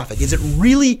catastrophic? Is it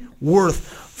really worth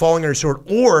falling on your sword?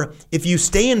 Or if you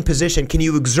stay in position, can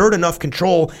you exert enough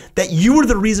control that you are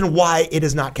the reason why it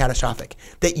is not catastrophic?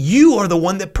 That you are the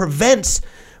one that prevents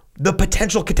the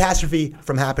potential catastrophe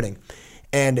from happening?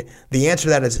 And the answer to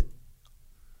that is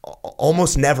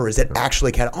almost never. Is it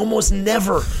actually almost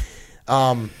never.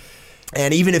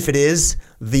 And even if it is,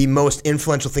 the most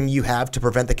influential thing you have to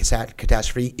prevent the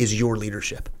catastrophe is your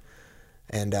leadership.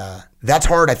 And that's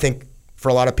hard, I think, for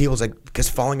a lot of people. It's like, because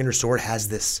falling on your sword has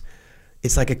this,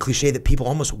 it's like a cliche that people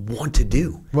almost want to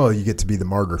do. Well, you get to be the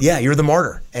martyr. Yeah, you're the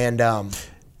martyr. And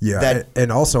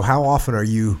and also, how often are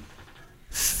you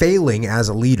failing as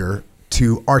a leader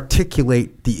to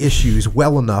articulate the issues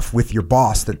well enough with your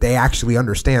boss that they actually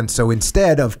understand? So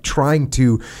instead of trying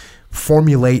to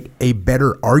formulate a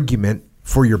better argument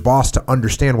for your boss to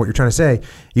understand what you're trying to say,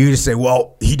 you just say,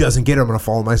 well, he doesn't get it, I'm going to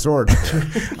fall on my sword.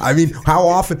 I mean, how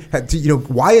often,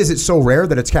 why is it so rare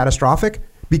that it's catastrophic?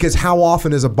 Because how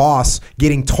often is a boss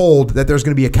getting told that there's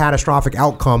going to be a catastrophic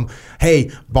outcome?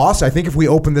 Hey, boss, I think if we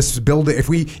open this building, if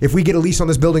we get a lease on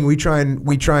this building, we try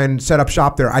and set up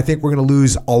shop there, I think we're going to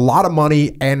lose a lot of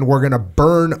money and we're going to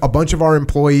burn a bunch of our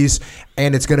employees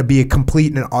and it's going to be a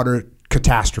complete and utter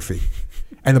catastrophe.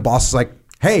 And the boss is like,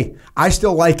 hey, I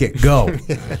still like it. Go.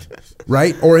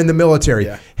 Right? Or in the military.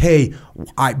 Yeah. Hey,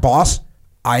 boss,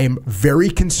 I am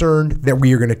very concerned that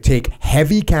we are going to take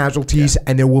heavy casualties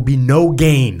and there will be no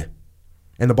gain.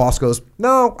 And the boss goes,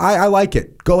 no, I like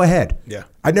it. Go ahead. Yeah.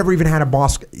 I've never even had a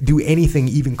boss do anything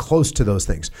even close to those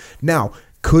things. Now,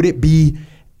 could it be,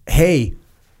 hey,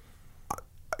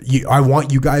 I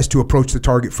want you guys to approach the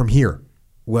target from here?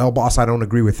 Well, boss, I don't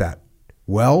agree with that.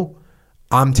 Well,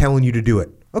 I'm telling you to do it.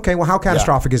 Okay, well, how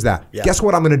catastrophic is that? Yeah. Guess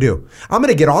what I'm going to do? I'm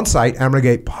going to get on site and I'm going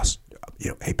to go, boss,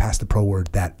 hey, pass the pro word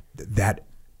that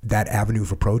avenue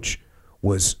of approach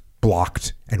was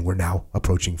blocked and we're now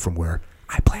approaching from where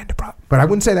I planned to approach. But I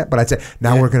wouldn't say that, but I'd say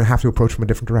now we're going to have to approach from a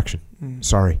different direction.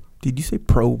 Sorry. Did you say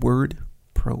pro word?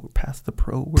 Pass the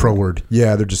pro word? Pro word.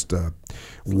 Yeah, they're just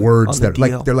words that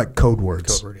they're like code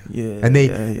words. Code word, yeah. And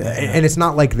and it's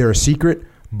not like they're a secret,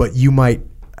 but you might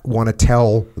want to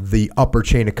tell the upper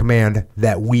chain of command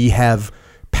that we have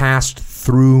passed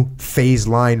through phase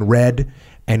line red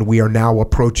and we are now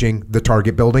approaching the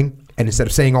target building. And instead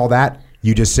of saying all that,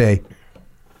 you just say,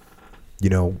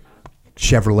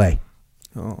 Chevrolet.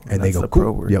 Oh, and they go, the cool.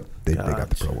 pro word. Yep, they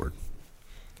got the pro word.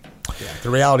 Yeah.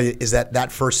 The reality is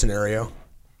that first scenario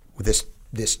with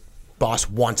this boss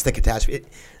wants the catastrophe.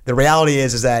 The reality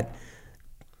is that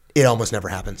it almost never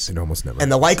happens. It almost never.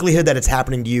 And the likelihood that it's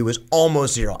happening to you is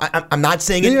almost zero. I'm not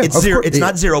saying it's zero. It's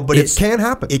not zero, but it can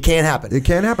happen. It can happen. It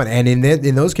can happen. And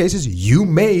in those cases, you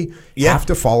may have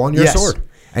to fall on your sword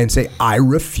and say, I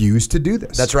refuse to do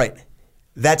this. That's right.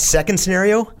 That second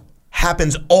scenario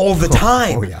happens all the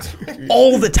time. Oh, yeah.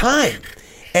 All the time.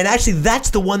 And actually,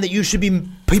 that's the one that you should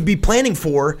be planning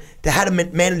for, to how to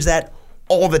manage that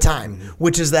all the time,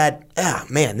 which is that,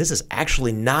 this is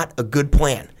actually not a good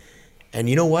plan. And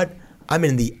you know what? I'm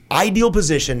in the ideal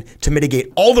position to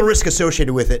mitigate all the risk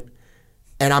associated with it,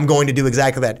 and I'm going to do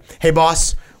exactly that. Hey,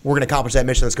 boss, we're going to accomplish that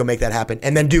mission. Let's go make that happen.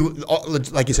 And then do,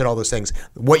 like you said, all those things.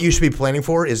 What you should be planning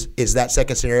for is that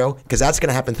second scenario, because that's going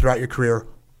to happen throughout your career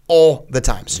all the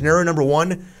time. Scenario number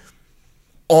one,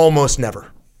 almost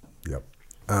never. Yep.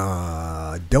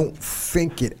 Don't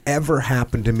think it ever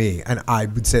happened to me. And I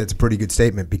would say it's a pretty good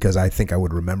statement because I think I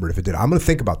would remember it if it did. I'm going to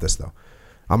think about this, though.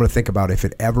 I'm going to think about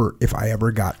if I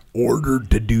ever got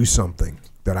ordered to do something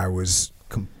that I was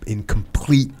in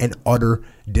complete and utter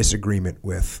disagreement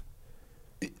with.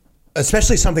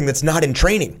 Especially something that's not in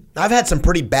training. I've had some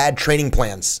pretty bad training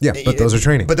plans. Yeah, but those are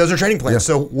training. But those are training plans. Yeah.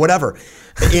 So whatever.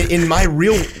 In my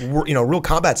real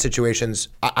combat situations,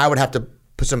 I would have to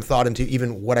put some thought into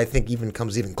even what I think even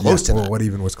comes even close to that. What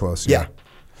even was close. Yeah.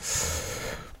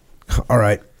 All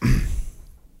right.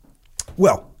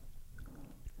 Well,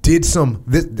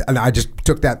 and I just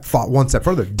took that thought one step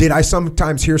further. Did I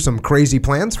sometimes hear some crazy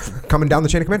plans coming down the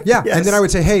chain of command? Yeah. Yes. And then I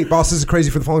would say, hey, boss, this is crazy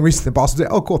for the following reason. The boss would say,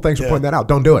 oh, cool, thanks for pointing that out.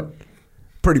 Don't do it.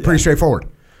 Pretty straightforward.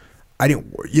 I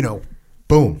didn't,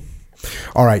 boom.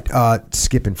 All right,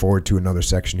 skipping forward to another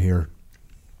section here.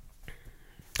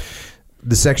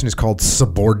 The section is called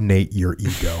subordinate your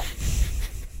ego,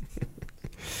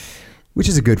 which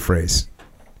is a good phrase,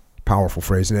 powerful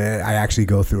phrase. And I actually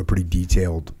go through a pretty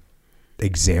detailed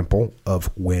example of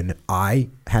when I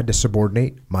had to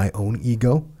subordinate my own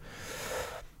ego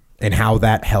and how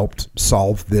that helped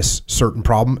solve this certain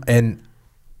problem. And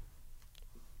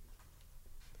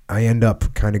I end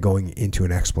up kind of going into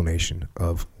an explanation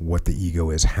of what the ego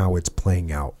is, how it's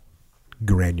playing out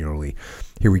granularly.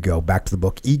 Here we go. Back to the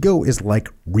book. Ego is like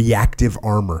reactive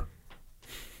armor.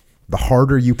 The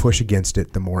harder you push against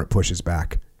it, the more it pushes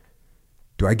back.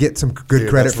 Do I get some good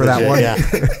credit for legit, that one? Yeah.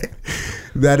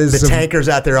 That is The tankers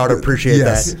out there ought to appreciate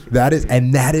yes, that.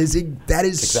 that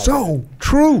is so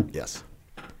true. Yes.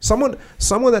 Someone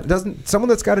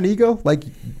that's got an ego, like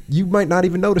you might not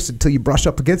even notice it until you brush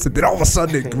up against it. Then all of a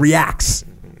sudden it reacts.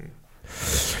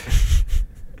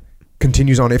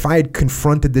 Continues on. If I had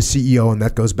confronted the CEO, and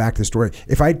that goes back to the story,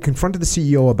 if I had confronted the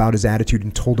CEO about his attitude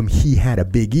and told him he had a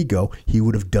big ego, he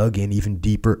would have dug in even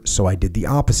deeper. So I did the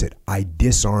opposite. I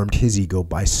disarmed his ego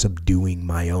by subduing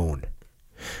my own.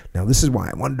 Now, this is why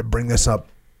I wanted to bring this up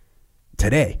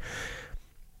today.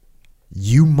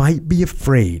 You might be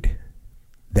afraid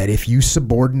that if you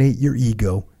subordinate your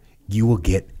ego, you will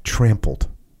get trampled.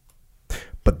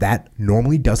 But that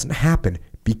normally doesn't happen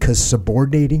because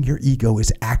subordinating your ego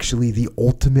is actually the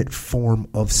ultimate form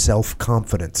of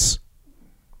self-confidence.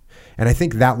 And I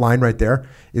think that line right there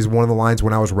is one of the lines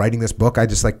when I was writing this book, I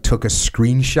just like took a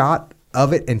screenshot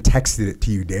of it and texted it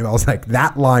to you, Dave. I was like,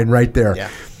 that line right there. Yeah.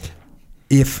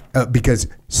 Because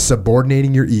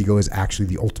subordinating your ego is actually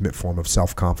the ultimate form of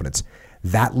self-confidence.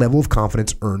 That level of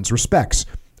confidence earns respect.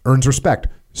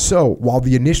 So while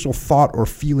the initial thought or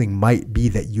feeling might be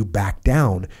that you back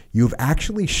down, you've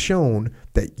actually shown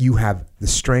that you have the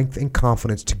strength and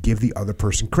confidence to give the other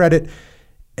person credit,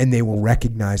 and they will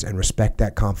recognize and respect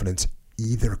that confidence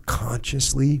either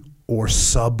consciously or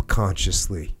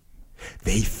subconsciously.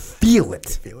 They feel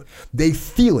it. They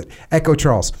feel it. Echo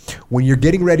Charles, when you're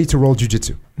getting ready to roll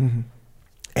jiu-jitsu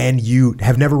and you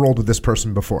have never rolled with this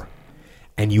person before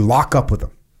and you lock up with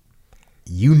them,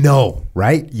 you know,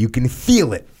 right? You can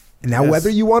feel it. Now, Yes. whether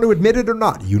you want to admit it or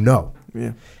not, you know.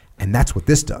 Yeah. And that's what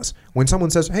this does. When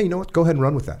someone says, hey, you know what? Go ahead and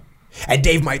run with that. And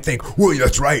Dave might think, well,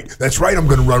 that's right. That's right. I'm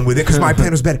going to run with it because my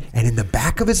plan was better. And in the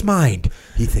back of his mind,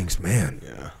 he thinks, man.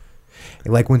 Yeah.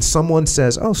 Like when someone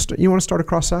says, oh, you want to start a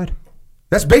cross side?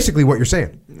 That's basically what you're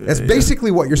saying. That's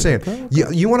basically what you're saying.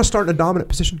 You want to start in a dominant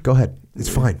position? Go ahead. It's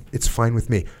fine. It's fine with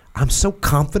me. I'm so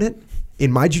confident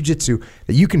in my jiu-jitsu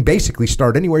that you can basically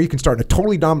start anywhere. You can start in a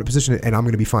totally dominant position and I'm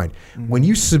going to be fine. When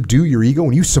you subdue your ego,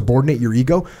 when you subordinate your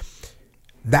ego,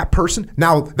 that person,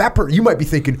 you might be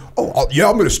thinking, I'm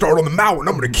going to start on the mountain.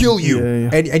 I'm going to kill you.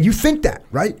 Yeah. And you think that,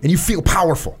 right? And you feel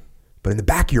powerful. But in the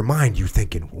back of your mind, you're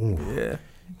thinking, ooh.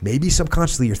 Maybe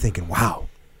subconsciously you're thinking, wow,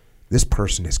 this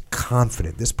person is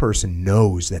confident. This person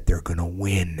knows that they're going to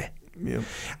win. Yeah.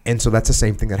 And so that's the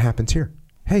same thing that happens here.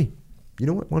 Hey, you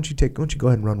know what? Why don't you go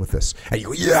ahead and run with this? And you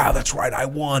go, yeah, that's right. I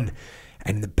won.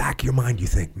 And in the back of your mind, you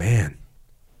think, man,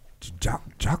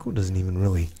 Jocko doesn't even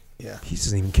really, he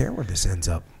doesn't even care where this ends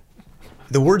up.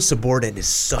 The word subordinate is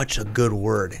such a good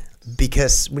word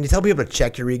because when you tell people to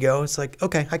check your ego, it's like,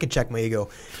 okay, I can check my ego.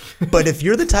 But if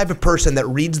you're the type of person that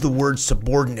reads the word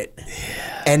subordinate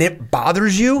and it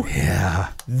bothers you,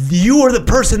 you are the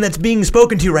person that's being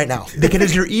spoken to right now.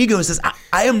 Because your ego says,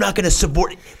 I am not going to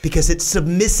subordinate because it's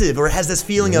submissive or it has this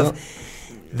feeling of,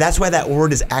 that's why that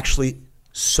word is actually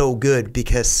so good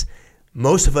because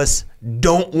most of us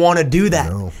don't want to do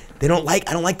that. No. I don't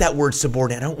like that word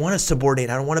subordinate. I don't want to subordinate.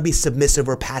 I don't want to be submissive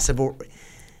or passive.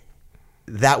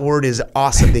 That word is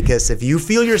awesome because if you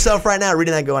feel yourself right now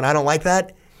reading that going, I don't like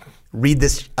that, read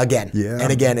this again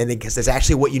and again. And because it's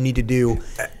actually what you need to do.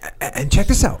 And check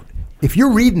this out. If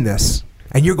you're reading this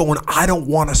and you're going, I don't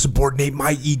want to subordinate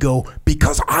my ego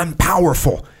because I'm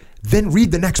powerful, then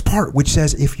read the next part, which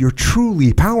says if you're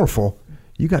truly powerful,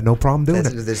 you got no problem doing it.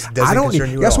 This doesn't concern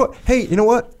you at guess all. what? Hey, you know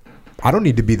what? I don't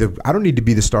need to be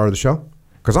the star of the show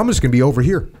because I'm just going to be over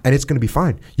here and it's going to be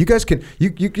fine. You guys can you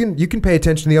can pay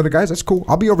attention to the other guys. That's cool.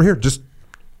 I'll be over here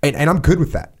and I'm good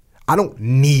with that. I don't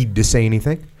need to say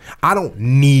anything. I don't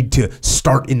need to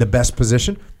start in the best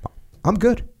position. I'm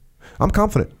good. I'm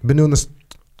confident. I've been doing this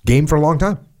game for a long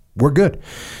time. We're good.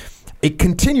 It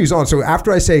continues on. So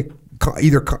after I say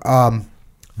either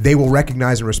they will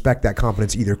recognize and respect that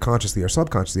confidence either consciously or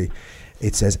subconsciously,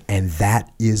 it says, and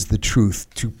that is the truth.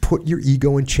 To put your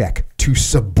ego in check, to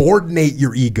subordinate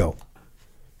your ego,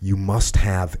 you must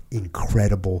have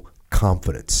incredible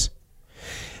confidence.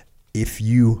 If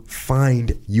you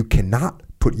find you cannot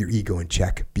put your ego in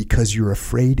check because you're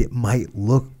afraid it might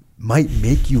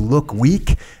make you look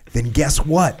weak, then guess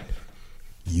what?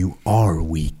 You are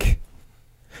weak.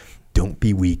 Don't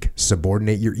be weak.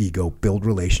 Subordinate your ego, build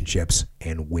relationships,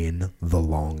 and win the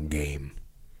long game.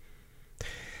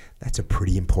 That's a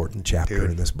pretty important chapter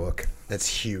in this book. That's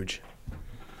huge.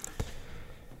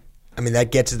 I mean,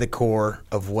 that gets to the core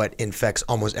of what infects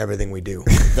almost everything we do.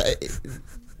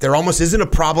 There almost isn't a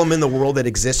problem in the world that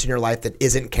exists in your life that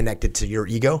isn't connected to your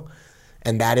ego.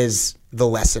 And that is the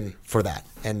lesson for that.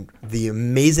 And the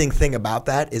amazing thing about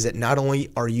that is that not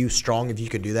only are you strong if you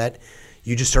can do that,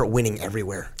 you just start winning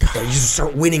everywhere. You just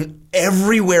start winning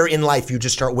everywhere in life. You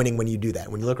just start winning when you do that.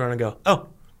 When you look around and go, oh,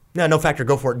 no factor,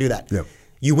 go for it, do that. Yep.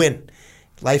 You win.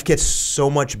 Life gets so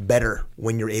much better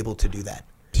when you're able to do that.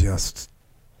 Just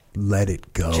let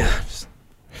it go.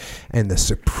 And the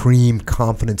supreme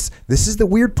confidence. This is the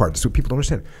weird part. This is what people don't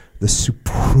understand. The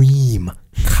supreme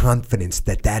confidence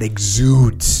that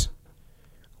exudes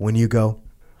when you go,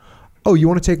 oh, you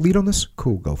want to take lead on this?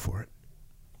 Cool, go for it.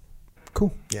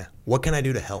 Cool. Yeah. What can I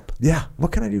do to help? Yeah.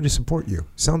 What can I do to support you?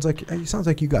 Sounds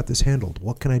like you got this handled.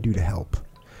 What can I do to help?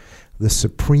 The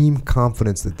supreme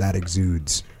confidence that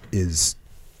exudes is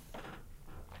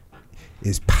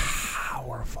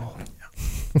powerful.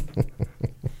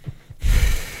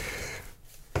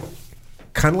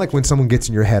 Kind of like when someone gets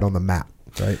in your head on the map,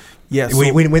 right? Yeah.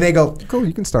 So when they go, cool,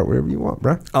 you can start wherever you want,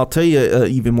 bro. I'll tell you an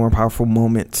even more powerful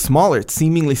moment. Smaller, it's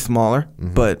seemingly smaller,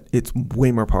 but it's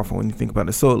way more powerful when you think about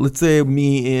it. So let's say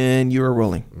me and you are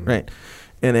rolling, right?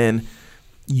 And then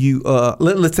you,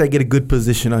 let's say I get a good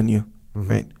position on you,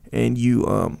 right? And you,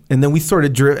 and then we sort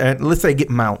of drift. Let's say I get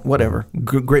mount, whatever,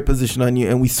 great position on you,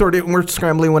 and we're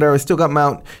scrambling, whatever. I still got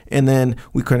mount, and then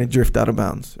we kind of drift out of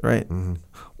bounds, right?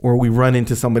 Or we run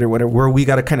into somebody or whatever, where we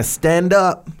got to kind of stand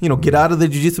up, get out of the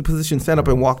jiu-jitsu position, stand up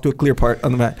and walk to a clear part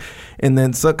on the mat. And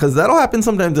then, because that'll happen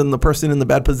sometimes, and the person in the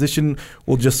bad position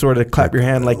will just sort of clap your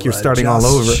hand like you're starting all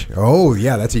over. Oh,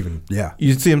 yeah, that's even, yeah.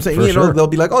 You see what I'm saying? For sure. They'll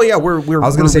be like, oh, yeah, we're I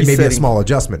was going to say resetting. maybe a small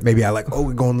adjustment. Maybe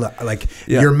we're going,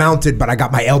 you're mounted, but I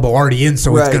got my elbow already in,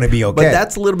 so it's going to be okay. But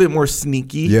that's a little bit more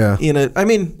sneaky. Yeah.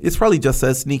 It's probably just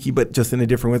as sneaky, but just in a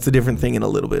different way. It's a different thing in a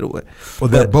little bit of way. Well,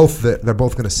 they're both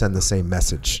going to send the same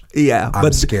message. Yeah.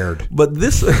 I'm scared. But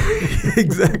this,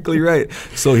 exactly right.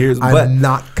 So I'm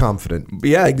not confident.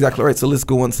 Yeah, exactly right. So let's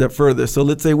go one step further. So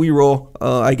let's say we roll.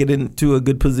 I get into a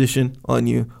good position on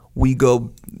you. We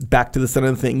go back to the center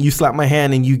of the thing. You slap my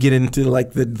hand and you get into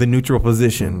the neutral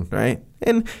position, right?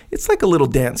 And it's like a little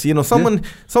dance. Someone's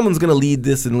going to lead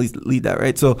this and lead that,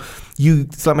 right? So you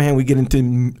slap my hand, we get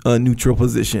into a neutral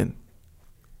position.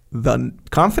 The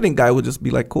confident guy will just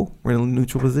be like, cool, we're in a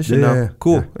neutral position now.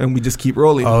 Cool. Yeah. And we just keep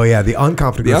rolling. Oh, yeah. The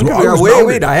unconfident guy,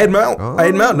 wait, I had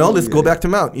mount. No, let's go back to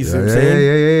mount. You see what I'm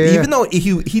saying? Yeah. Even though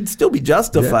he'd still be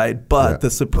justified, but the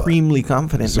supremely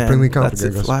confident man, that's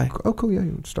it, fly. Oh, cool, yeah,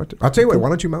 start to. I'll tell you what, why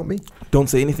don't you mount me? Don't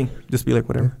say anything. Just be like,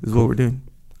 whatever, this is what we're doing.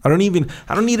 I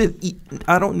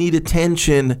don't need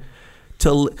attention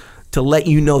to let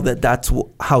you know that's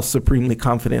how supremely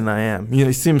confident I am.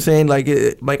 You see what I'm saying? Like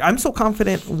I'm so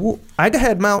confident. I go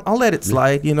ahead, mount. I'll let it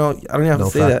slide. I don't have to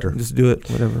say that. Just do it.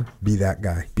 Whatever. Be that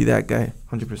guy.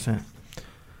 100%.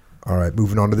 All right,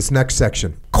 moving on to this next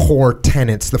section. Core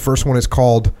tenets. The first one is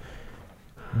called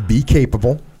be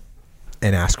capable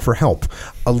and ask for help.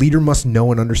 A leader must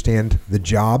know and understand the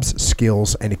jobs,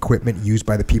 skills, and equipment used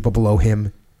by the people below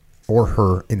him or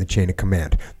her in the chain of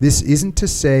command. This isn't to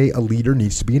say a leader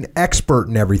needs to be an expert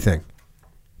in everything.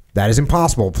 That is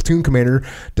impossible. A platoon commander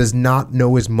does not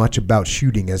know as much about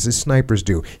shooting as his snipers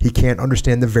do. He can't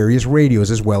understand the various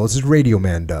radios as well as his radio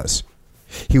man does.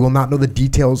 He will not know the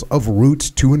details of routes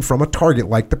to and from a target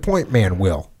like the point man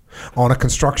will. On a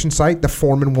construction site, the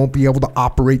foreman won't be able to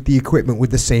operate the equipment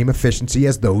with the same efficiency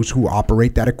as those who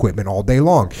operate that equipment all day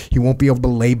long. He won't be able to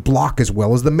lay block as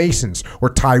well as the masons or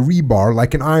tie rebar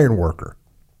like an iron worker.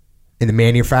 In the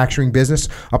manufacturing business,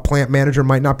 a plant manager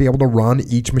might not be able to run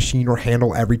each machine or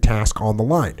handle every task on the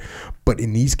line. But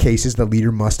in these cases, the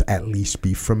leader must at least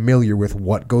be familiar with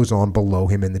what goes on below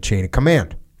him in the chain of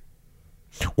command.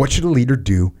 What should a leader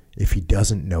do if he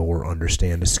doesn't know or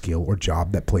understand a skill or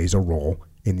job that plays a role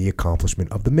in the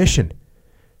accomplishment of the mission?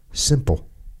 Simple.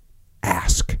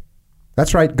 Ask.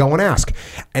 That's right, go and ask.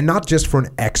 And not just for an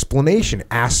explanation.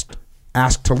 Ask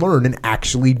to learn and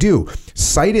actually do.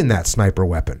 Sight in that sniper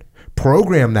weapon.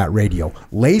 Program that radio.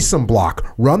 Lay some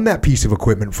block. Run that piece of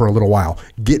equipment for a little while.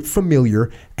 Get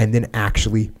familiar and then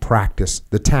actually practice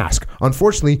the task.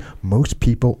 Unfortunately, most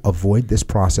people avoid this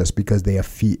process because they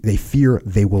fear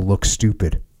they will look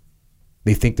stupid.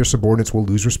 They think their subordinates will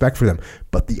lose respect for them.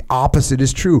 But the opposite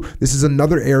is true. This is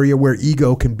another area where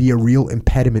ego can be a real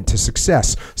impediment to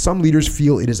success. Some leaders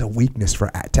feel it is a weakness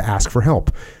to ask for help.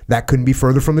 That couldn't be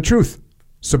further from the truth.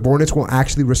 Subordinates will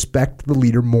actually respect the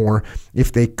leader more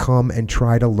if they come and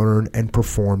try to learn and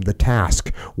perform the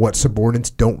task. What subordinates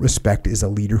don't respect is a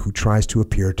leader who tries to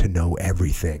appear to know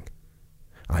everything.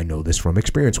 I know this from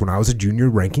experience. When I was a junior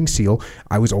ranking SEAL,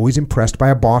 I was always impressed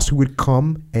by a boss who would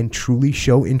come and truly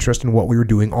show interest in what we were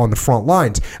doing on the front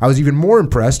lines. I was even more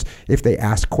impressed if they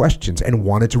asked questions and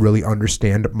wanted to really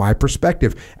understand my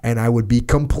perspective. And I would be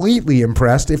completely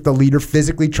impressed if the leader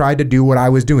physically tried to do what I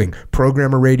was doing: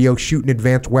 program a radio, shoot an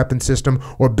advanced weapon system,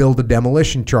 or build a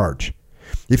demolition charge.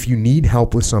 If you need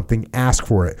help with something, ask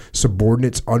for it.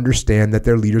 Subordinates understand that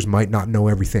their leaders might not know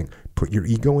everything. Put your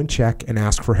ego in check and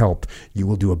ask for help. You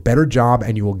will do a better job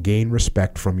and you will gain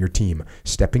respect from your team.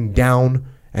 Stepping down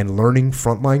and learning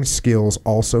frontline skills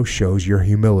also shows your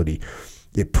humility.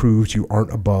 It proves you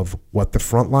aren't above what the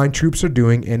frontline troops are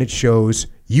doing, and it shows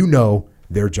you know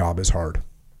their job is hard.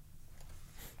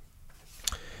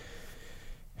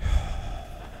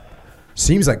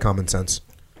 Seems like common sense.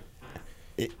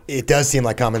 It does seem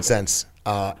like common sense,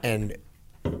 and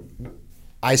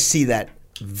I see that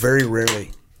very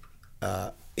rarely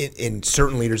in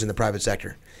certain leaders in the private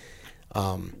sector.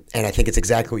 And I think it's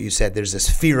exactly what you said. There's this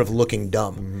fear of looking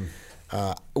dumb.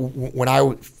 When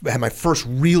I had my first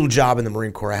real job in the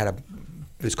Marine Corps,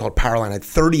 it's called Powerline. I had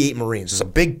 38 Marines. It's a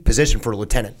big position for a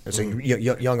lieutenant. It's a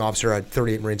young officer. I had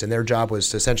 38 Marines, and their job was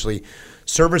to essentially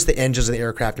service the engines of the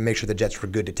aircraft and make sure the jets were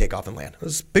good to take off and land. It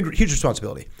was a big, huge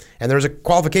responsibility. And there was a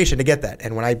qualification to get that.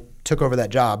 And when I took over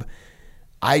that job,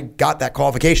 I got that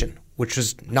qualification, which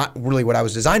was not really what I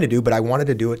was designed to do, but I wanted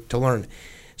to do it to learn.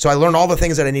 So I learned all the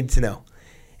things that I needed to know.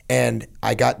 And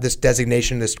I got this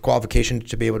designation, this qualification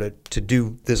to be able to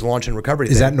do this launch and recovery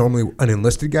thing. Is that normally an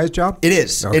enlisted guy's job? It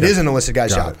is. Okay. It is an enlisted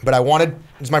guy's job. But it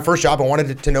was my first job. I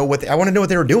wanted to know what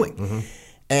they were doing.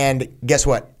 And guess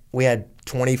what? We had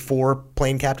 24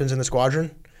 plane captains in the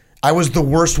squadron. I was the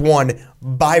worst one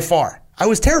by far. I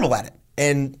was terrible at it.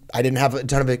 And I didn't have a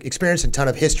ton of experience and a ton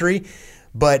of history.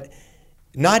 But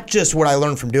not just what I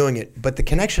learned from doing it, but the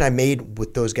connection I made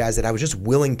with those guys that I was just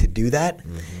willing to do that.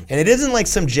 And it isn't like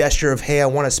some gesture of, hey, I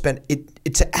want to spend it.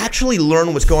 It's to actually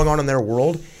learn what's going on in their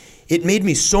world. It made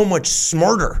me so much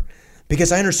smarter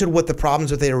because I understood what the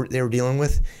problems that they were dealing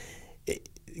with.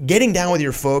 Getting down with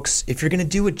your folks, if you're going to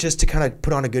do it just to kind of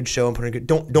put on a good show and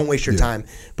don't waste your time.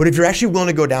 But if you're actually willing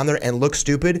to go down there and look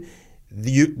stupid,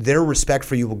 their respect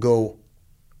for you will go,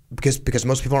 because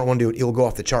most people aren't willing to do it, it will go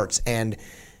off the charts. And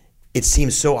it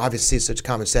seems so obvious, it's such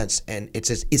common sense, and it's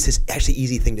this actually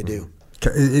easy thing to do.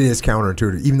 It is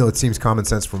counterintuitive. Even though it seems common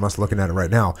sense from us looking at it right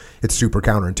now, it's super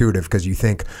counterintuitive because you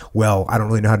think, well, I don't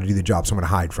really know how to do the job, so I'm going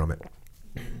to hide from it.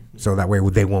 So that way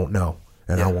they won't know,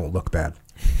 and I won't look bad.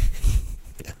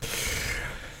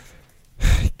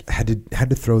 Had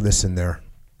to throw this in there.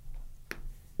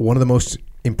 One of the most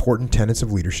important tenets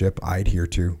of leadership I adhere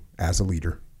to as a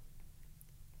leader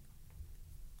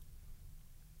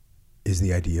is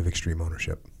the idea of extreme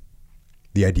ownership.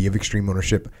 The idea of extreme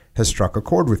ownership has struck a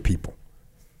chord with people,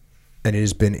 and it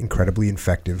has been incredibly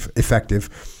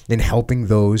effective in helping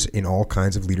those in all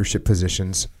kinds of leadership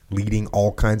positions, leading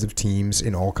all kinds of teams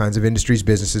in all kinds of industries,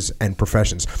 businesses, and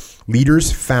professions.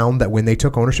 Leaders found that when they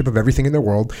took ownership of everything in their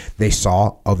world, they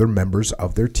saw other members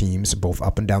of their teams, both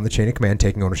up and down the chain of command,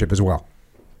 taking ownership as well.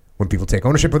 When people take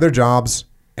ownership of their jobs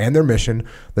and their mission,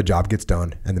 the job gets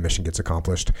done and the mission gets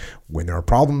accomplished. When there are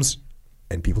problems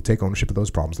and people take ownership of those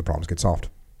problems, the problems get solved.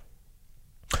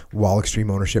 While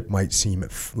extreme ownership might seem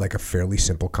like a fairly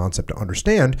simple concept to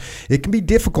understand, it can be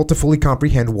difficult to fully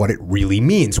comprehend what it really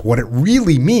means. What it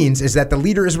really means is that the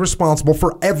leader is responsible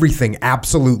for everything,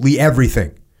 absolutely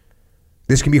everything.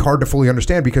 This can be hard to fully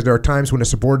understand because there are times when a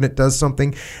subordinate does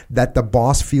something that the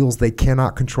boss feels they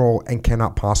cannot control and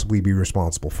cannot possibly be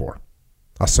responsible for.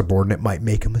 A subordinate might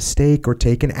make a mistake or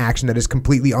take an action that is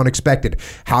completely unexpected.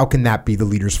 How can that be the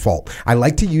leader's fault? I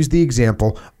like to use the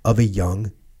example of a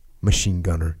young machine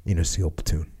gunner in a SEAL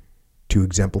platoon to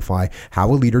exemplify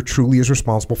how a leader truly is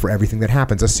responsible for everything that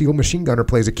happens. A SEAL machine gunner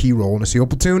plays a key role in a SEAL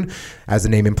platoon. As the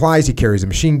name implies, he carries a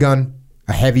machine gun,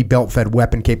 a heavy belt-fed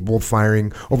weapon capable of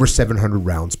firing over 700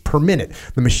 rounds per minute.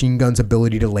 The machine gun's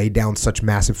ability to lay down such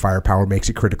massive firepower makes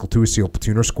it critical to a SEAL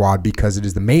platoon or squad because it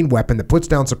is the main weapon that puts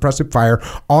down suppressive fire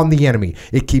on the enemy.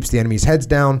 It keeps the enemy's heads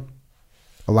down,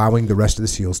 allowing the rest of the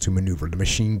SEALs to maneuver. The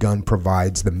machine gun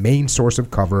provides the main source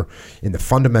of cover in the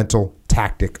fundamental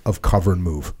tactic of cover and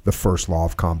move, the first law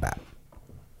of combat.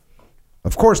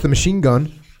 Of course, the machine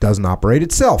gun doesn't operate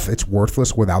itself. It's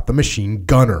worthless without the machine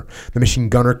gunner. The machine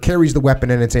gunner carries the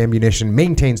weapon and its ammunition,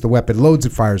 maintains the weapon, loads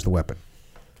and fires the weapon.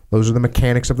 Those are the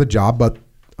mechanics of the job, but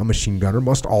a machine gunner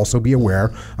must also be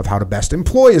aware of how to best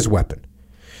employ his weapon.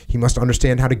 He must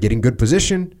understand how to get in good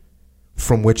position,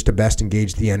 from which to best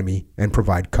engage the enemy and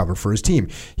provide cover for his team.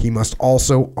 He must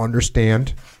also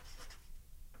understand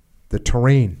the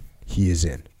terrain he is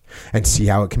in and see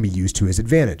how it can be used to his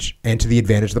advantage and to the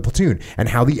advantage of the platoon, and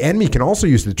how the enemy can also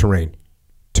use the terrain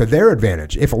to their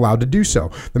advantage if allowed to do so.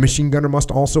 The machine gunner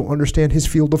must also understand his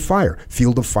field of fire.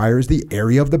 Field of fire is the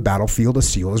area of the battlefield a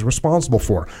SEAL is responsible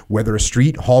for, whether a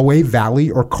street, hallway, valley,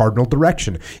 or cardinal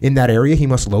direction. In that area, he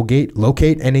must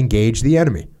locate and engage the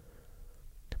enemy.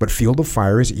 But field of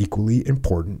fire is equally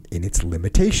important in its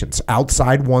limitations.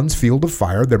 Outside one's field of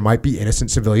fire, there might be innocent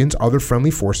civilians, other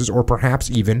friendly forces, or perhaps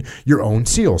even your own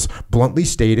SEALs. Bluntly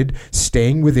stated,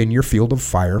 staying within your field of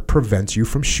fire prevents you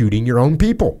from shooting your own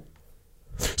people.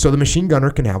 So the machine gunner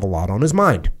can have a lot on his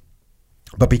mind.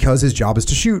 But because his job is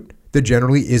to shoot, there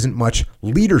generally isn't much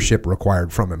leadership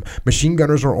required from him. Machine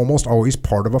gunners are almost always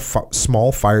part of a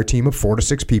small fire team of 4 to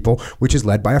 6 people, which is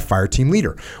led by a fire team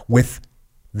leader. With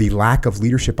the lack of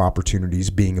leadership opportunities,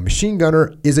 being a machine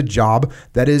gunner is a job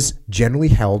that is generally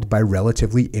held by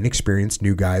relatively inexperienced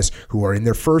new guys who are in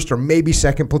their first or maybe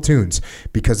second platoons.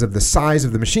 Because of the size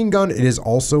of the machine gun, it is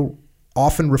also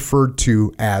often referred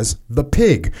to as the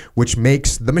pig, which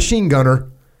makes the machine gunner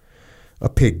a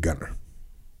pig gunner.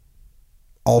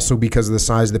 Also, because of the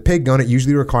size of the pig gun, it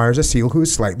usually requires a SEAL who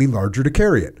is slightly larger to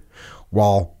carry it.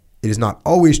 While it is not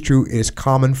always true, it is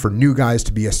common for new guys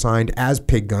to be assigned as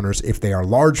pig gunners if they are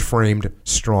large-framed,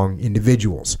 strong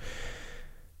individuals.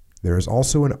 There is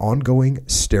also an ongoing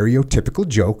stereotypical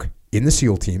joke in the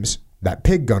SEAL teams that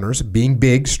pig gunners, being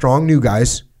big, strong new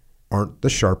guys, aren't the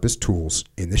sharpest tools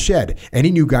in the shed.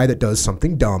 Any new guy that does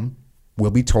something dumb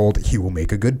will be told he will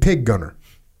make a good pig gunner.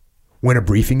 When a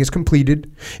briefing is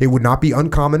completed, it would not be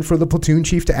uncommon for the platoon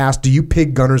chief to ask, "Do you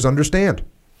pig gunners understand?"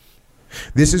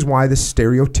 This is why the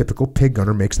stereotypical pig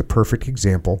gunner makes the perfect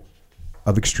example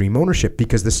of extreme ownership,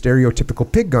 because the stereotypical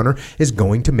pig gunner is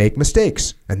going to make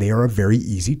mistakes, and they are a very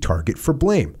easy target for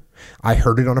blame. I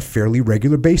heard it on a fairly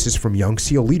regular basis from young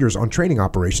SEAL leaders on training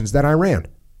operations that I ran.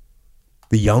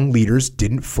 The young leaders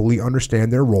didn't fully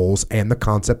understand their roles and the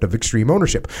concept of extreme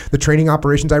ownership. The training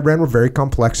operations I ran were very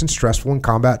complex and stressful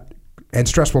combat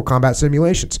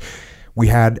simulations. We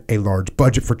had a large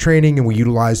budget for training, and we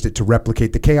utilized it to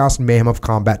replicate the chaos and mayhem of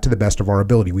combat to the best of our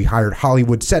ability. We hired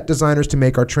Hollywood set designers to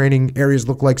make our training areas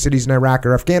look like cities in Iraq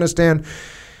or Afghanistan.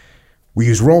 We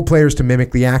used role players to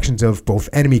mimic the actions of both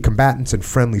enemy combatants and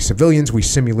friendly civilians. We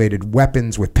simulated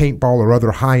weapons with paintball or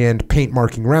other high-end paint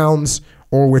marking rounds,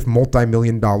 or with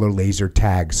multi-million-dollar laser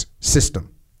tags system.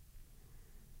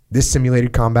 This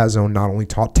simulated combat zone not only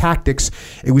taught tactics,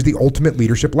 it was the ultimate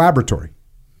leadership laboratory.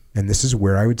 And this is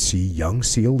where I would see young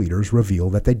SEAL leaders reveal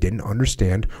that they didn't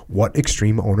understand what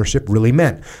extreme ownership really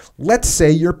meant. Let's say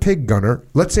a young pig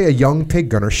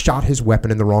gunner shot his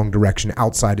weapon in the wrong direction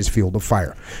outside his field of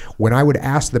fire. When I would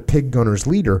ask the pig gunner's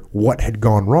leader what had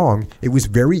gone wrong, it was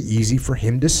very easy for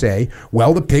him to say,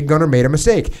 "Well, the pig gunner made a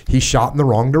mistake. He shot in the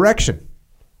wrong direction."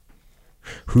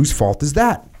 Whose fault is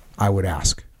that? I would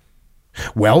ask.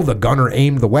 "Well, the gunner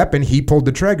aimed the weapon. He pulled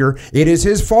the trigger. It is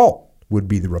his fault," would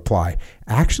be the reply.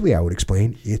 Actually, I would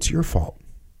explain, it's your fault.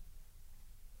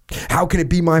 "How can it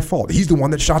be my fault? He's the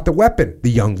one that shot the weapon," the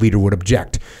young leader would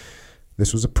object.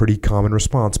 This was a pretty common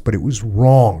response, but it was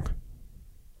wrong.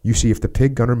 You see, if the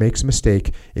pig gunner makes a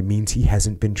mistake, it means he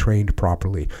hasn't been trained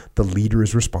properly. The leader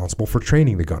is responsible for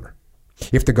training the gunner.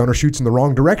 If the gunner shoots in the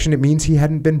wrong direction, it means he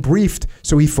hadn't been briefed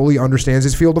so he fully understands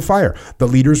his field of fire. The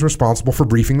leader is responsible for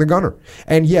briefing the gunner.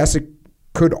 And yes, it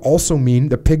could also mean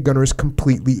the pig gunner is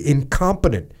completely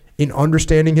incompetent in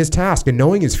understanding his task and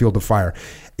knowing his field of fire.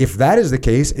 If that is the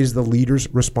case, it is the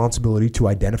leader's responsibility to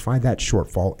identify that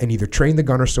shortfall and either train the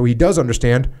gunner so he does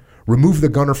understand, remove the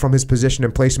gunner from his position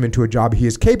and place him into a job he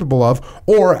is capable of,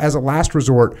 or as a last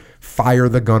resort, fire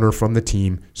the gunner from the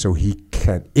team so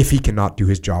if he cannot do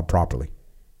his job properly.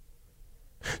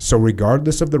 So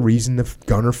regardless of the reason the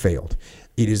gunner failed,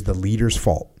 it is the leader's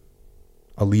fault.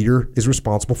 A leader is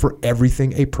responsible for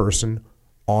everything a person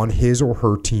on his or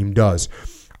her team does.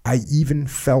 I even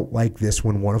felt like this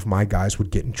when one of my guys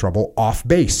would get in trouble off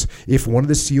base. If one of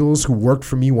the SEALs who worked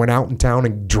for me went out in town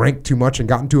and drank too much and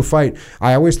got into a fight,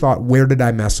 I always thought, where did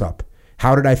I mess up?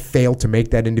 How did I fail to make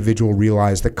that individual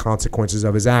realize the consequences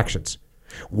of his actions?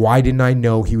 Why didn't I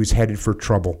know he was headed for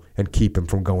trouble and keep him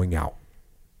from going out?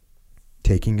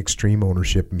 Taking extreme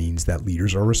ownership means that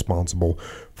leaders are responsible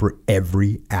for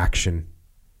every action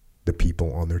the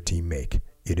people on their team make.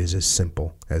 It is as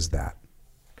simple as that.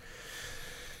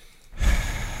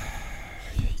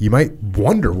 You might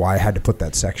wonder why I had to put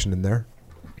that section in there,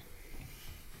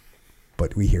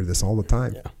 but we hear this all the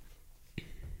time.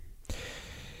 Yeah.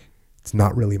 It's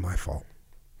not really my fault.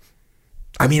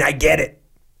 I mean, I get it.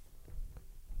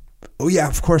 oh yeah,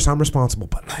 of course I'm responsible,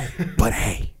 but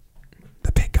hey,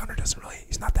 the pit gunner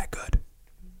he's not that good.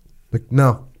 Like,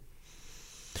 no.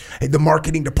 Hey, the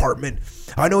marketing department,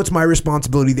 I know it's my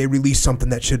responsibility. They released something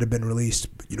that should have been released,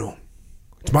 but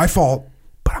it's my fault,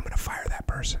 but I'm going to fire that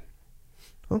person.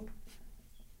 Oh,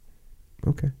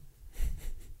 okay.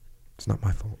 It's not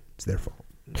my fault. It's their fault.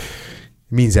 It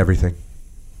means everything.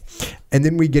 And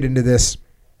then we get into this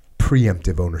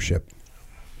preemptive ownership.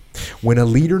 When a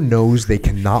leader knows they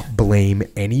cannot blame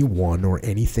anyone or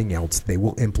anything else, they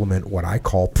will implement what I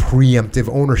call preemptive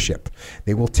ownership.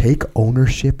 They will take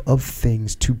ownership of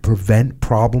things to prevent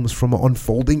problems from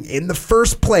unfolding in the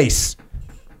first place.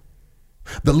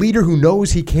 The leader who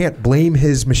knows he can't blame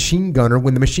his machine gunner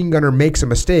when the machine gunner makes a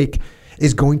mistake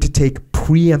is going to take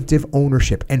preemptive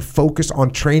ownership and focus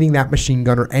on training that machine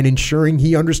gunner and ensuring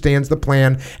he understands the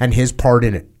plan and his part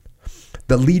in it.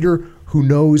 The leader who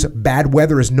knows bad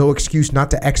weather is no excuse not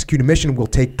to execute a mission will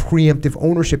take preemptive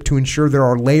ownership to ensure there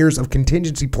are layers of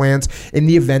contingency plans in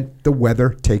the event the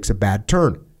weather takes a bad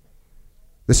turn.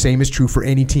 The same is true for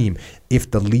any team. If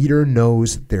the leader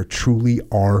knows there truly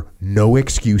are no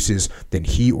excuses, then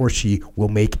he or she will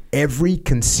make every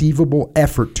conceivable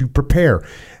effort to prepare.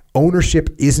 Ownership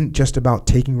isn't just about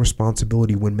taking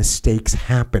responsibility when mistakes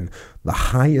happen. The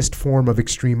highest form of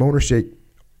extreme ownership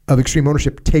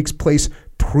takes place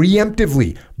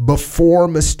preemptively before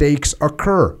mistakes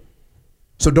occur.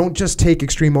 So don't just take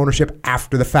extreme ownership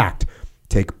after the fact.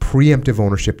 Take preemptive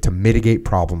ownership to mitigate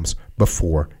problems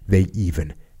before they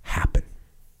even happen.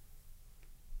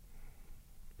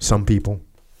 Some people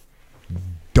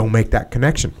don't make that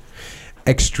connection.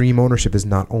 Extreme ownership is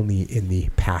not only in the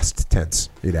past tense,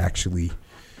 it actually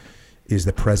is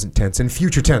the present tense and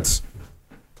future tense.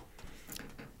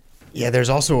 Yeah, there's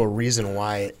also a reason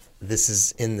why this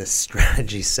is in the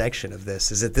strategy section of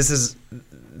this, is that this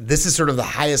is sort of the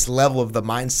highest level of the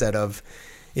mindset of,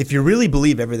 if you really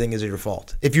believe everything is your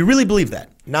fault, if you really believe that,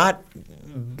 not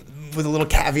with a little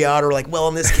caveat or like, well,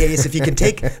 in this case, if you can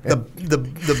take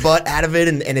the butt out of it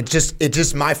and it's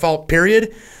just my fault,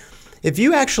 period. If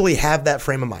you actually have that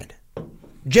frame of mind,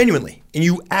 genuinely, and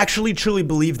you actually truly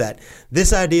believe that,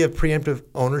 this idea of preemptive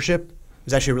ownership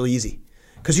is actually really easy.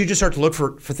 Because you just start to look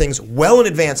for things well in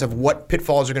advance of what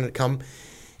pitfalls are going to come.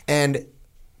 And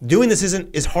doing this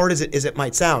isn't as hard as it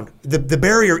might sound. The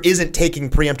barrier isn't taking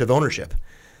preemptive ownership.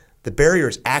 The barrier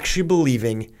is actually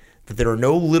believing that there are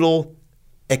no little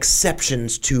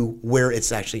exceptions to where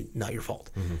it's actually not your fault.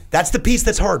 Mm-hmm. That's the piece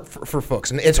that's hard for folks.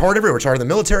 And it's hard everywhere. It's hard in the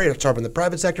military. It's hard in the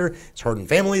private sector. It's hard in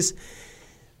families.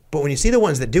 But when you see the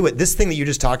ones that do it, this thing that you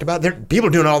just talked about, people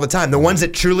are doing it all the time. The ones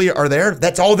that truly are there,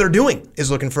 that's all they're doing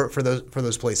is looking for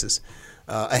those places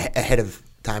ahead of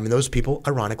time. And those people,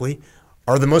 ironically,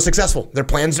 are the most successful. Their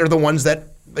plans are the ones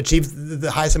that achieve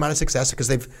the highest amount of success because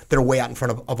they're way out in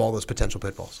front of all those potential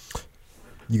pitfalls.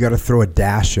 You got to throw a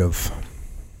dash of...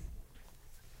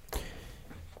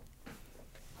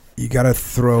 You got to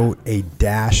throw a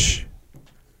dash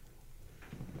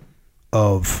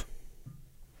of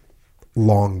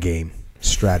long game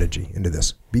strategy into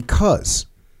this, because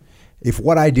if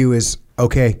what I do is,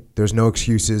 okay, there's no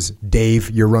excuses,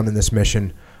 Dave, you're running this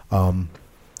mission,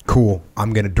 cool,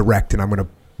 I'm going to direct and I'm going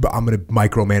to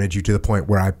micromanage you to the point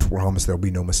where I promise there'll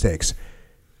be no mistakes.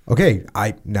 Okay,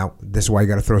 now this is why you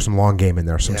got to throw some long game in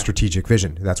there, some strategic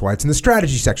vision. That's why it's in the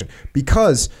strategy section,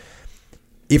 because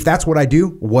if that's what I do,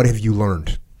 what have you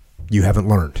learned? You haven't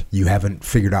learned. You haven't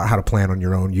figured out how to plan on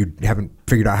your own. You haven't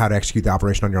figured out how to execute the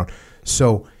operation on your own.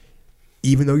 So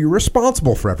even though you're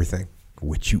responsible for everything,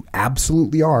 which you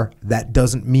absolutely are, that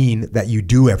doesn't mean that you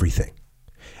do everything.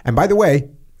 And by the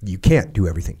way, you can't do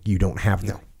everything. You don't have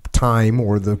the time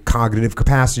or the cognitive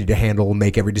capacity to handle and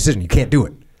make every decision. You can't do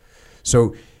it.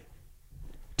 So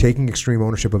taking extreme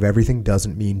ownership of everything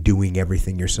doesn't mean doing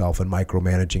everything yourself and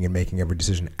micromanaging and making every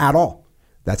decision at all.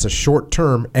 That's a short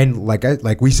term, and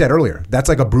like we said earlier, that's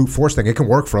like a brute force thing. It can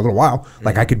work for a little while.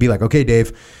 Like I could be like, okay,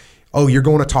 Dave, oh, you're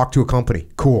going to talk to a company.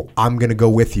 Cool. I'm going to go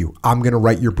with you. I'm going to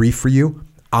write your brief for you.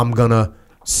 I'm going to,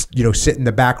 sit in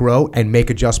the back row and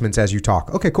make adjustments as you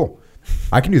talk. Okay, cool.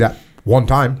 I can do that one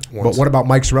time. But what about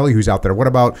Mike Sorelli, who's out there? What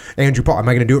about Andrew Paul? Am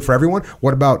I going to do it for everyone?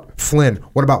 What about Flynn?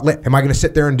 What about Lit? Am I going to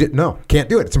sit there and no, can't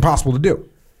do it. It's impossible to do.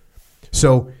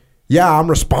 So yeah, I'm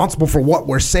responsible for what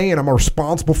we're saying. I'm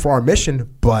responsible for our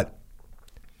mission, but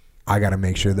I got to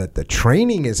make sure that the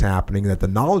training is happening, that the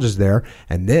knowledge is there,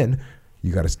 and then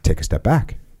you got to take a step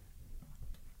back.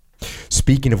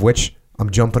 Speaking of which,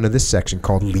 I'm jumping to this section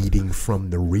called leading from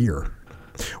the rear.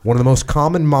 One of the most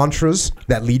common mantras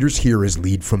that leaders hear is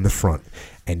lead from the front.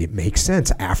 And it makes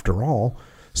sense. After all,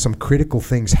 some critical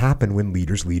things happen when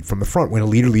leaders lead from the front. When a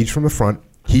leader leads from the front,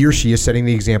 He or she is setting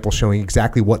the example, showing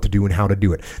exactly what to do and how to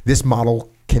do it. This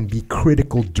model can be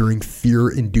critical during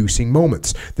fear-inducing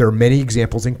moments. There are many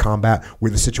examples in combat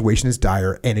where the situation is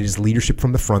dire and it is leadership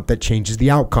from the front that changes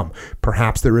the outcome.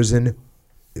 Perhaps there is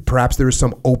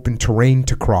some open terrain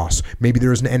to cross. Maybe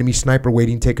there is an enemy sniper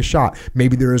waiting to take a shot.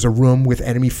 Maybe there is a room with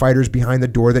enemy fighters behind the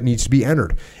door that needs to be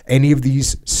entered. Any of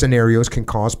these scenarios can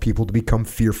cause people to become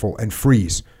fearful and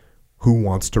freeze. Who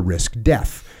wants to risk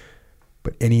death?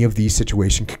 But any of these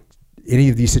situations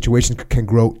can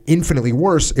grow infinitely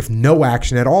worse if no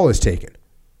action at all is taken.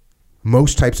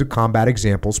 Most types of combat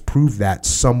examples prove that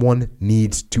someone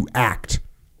needs to act.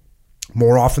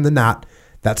 More often than not,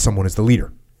 that someone is the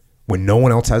leader. When no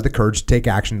one else has the courage to take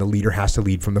action, the leader has to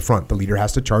lead from the front. The leader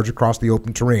has to charge across the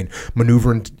open terrain,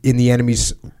 maneuver in the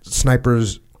enemy's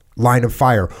sniper's line of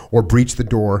fire, or breach the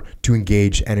door to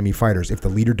engage enemy fighters. If the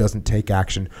leader doesn't take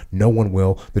action, no one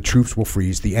will. The troops will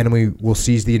freeze. The enemy will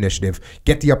seize the initiative,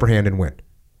 get the upper hand, and win.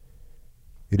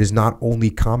 It is not only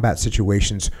combat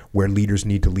situations where leaders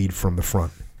need to lead from the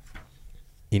front.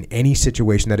 In any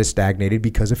situation that is stagnated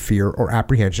because of fear or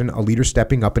apprehension, a leader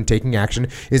stepping up and taking action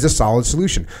is a solid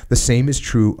solution. The same is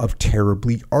true of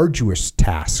terribly arduous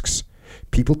tasks.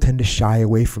 People tend to shy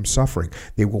away from suffering.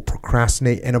 They will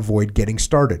procrastinate and avoid getting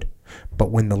started.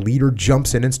 But when the leader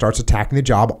jumps in and starts attacking the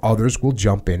job, others will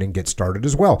jump in and get started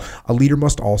as well. A leader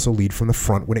must also lead from the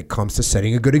front when it comes to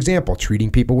setting a good example,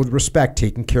 treating people with respect,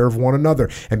 taking care of one another,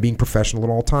 and being professional at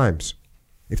all times.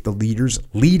 If the leaders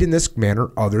lead in this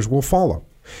manner, others will follow.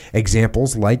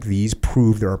 Examples like these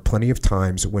prove there are plenty of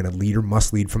times when a leader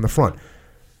must lead from the front.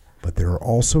 But there are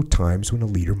also times when a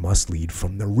leader must lead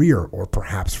from the rear, or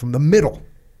perhaps from the middle.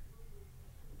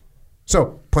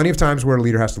 So, plenty of times where a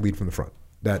leader has to lead from the front.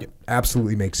 That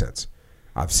absolutely makes sense.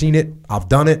 I've seen it. I've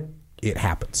done it. It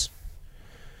happens.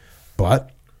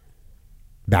 But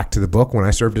back to the book, when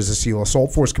I served as a SEAL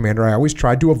Assault Force commander, I always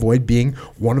tried to avoid being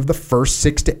one of the first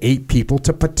 6 to 8 people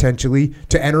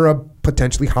to enter a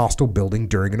potentially hostile building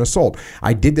during an assault.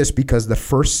 I did this because the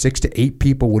first 6 to 8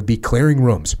 people would be clearing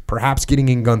rooms, perhaps getting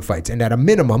in gunfights, and at a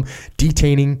minimum,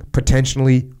 detaining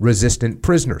potentially resistant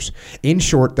prisoners. In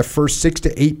short, the first 6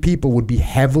 to 8 people would be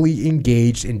heavily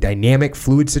engaged in dynamic,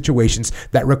 fluid situations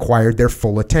that required their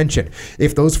full attention.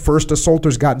 If those first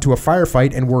assaulters got into a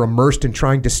firefight and were immersed in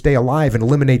trying to stay alive and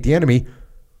eliminate the enemy,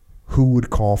 who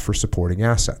would call for supporting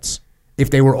assets?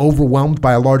 If they were overwhelmed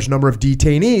by a large number of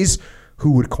detainees,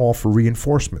 who would call for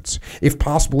reinforcements? If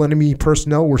possible enemy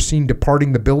personnel were seen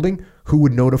departing the building, who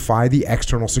would notify the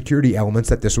external security elements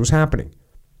that this was happening?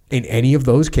 In any of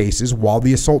those cases, while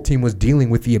the assault team was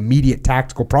dealing with the immediate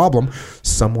tactical problem,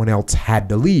 someone else had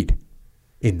to lead.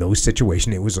 In those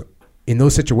situations,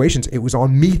 it was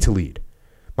on me to lead.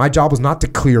 My job was not to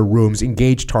clear rooms,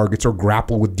 engage targets, or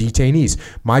grapple with detainees.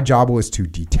 My job was to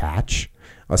detach,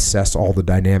 assess all the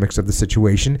dynamics of the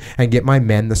situation, and get my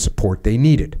men the support they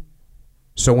needed.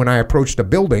 So when I approached a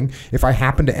building, if I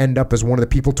happened to end up as one of the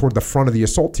people toward the front of the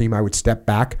assault team, I would step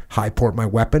back, high port my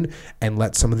weapon, and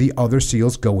let some of the other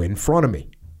SEALs go in front of me.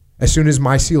 As soon as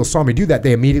my SEALs saw me do that,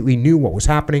 they immediately knew what was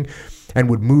happening and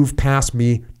would move past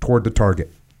me toward the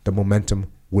target. The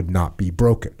momentum would not be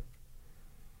broken.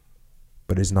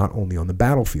 But it is not only on the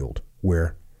battlefield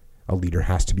where a leader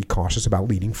has to be cautious about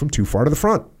leading from too far to the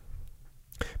front.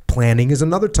 Planning is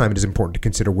another time it is important to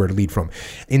consider where to lead from.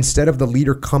 Instead of the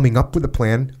leader coming up with a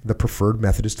plan, the preferred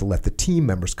method is to let the team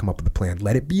members come up with a plan.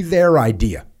 Let it be their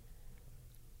idea.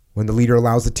 When the leader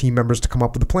allows the team members to come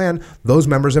up with a plan, those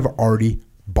members have already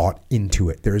bought into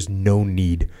it. There is no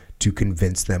need to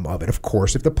convince them of it. Of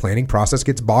course, if the planning process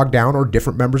gets bogged down or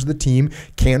different members of the team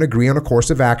can't agree on a course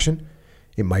of action,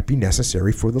 it might be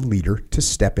necessary for the leader to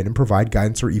step in and provide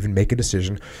guidance or even make a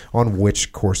decision on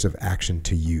which course of action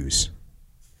to use.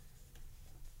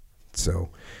 So,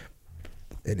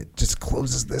 and it just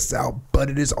closes this out, but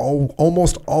it is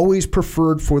almost always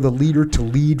preferred for the leader to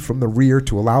lead from the rear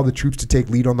to allow the troops to take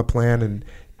lead on the plan and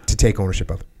to take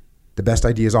ownership of it. The best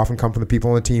ideas often come from the people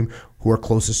on the team who are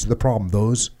closest to the problem.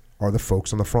 Those are the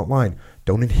folks on the front line.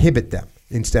 Don't inhibit them.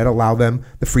 Instead, allow them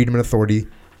the freedom and authority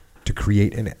to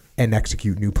create and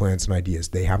execute new plans and ideas.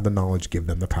 They have the knowledge, give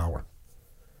them the power.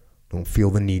 Don't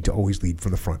feel the need to always lead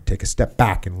from the front. Take a step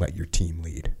back and let your team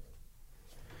lead.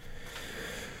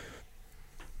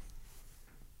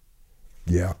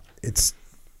 Yeah, it's,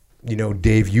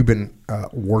 Dave, you've been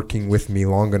working with me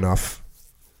long enough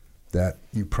that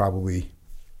you probably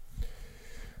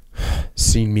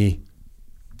seen me.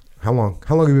 How long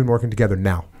have we been working together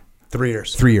now? 3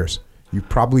 years. 3 years. You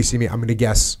probably see me, I'm going to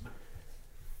guess,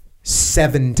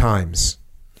 7 times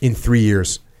in 3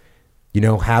 years.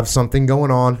 Have something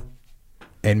going on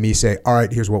and me say, all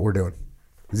right, here's what we're doing.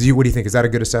 What do you think? Is that a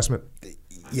good assessment?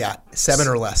 Yeah, 7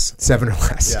 or less. 7 or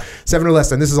less. Yeah. 7 or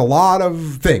less. And this is a lot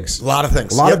of things. A lot of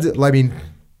things. A lot of, I mean,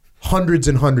 hundreds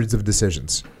and hundreds of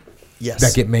decisions Yes.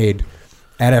 that get made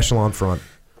at echelon front.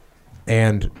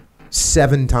 And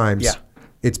 7 times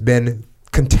it's been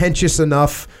contentious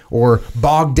enough or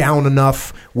bogged down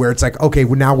enough where it's like, okay,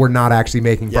 well, now we're not actually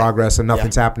making progress and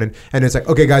nothing's happening. And it's like,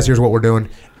 okay, guys, here's what we're doing.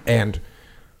 And,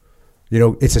 you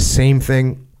know, it's the same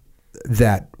thing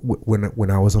that when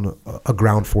I was on a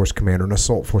ground force commander, an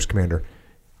assault force commander,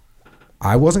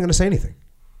 I wasn't going to say anything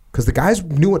because the guys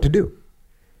knew what to do.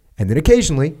 And then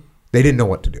occasionally they didn't know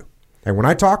what to do. And when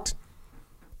I talked,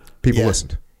 people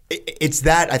listened. It's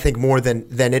that, I think, more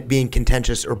than it being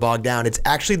contentious or bogged down. It's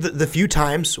actually the few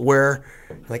times where,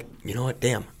 like, you know what,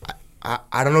 damn,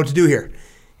 I don't know what to do here.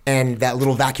 And that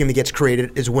little vacuum that gets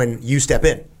created is when you step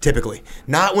in, typically.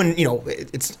 Not when, you know,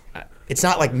 it's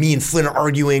not like me and Flynn are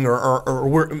arguing or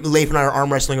we're Leif and I are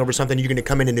arm wrestling over something. You're going to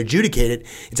come in and adjudicate it.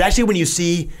 It's actually when you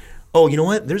see, oh, you know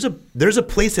what? There's a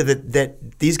place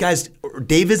that these guys,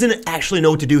 Dave doesn't actually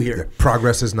know what to do here.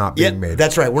 Progress is not being made.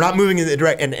 That's right. We're not moving in the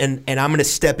direct, and I'm going to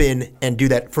step in and do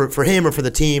that for him or for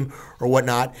the team or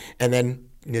whatnot. And then,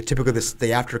 you know, typically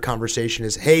the after conversation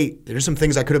is, hey, there's some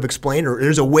things I could have explained, or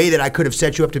there's a way that I could have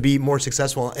set you up to be more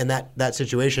successful in that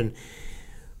situation.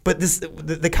 But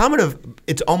the comment of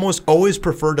it's almost always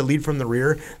preferred to lead from the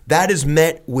rear, that is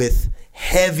met with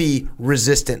heavy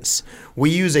resistance. We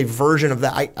use a version of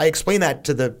that. I explain that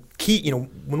to the key, you know,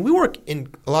 when we work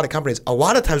in a lot of companies, a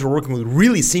lot of times we're working with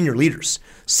really senior leaders,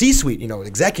 C-suite, you know,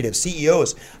 executives,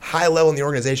 CEOs, high level in the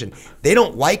organization. They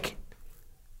don't like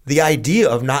the idea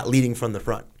of not leading from the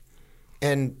front.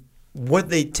 And what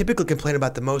they typically complain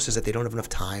about the most is that they don't have enough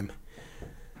time.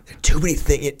 There are too many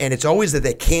things, and it's always that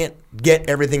they can't get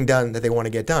everything done that they want to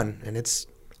get done. And it's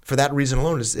for that reason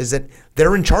alone is that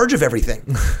they're in charge of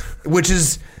everything, which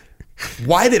is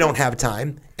why they don't have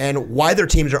time and why their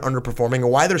teams are underperforming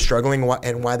and why they're struggling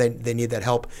and why they need that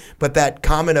help. But that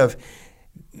comment of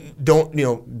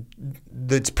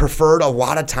that's preferred a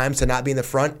lot of times to not be in the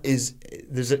front is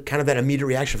there's a kind of that immediate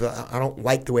reaction of, I don't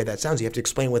like the way that sounds. You have to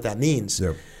explain what that means.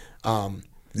 Yeah.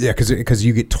 Because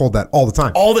you get told that all the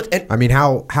time. I mean,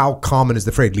 how common is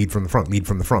the phrase "lead from the front"? Lead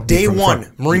from the front. Day one,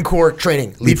 Marine Corps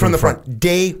training, lead from the front.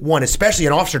 Day one, especially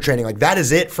in officer training, like that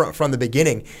is it from the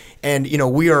beginning. And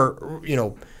we are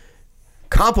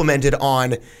complimented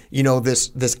on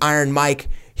this Iron Mike.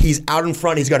 He's out in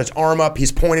front. He's got his arm up.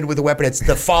 He's pointed with a weapon. It's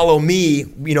the follow me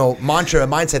mantra,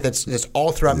 mindset that's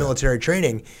all throughout military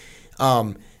training.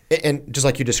 And just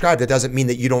like you described, that doesn't mean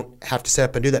that you don't have to set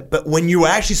up and do that. But when you're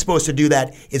actually supposed to do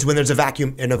that is when there's a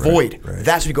vacuum and a void. Right.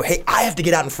 That's when you go, hey, I have to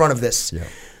get out in front of this. Yeah.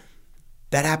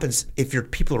 That happens if your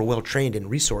people are well trained and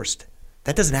resourced.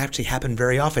 That doesn't actually happen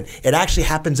very often. It actually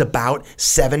happens about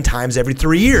 7 times every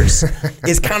 3 years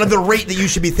is kind of the rate that you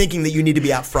should be thinking that you need to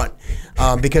be out front.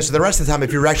 Because for the rest of the time,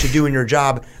 if you're actually doing your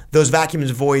job, those vacuums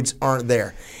and voids aren't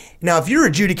there. Now, if you're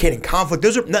adjudicating conflict,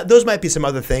 those might be some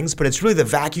other things, but it's really the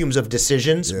vacuums of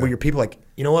decisions where your people are like,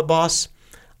 you know what, boss?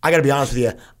 I got to be honest with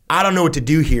you. I don't know what to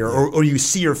do here, or you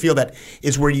see or feel that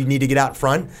is where you need to get out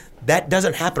front. That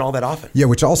doesn't happen all that often. Yeah,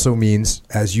 which also means,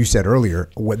 as you said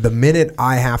earlier, the minute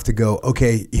I have to go,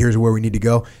 okay, here's where we need to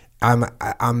go,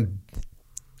 I'm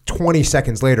 20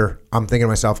 seconds later, I'm thinking to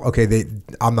myself, okay,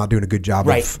 I'm not doing a good job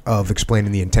of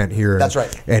explaining the intent here. That's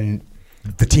right. And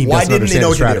the team doesn't understand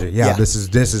the strategy. Yeah, this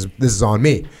is on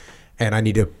me, and I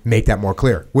need to make that more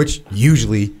clear. Which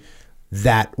usually,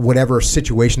 that whatever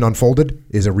situation unfolded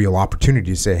is a real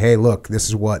opportunity to say, hey, look, this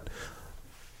is what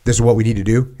we need to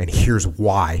do, and here's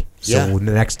why. So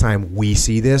the next time we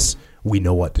see this, we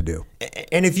know what to do.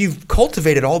 And if you've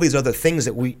cultivated all these other things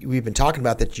that we've been talking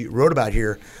about that you wrote about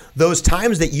here, those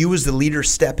times that you as the leader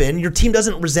step in, your team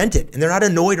doesn't resent it, and they're not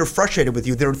annoyed or frustrated with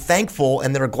you. They're thankful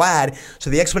and they're glad.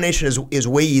 So the explanation is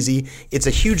way easy. It's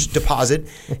a huge deposit,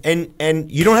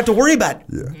 and you don't have to worry about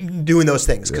doing those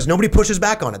things because nobody pushes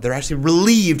back on it. They're actually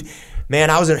relieved. Man,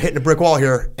 I was hitting a brick wall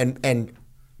here, and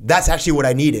that's actually what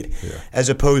I needed, as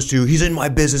opposed to he's in my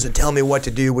business and telling me what to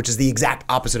do, which is the exact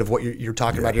opposite of what you're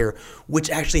talking about here,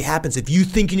 which actually happens. If you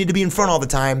think you need to be in front all the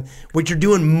time, what you're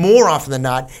doing more often than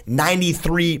not,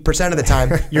 93% of the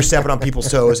time, you're stepping on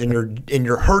people's toes and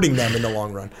you're hurting them in the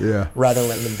long run, rather than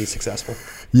letting them be successful.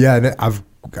 Yeah, and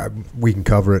we can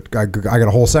cover it. I got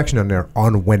a whole section on there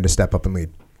on when to step up and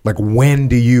lead. Like, when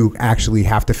do you actually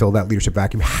have to fill that leadership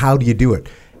vacuum? How do you do it?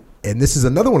 And this is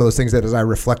another one of those things that as I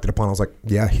reflected upon, I was like,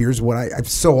 yeah, here's what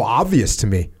it's so obvious to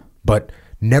me, but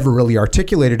never really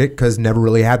articulated it because never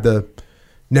really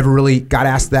got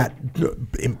asked that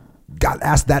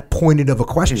pointed of a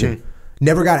question. Mm-hmm.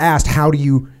 Never got asked, how do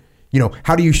you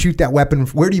how do you shoot that weapon?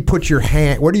 Where do you put your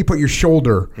hand? Where do you put your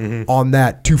shoulder on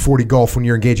that 240 Gulf when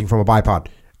you're engaging from a bipod?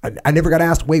 I never got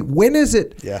asked, wait, when is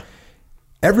it? Yeah.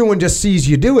 Everyone just sees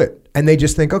you do it, and they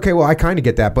just think, okay, well, I kind of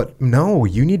get that. But no,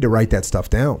 you need to write that stuff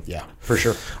down. Yeah, for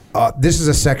sure. This is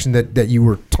a section that you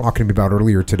were talking to me about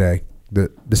earlier today.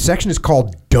 The section is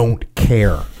called Don't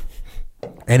Care.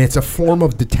 And it's a form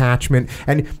of detachment.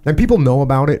 And people know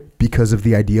about it because of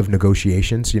the idea of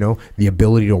negotiations, the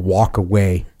ability to walk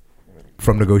away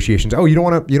from negotiations. Oh, you don't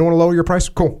want to lower your price?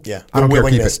 Cool. Yeah. I don't care.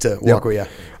 Willingness to walk away, yeah.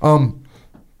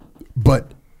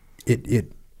 But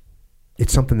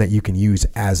it's something that you can use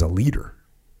as a leader.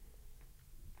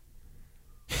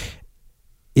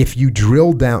 If you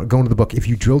drill down, go into the book, if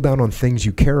you drill down on things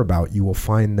you care about, you will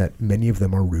find that many of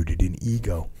them are rooted in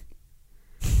ego.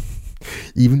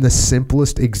 Even the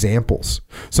simplest examples.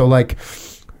 So like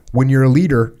when you're a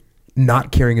leader,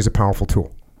 not caring is a powerful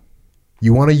tool.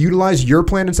 You want to utilize your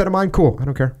plan instead of mine? Cool. I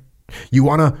don't care. You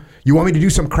want me to do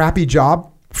some crappy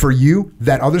job for you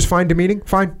that others find demeaning?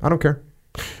 Fine. I don't care.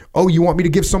 Oh, you want me to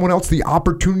give someone else the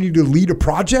opportunity to lead a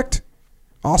project?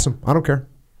 Awesome. I don't care.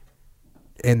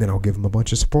 And then I'll give them a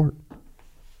bunch of support.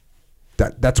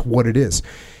 That's what it is.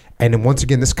 And then once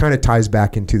again, this kind of ties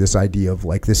back into this idea of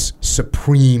like this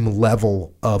supreme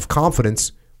level of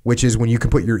confidence, which is when you can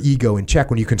put your ego in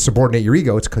check, when you can subordinate your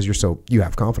ego, it's because you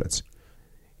have confidence.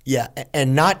 Yeah,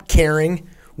 and not caring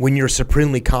when you're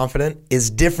supremely confident is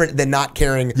different than not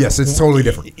caring. Yes, it's totally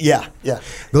different. Yeah, yeah.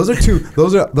 Those are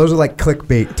like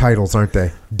clickbait titles, aren't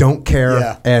they? Don't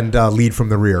care and lead from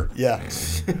the rear. Yeah.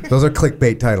 Those are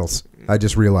clickbait titles. I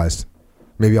just realized.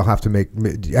 Maybe I'll have to make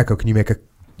Echo. Can you make a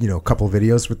couple of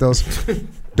videos with those?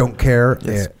 Don't care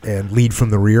and lead from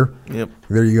the rear. Yep.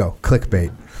 There you go.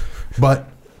 Clickbait. But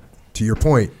to your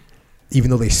point,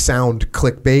 even though they sound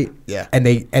clickbait,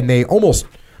 and they almost.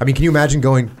 I mean, can you imagine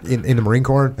going in the Marine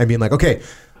Corps and being like, okay,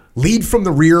 lead from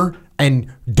the rear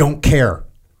and don't care.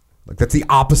 Like that's the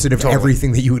opposite of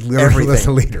everything that you would learn as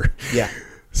a leader. Yeah.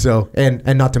 So, and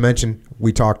not to mention,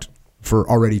 we talked for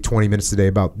already 20 minutes today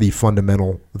about the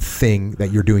fundamental thing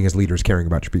that you're doing as leaders, caring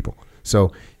about your people.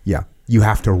 So, yeah, you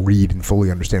have to read and fully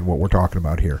understand what we're talking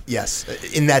about here. Yes.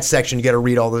 In that section, you got to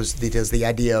read all those details. The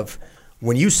idea of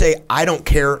when you say, I don't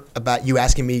care about you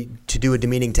asking me to do a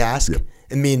demeaning task,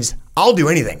 it means I'll do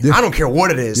anything. Yeah. I don't care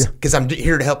what it is because I'm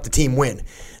here to help the team win,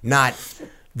 not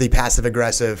the passive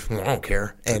aggressive, I don't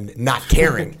care, and not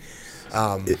caring.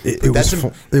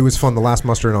 It was fun. The last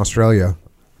muster in Australia,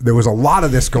 there was a lot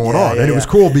of this going on, and it was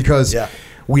cool because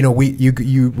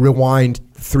you rewind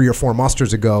 3 or 4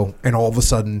 musters ago, and all of a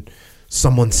sudden,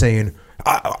 someone's saying,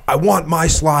 "I want my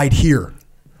slide here,"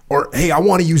 or "Hey, I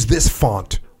want to use this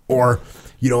font," or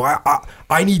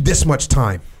I need this much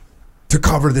time to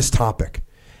cover this topic.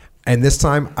 And this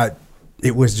time,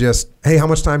 it was just, "Hey, how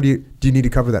much time do you need to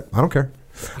cover that?" I don't care.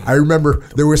 I remember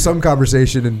there was some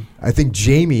conversation, and I think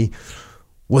Jamie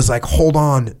was like, hold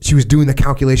on. She was doing the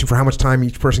calculation for how much time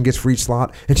each person gets for each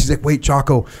slot. And she's like, wait,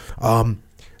 Chaco,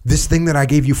 this thing that I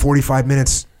gave you 45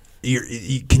 minutes,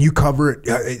 can you cover it?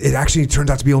 It actually turns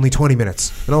out to be only 20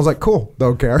 minutes. And I was like, cool,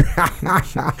 don't care.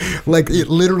 Like, it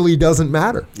literally doesn't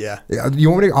matter. Yeah. You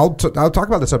want me to, I'll talk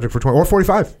about the subject for 20 or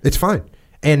 45. It's fine.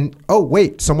 And, oh,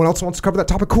 wait, someone else wants to cover that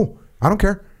topic? Cool. I don't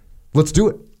care. Let's do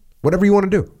it. Whatever you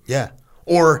want to do. Yeah.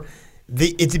 Or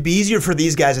it'd be easier for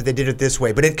these guys if they did it this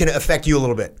way, but it can affect you a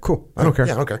little bit. Cool. I don't care.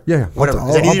 Yeah, I don't care. Yeah. Whatever.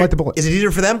 I'll bite the bullet. Is it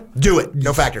easier for them? Do it.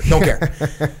 No factor. Don't care.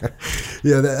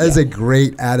 Yeah, that is a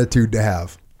great attitude to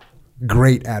have.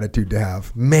 Great attitude to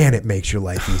have. Man, it makes your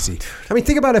life easy. I mean,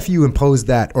 think about if you impose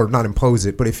that, or not impose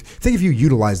it, but think if you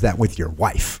utilize that with your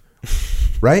wife,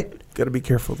 right? Got to be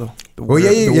careful though. The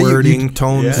wording,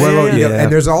 tones.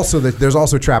 And there's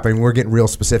also trap. I mean, we're getting real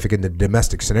specific in the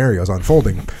domestic scenarios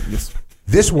unfolding. Yes.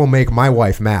 This will make my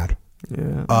wife mad.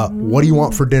 Yeah. What do you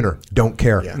want for dinner? Don't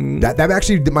care. Yeah. That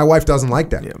actually, my wife doesn't like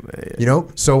that. Yeah.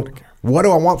 So what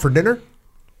do I want for dinner?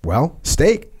 Well,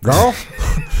 steak, girl.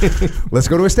 Let's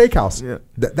go to a steakhouse. Yeah.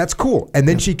 That's cool. And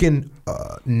then she can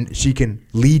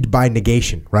lead by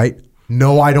negation, right?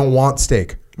 No, I don't want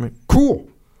steak. Right. Cool.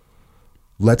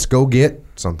 Let's go get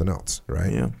something else,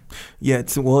 right? Yeah. Yeah.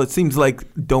 It seems like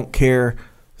don't care.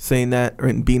 Saying that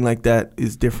and being like that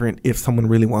is different if someone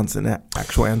really wants an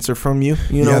actual answer from you.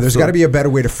 Yeah, there's got to be a better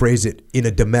way to phrase it in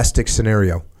a domestic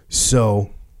scenario.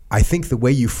 So I think the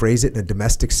way you phrase it in a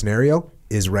domestic scenario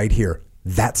is right here.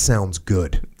 That sounds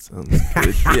good. Sounds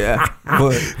good. Yeah.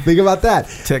 But think about that.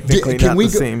 Technically not the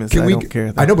same as I don't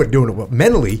care. I know, but doing it well,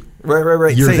 mentally.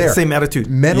 Right. You're there. Same attitude.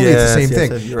 Mentally, it's the same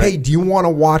thing. Right. Hey, do you want to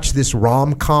watch this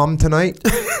rom-com tonight?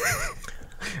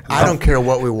 I don't care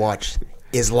what we watch.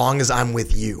 as long as I'm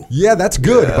with you. Yeah, that's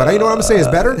good. But you know what I'm saying is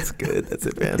better? That's good. That's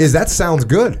it, Is that sounds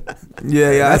good.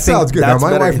 Yeah, That sounds good. Now,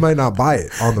 my wife might not buy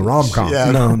it on the rom-com.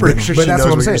 Yeah, No, I'm pretty no. sure But she that's knows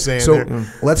what I'm what you're saying. saying So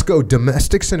there. let's go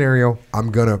domestic scenario.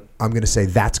 I'm gonna say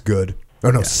that's good. Oh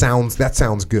no, that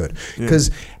sounds good. Because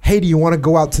hey, do you want to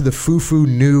go out to the foo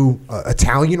new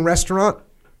Italian restaurant?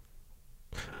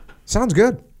 Sounds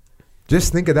good.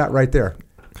 Just think of that right there.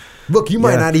 Look, you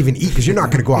might not even eat because you're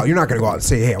not going to go out. You're not going to go out and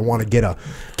say, hey, I want to get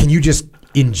can you just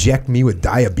inject me with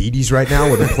diabetes right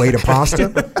now with a plate of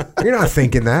pasta? You're not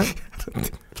thinking that.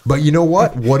 But you know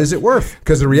what? What is it worth?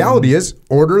 Because the reality is,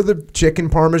 order the chicken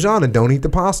parmesan and don't eat the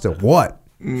pasta. What?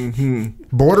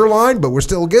 Borderline, but we're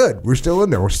still good. We're still in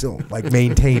there. We're still like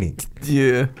maintaining.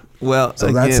 Yeah. Well, So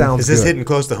again, that sounds Is this good. hitting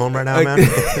close to home right now, man?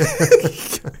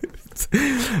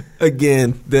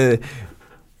 again,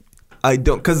 I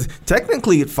don't, because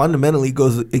technically it fundamentally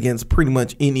goes against pretty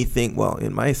much anything, well,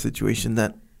 in my situation,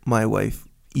 that my wife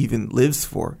even lives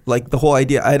for. Like the whole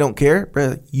idea, I don't care,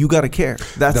 bro, you got to care.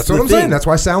 That's what the I'm thing. saying. That's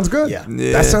why it sounds good. Yeah.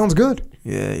 Yeah. That sounds good.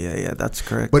 Yeah, that's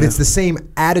correct. But yeah. it's the same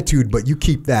attitude, but you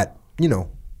keep that,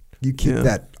 you keep Yeah.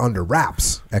 that under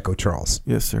wraps, Echo Charles.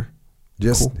 Yes, sir.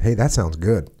 Just, Cool. hey, that sounds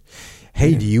good.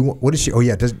 Hey, what is she? Oh,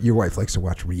 yeah. Does your wife likes to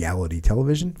watch reality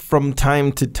television? From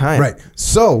time to time. Right.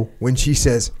 So when she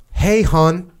says, hey,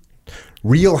 hon,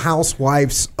 Real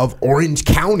Housewives of Orange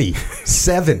County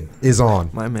 7 is on.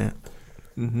 My man.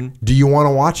 Mm-hmm. Do you want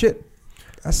to watch it?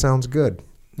 That sounds good.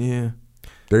 Yeah.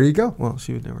 There you go. Well,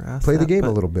 she would never ask Play the that, game a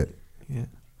but little bit. Yeah.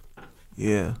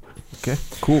 Yeah. Okay.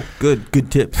 Cool.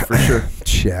 Good tips for sure.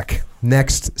 Check.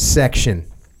 Next section.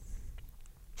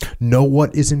 Know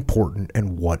what is important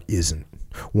and what isn't.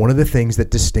 One of the things that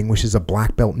distinguishes a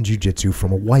black belt in jiu-jitsu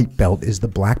from a white belt is the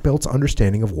black belt's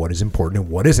understanding of what is important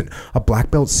and what isn't. A black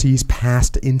belt sees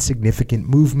past insignificant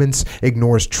movements,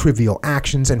 ignores trivial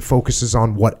actions, and focuses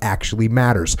on what actually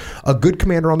matters. A good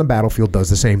commander on the battlefield does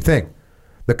the same thing.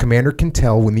 The commander can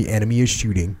tell when the enemy is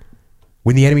shooting.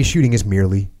 When the enemy shooting is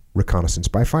merely reconnaissance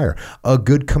by fire. A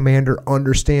good commander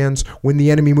understands when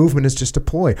the enemy movement is just a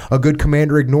ploy. A good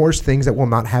commander ignores things that will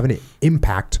not have an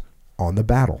impact on the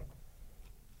battle.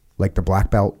 Like the black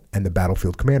belt and the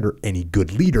battlefield commander, any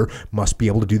good leader must be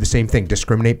able to do the same thing,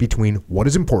 discriminate between what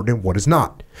is important and what is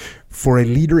not. For a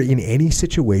leader in any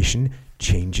situation,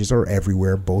 changes are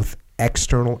everywhere, both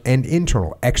external and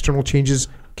internal. External changes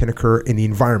can occur in the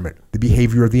environment, the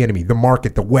behavior of the enemy, the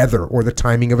market, the weather, or the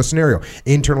timing of a scenario.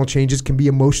 Internal changes can be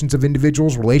emotions of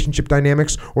individuals, relationship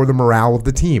dynamics, or the morale of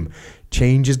the team.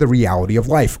 Change is the reality of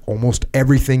life. Almost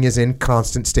everything is in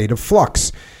constant state of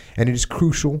flux, and it is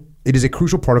crucial. It is a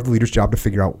crucial part of the leader's job to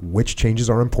figure out which changes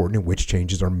are important and which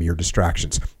changes are mere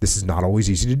distractions. This is not always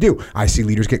easy to do. I see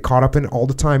leaders get caught up in all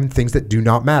the time in things that do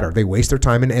not matter. They waste their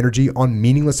time and energy on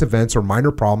meaningless events or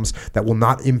minor problems that will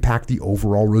not impact the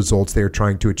overall results they are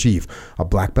trying to achieve. A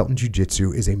black belt in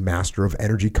jiu-jitsu is a master of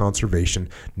energy conservation.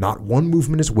 Not one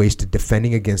movement is wasted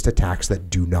defending against attacks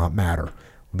that do not matter.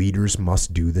 Leaders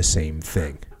must do the same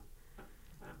thing.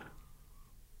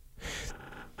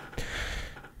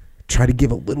 Try to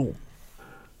give a little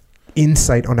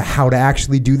insight on how to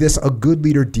actually do this. A good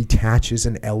leader detaches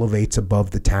and elevates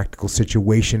above the tactical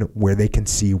situation where they can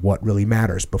see what really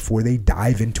matters. Before they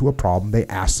dive into a problem, they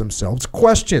ask themselves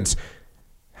questions.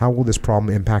 How will this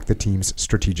problem impact the team's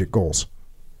strategic goals?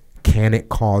 Can it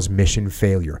cause mission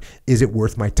failure? Is it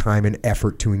worth my time and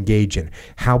effort to engage in?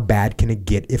 How bad can it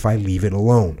get if I leave it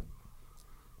alone?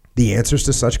 The answers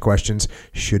to such questions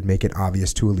should make it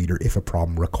obvious to a leader if a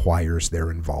problem requires their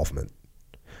involvement.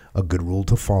 A good rule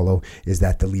to follow is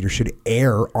that the leader should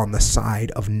err on the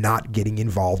side of not getting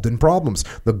involved in problems.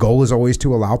 The goal is always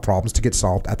to allow problems to get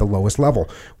solved at the lowest level.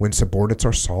 When subordinates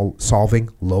are solving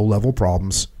low-level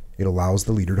problems, it allows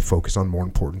the leader to focus on more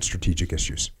important strategic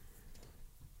issues.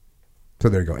 So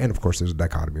there you go. And of course, there's a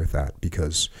dichotomy with that,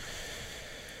 because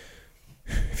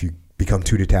if you become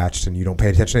too detached and you don't pay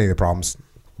attention to any of the problems,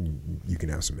 you can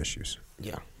have some issues.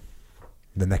 Yeah.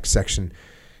 The next section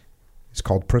is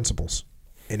called principles.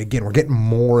 And again, we're getting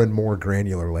more and more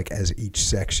granular, like as each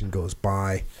section goes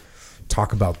by.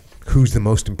 Talk about who's the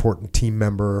most important team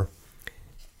member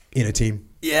in a team.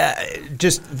 Yeah,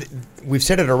 just we've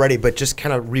said it already, but just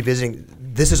kind of revisiting.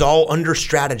 This is all under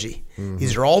strategy. Mm-hmm.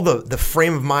 These are all the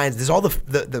frame of minds. This is all the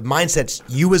mindsets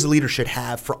you as a leader should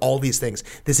have for all these things.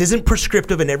 This isn't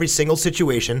prescriptive in every single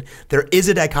situation. There is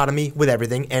a dichotomy with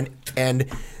everything, and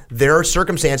there are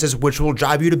circumstances which will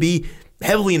drive you to be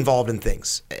heavily involved in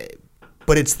things.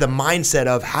 but it's the mindset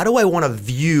of how do I want to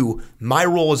view my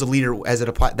role as a leader as it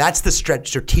applies. That's the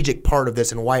strategic part of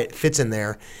this and why it fits in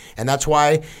there. And that's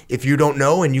why if you don't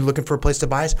know and you're looking for a place to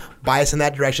bias in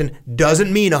that direction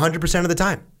doesn't mean 100% of the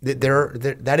time.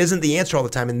 That isn't the answer all the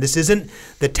time. And this isn't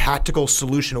the tactical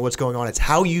solution of what's going on. It's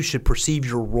how you should perceive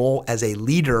your role as a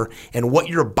leader and what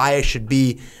your bias should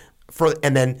be.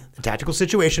 And then the tactical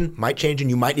situation might change and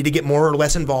you might need to get more or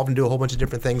less involved and do a whole bunch of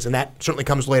different things. And that certainly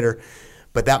comes later.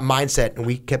 But that mindset, and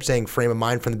we kept saying frame of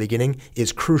mind from the beginning,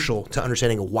 is crucial to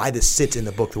understanding why this sits in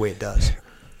the book the way it does.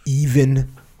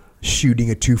 Even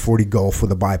shooting a 240 Gulf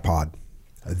with a bipod,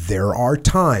 there are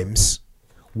times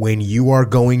when you are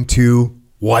going to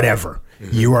whatever.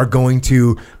 Mm-hmm. You are going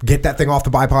to get that thing off the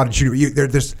bipod and shoot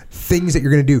it. There's things that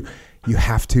you're going to do. You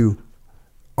have to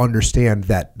understand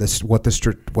that what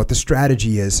the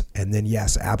strategy is, and then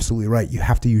yes, absolutely right. You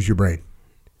have to use your brain.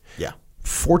 Yeah.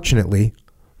 Fortunately,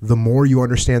 the more you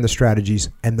understand the strategies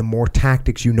and the more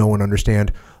tactics you know and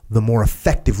understand, the more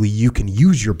effectively you can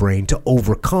use your brain to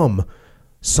overcome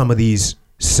some of these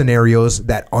scenarios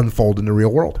that unfold in the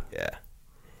real world. Yeah.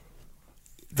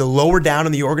 The lower down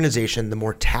in the organization, the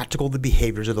more tactical the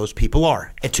behaviors of those people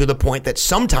are. And to the point that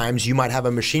sometimes you might have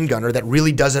a machine gunner that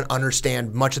really doesn't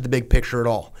understand much of the big picture at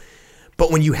all.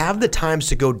 But when you have the times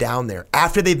to go down there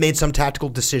after they've made some tactical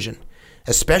decision,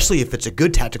 especially if it's a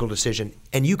good tactical decision,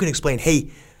 and you can explain, hey,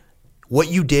 what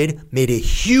you did made a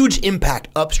huge impact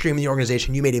upstream in the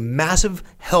organization. You made a massive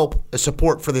a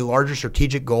support for the larger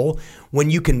strategic goal. When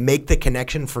you can make the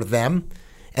connection for them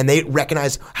and they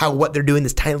recognize how what they're doing,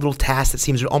 this tiny little task that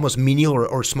seems almost menial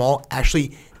or small,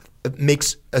 actually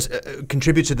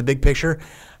contributes to the big picture,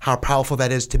 how powerful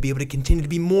that is to be able to continue to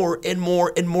be more and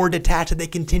more and more detached, and they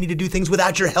continue to do things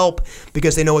without your help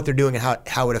because they know what they're doing and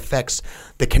how it affects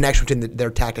the connection between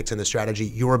their tactics and the strategy.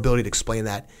 Your ability to explain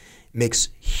that makes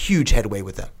huge headway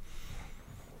with them.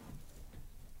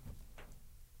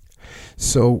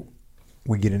 So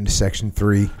we get into section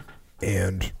 3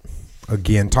 and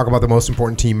again, talk about the most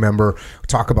important team member,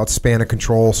 talk about span of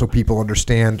control so people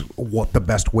understand what the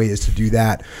best way is to do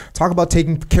that. Talk about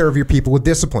taking care of your people with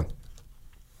discipline.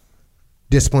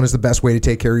 Discipline is the best way to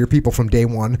take care of your people. From day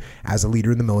one, as a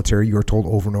leader in the military, you are told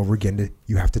over and over again that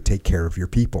you have to take care of your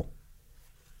people.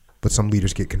 But some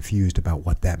leaders get confused about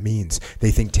what that means. They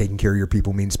think taking care of your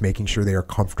people means making sure they are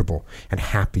comfortable and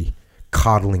happy,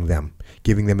 coddling them,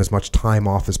 giving them as much time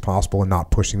off as possible and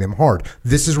not pushing them hard.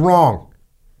 This is wrong.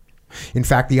 In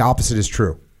fact, the opposite is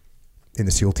true. In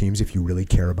the SEAL teams, if you really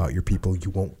care about your people, you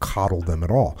won't coddle them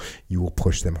at all. You will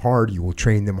push them hard. You will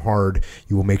train them hard.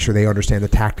 You will make sure they understand the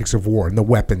tactics of war and the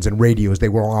weapons and radios they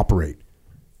will operate.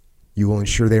 You will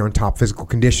ensure they are in top physical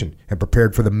condition and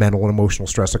prepared for the mental and emotional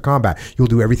stress of combat. You'll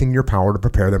do everything in your power to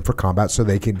prepare them for combat so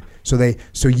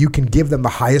you can give them the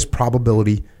highest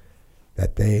probability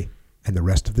that they and the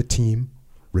rest of the team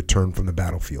return from the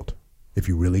battlefield. If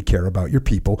you really care about your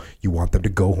people, you want them to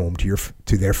go home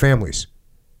to their families.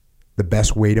 The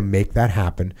best way to make that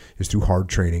happen is through hard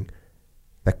training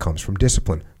that comes from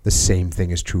discipline. The same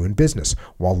thing is true in business.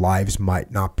 While lives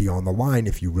might not be on the line,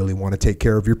 if you really want to take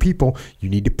care of your people, you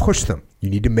need to push them.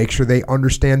 You need to make sure they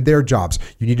understand their jobs.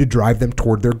 You need to drive them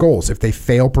toward their goals. If they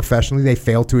fail professionally, they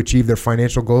fail to achieve their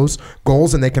financial goals,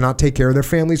 and they cannot take care of their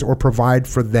families or provide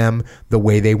for them the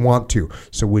way they want to.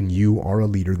 So when you are a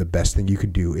leader, the best thing you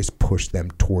can do is push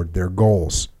them toward their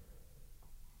goals.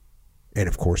 And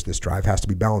of course, this drive has to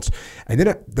be balanced. And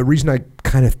then the reason I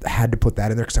kind of had to put that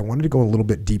in there, because I wanted to go a little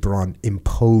bit deeper on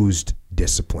imposed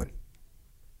discipline.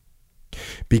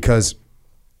 Because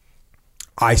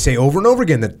I say over and over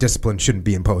again that discipline shouldn't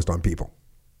be imposed on people.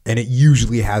 And it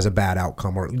usually has a bad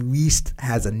outcome, or at least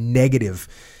has a negative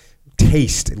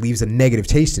taste. It leaves a negative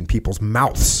taste in people's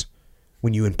mouths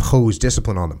when you impose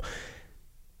discipline on them.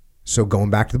 So going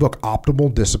back to the book,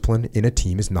 optimal discipline in a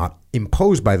team is not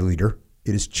imposed by the leader.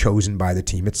 It is chosen by the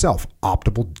team itself.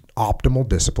 Optimal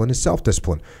discipline is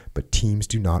self-discipline, but teams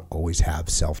do not always have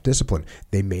self-discipline.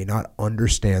 They may not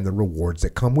understand the rewards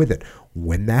that come with it.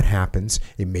 When that happens,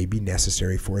 it may be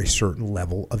necessary for a certain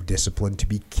level of discipline to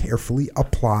be carefully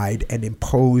applied and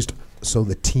imposed so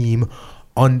the team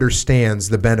understands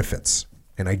the benefits.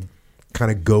 And I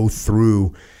kind of go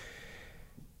through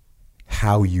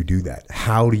how you do that.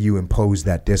 How do you impose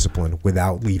that discipline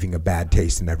without leaving a bad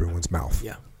taste in everyone's mouth?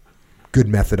 Yeah. Good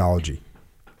methodology.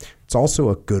 It's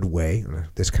also a good way,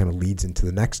 this kind of leads into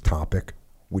the next topic,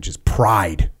 which is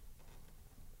pride.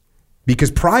 Because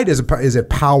pride is a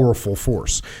powerful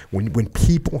force. When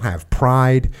people have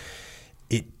pride,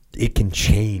 it it can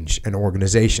change an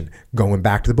organization. Going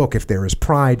back to the book, if there is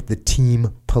pride, the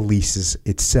team polices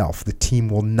itself. The team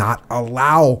will not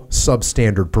allow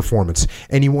substandard performance.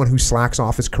 Anyone who slacks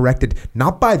off is corrected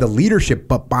not by the leadership,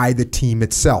 but by the team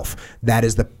itself. That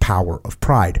is the power of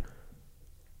pride.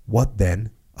 What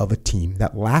then of a team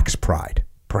that lacks pride?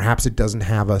 Perhaps it doesn't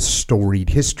have a storied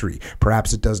history.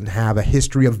 Perhaps it doesn't have a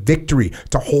history of victory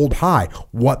to hold high.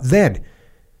 What then?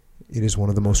 It is one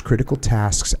of the most critical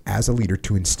tasks as a leader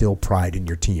to instill pride in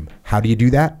your team. How do you do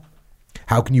that?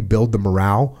 How can you build the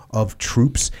morale of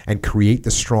troops and create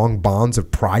the strong bonds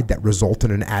of pride that result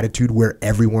in an attitude where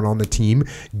everyone on the team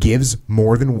gives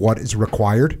more than what is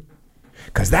required?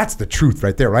 Because that's the truth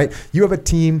right there, right? You have a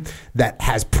team that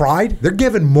has pride, they're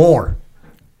giving more.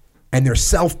 And they're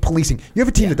self-policing. You have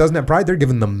a team that doesn't have pride, they're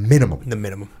giving the minimum. The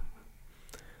minimum.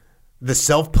 The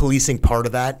self-policing part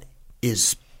of that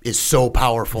is so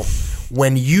powerful.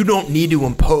 When you don't need to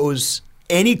impose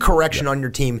any correction on your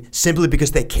team simply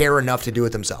because they care enough to do it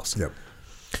themselves.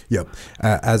 Yep.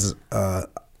 As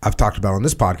I've talked about on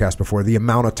this podcast before, the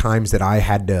amount of times that I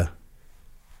had to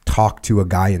talk to a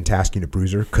guy in task unit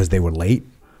bruiser because they were late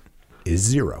is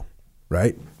zero,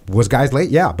 right? Was guys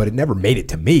late? Yeah, but it never made it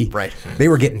to me. Right. They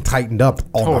were getting tightened up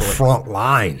on the front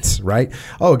lines, right?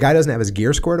 Oh, a guy doesn't have his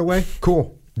gear squared away?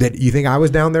 Cool. Did you think I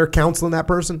was down there counseling that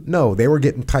person? No, they were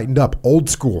getting tightened up. Old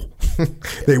school.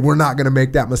 They were not going to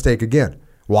make that mistake again.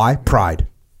 Why? Pride.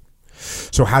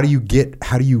 So how do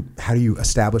you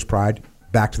establish pride?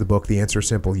 Back to the book, the answer is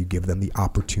simple. You give them the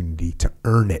opportunity to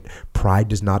earn it. Pride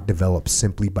does not develop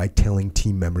simply by telling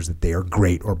team members that they are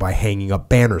great or by hanging up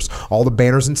banners. All the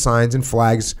banners and signs and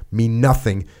flags mean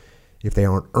nothing if they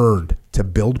aren't earned. To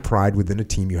build pride within a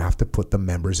team, you have to put the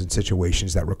members in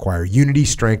situations that require unity,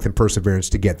 strength, and perseverance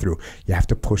to get through. You have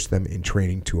to push them in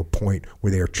training to a point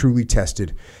where they are truly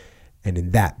tested, and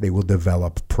in that they will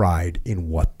develop pride in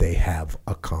what they have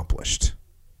accomplished.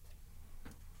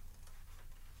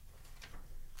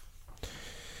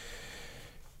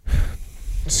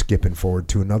 Skipping forward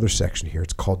to another section here.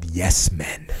 It's called yes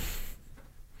men.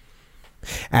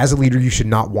 As a leader, you should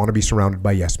not want to be surrounded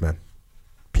by yes men.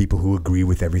 People who agree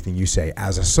with everything you say.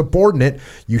 As a subordinate,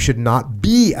 you should not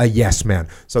be a yes man.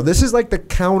 So this is like the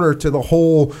counter to the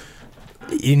whole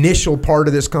initial part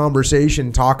of this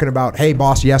conversation, talking about, hey,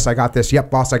 boss, yes, I got this.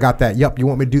 Yep, boss, I got that. Yep, you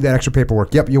want me to do that extra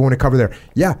paperwork. Yep, you want to cover there.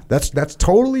 Yeah, that's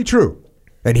totally true.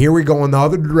 And here we go in the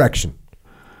other direction.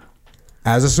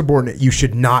 As a subordinate, you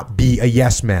should not be a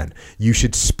yes man. You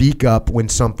should speak up when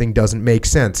something doesn't make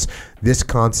sense. This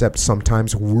concept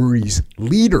sometimes worries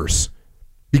leaders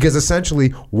because essentially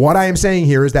what I am saying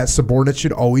here is that subordinates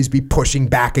should always be pushing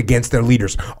back against their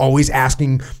leaders, always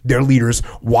asking their leaders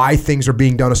why things are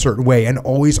being done a certain way, and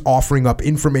always offering up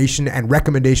information and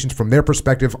recommendations from their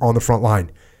perspective on the front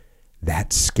line.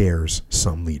 That scares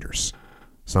some leaders.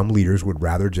 Some leaders would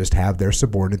rather just have their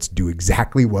subordinates do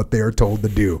exactly what they are told to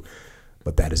do.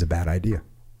 But that is a bad idea.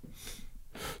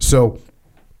 So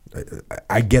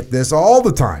I get this all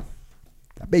the time.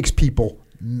 That makes people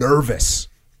nervous.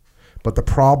 But the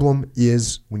problem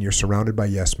is when you're surrounded by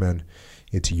yes men,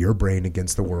 it's your brain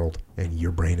against the world, and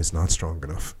your brain is not strong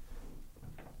enough.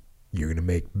 You're going to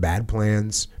make bad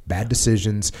plans, bad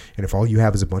decisions, and if all you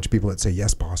have is a bunch of people that say,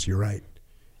 yes, boss, you're right,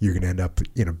 you're going to end up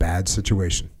in a bad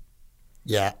situation.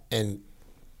 Yeah, and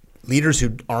leaders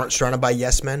who aren't surrounded by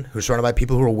yes men, who are surrounded by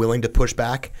people who are willing to push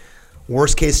back,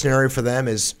 worst case scenario for them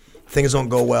is things don't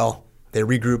go well. They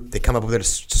regroup, they come up with it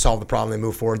to solve the problem, they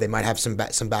move forward. They might have some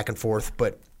back and forth,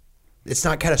 but it's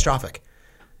not catastrophic.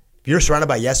 If you're surrounded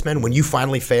by yes men, when you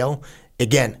finally fail,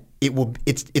 again,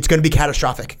 it's going to be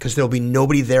catastrophic because there'll be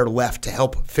nobody there left to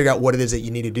help figure out what it is that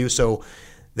you need to do. So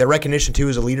the recognition too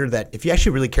as a leader that if you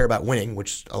actually really care about winning,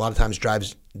 which a lot of times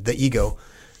drives the ego,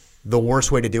 the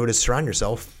worst way to do it is surround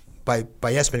yourself by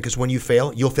yes men, because when you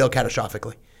fail, you'll fail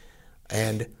catastrophically.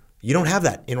 And you don't have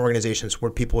that in organizations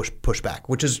where people push back,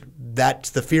 that's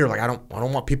the fear. Like, I don't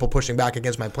want people pushing back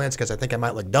against my plans because I think I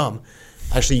might look dumb.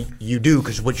 Actually, you do,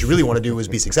 because what you really want to do is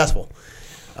be successful.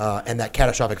 And that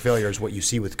catastrophic failure is what you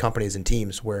see with companies and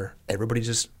teams where everybody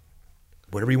just,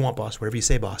 whatever you want, boss, whatever you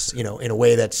say, boss, in a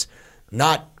way that's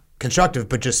not constructive,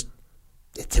 but just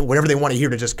whatever they want to hear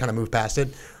to just kind of move past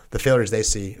it. The failures they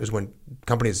see is when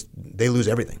companies, they lose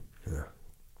everything. Yeah.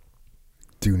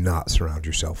 Do not surround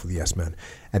yourself with yes men.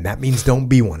 And that means don't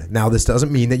be one. Now, this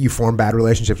doesn't mean that you form bad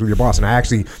relationships with your boss. And I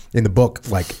actually, in the book,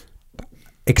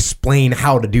 explain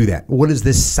how to do that. What does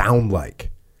this sound like?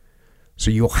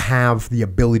 So you'll have the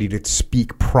ability to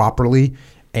speak properly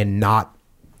and not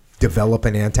develop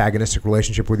an antagonistic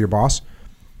relationship with your boss.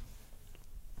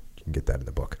 You can get that in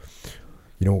the book.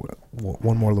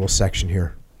 One more little section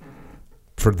here.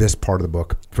 for this part of the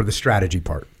book, for the strategy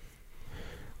part.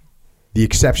 The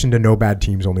exception to no bad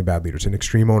teams, only bad leaders. In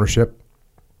Extreme Ownership,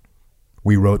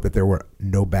 we wrote that there were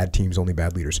no bad teams, only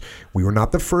bad leaders. We were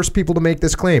not the first people to make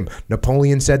this claim.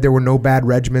 Napoleon said there were no bad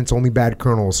regiments, only bad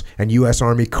colonels. And U.S.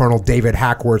 Army Colonel David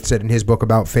Hackworth said in his book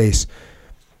About Face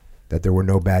that there were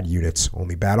no bad units,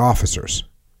 only bad officers.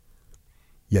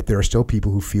 Yet there are still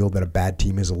people who feel that a bad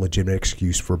team is a legitimate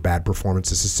excuse for bad performance.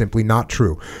 This is simply not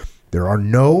true. There are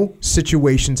no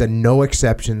situations and no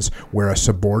exceptions where a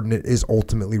subordinate is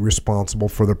ultimately responsible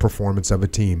for the performance of a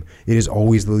team. It is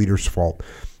always the leader's fault.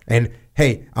 And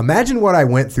hey, imagine what I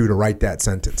went through to write that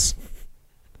sentence.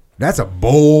 That's a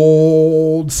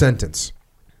bold sentence.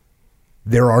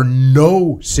 There are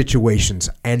no situations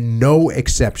and no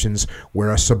exceptions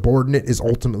where a subordinate is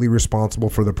ultimately responsible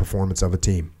for the performance of a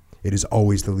team. It is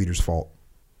always the leader's fault.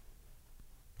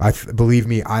 Believe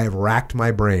me, I have racked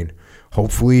my brain.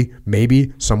 Hopefully,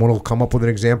 maybe someone will come up with an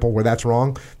example where that's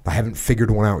wrong. I haven't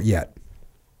figured one out yet.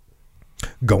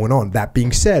 Going on. That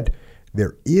being said,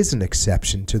 there is an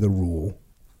exception to the rule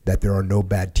that there are no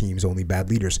bad teams, only bad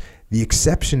leaders. The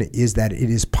exception is that it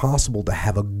is possible to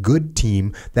have a good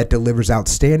team that delivers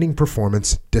outstanding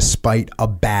performance despite a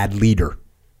bad leader.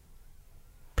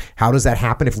 How does that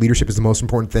happen if leadership is the most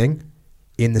important thing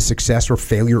in the success or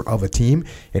failure of a team?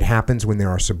 It happens when there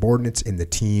are subordinates in the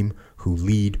team who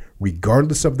lead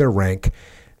regardless of their rank.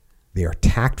 They are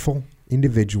tactful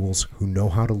individuals who know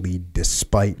how to lead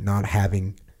despite not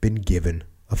having been given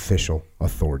official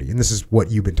authority. And this is what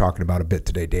you've been talking about a bit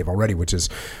today, Dave, already, which is,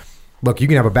 look, you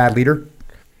can have a bad leader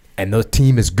and the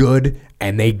team is good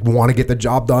and they want to get the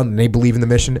job done and they believe in the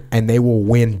mission and they will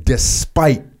win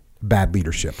despite bad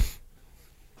leadership.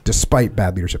 Despite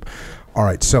bad leadership. All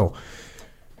right, so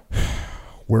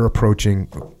we're approaching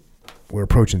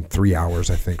 3 hours,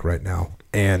 I think, right now.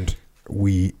 And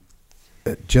we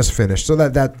just finished. So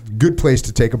that good place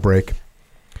to take a break.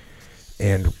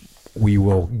 And we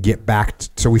will get back.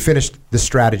 So we finished the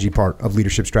strategy part of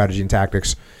leadership strategy and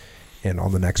tactics. And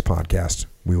on the next podcast,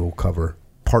 we will cover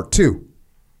part 2,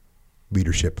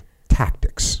 leadership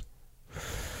tactics.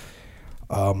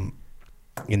 In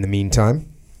the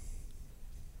meantime,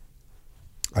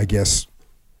 I guess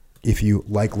if you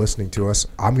like listening to us,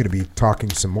 I'm going to be talking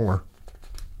some more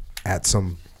at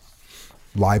some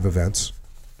live events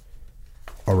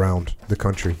around the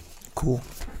country. Cool.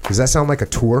 Does that sound like a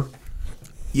tour?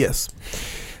 Yes.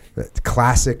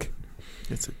 Classic.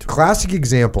 It's a tour. Classic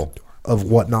example of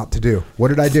what not to do. What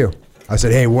did I do? I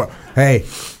said, hey,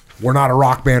 we're not a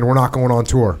rock band. We're not going on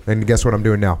tour. And guess what I'm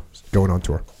doing now? Going on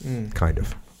tour. Kind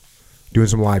of. Doing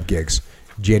some live gigs.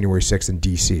 January 6th in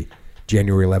D.C.,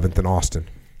 January 11th in Austin,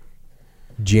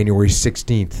 January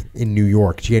 16th in New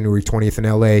York, January 20th in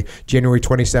LA, January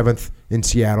 27th in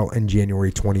Seattle, and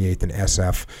January 28th in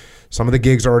SF. Some of the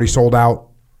gigs are already sold out.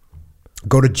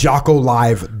 Go to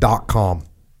jockolive.com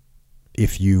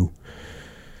if you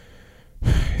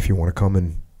want to come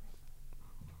and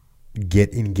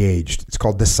get engaged. It's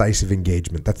called Decisive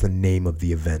Engagement. That's the name of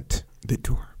the event. The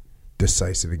tour.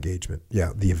 Decisive Engagement.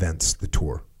 Yeah, the events, the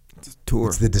tour. It's a tour.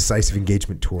 It's the Decisive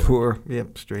Engagement Tour. Tour.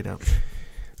 Yep, straight up.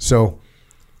 So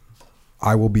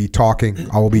I will be talking.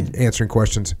 I will be answering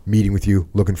questions, meeting with you.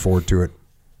 Looking forward to it.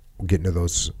 We'll get into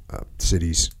those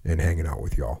cities and hanging out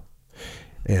with y'all.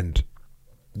 And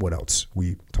what else?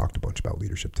 We talked a bunch about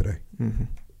leadership today. Mm-hmm.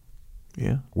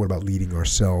 Yeah. What about leading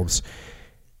ourselves?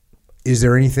 Is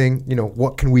there anything,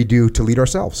 what can we do to lead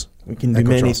ourselves? We can do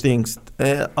many things.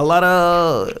 Not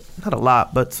a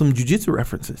lot, but some jiu-jitsu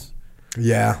references.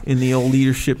 Yeah. In the old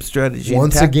leadership strategy.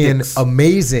 Once and again, tactics.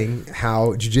 amazing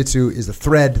how jiu-jitsu is a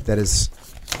thread that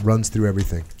runs through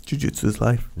everything. Jiu-jitsu is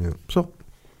life. Yeah. So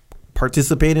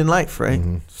participate in life, right?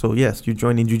 Mm-hmm. So yes, you're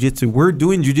joining jiu-jitsu. We're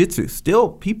doing jiu-jitsu.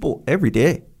 Still people every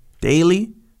day.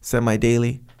 Daily,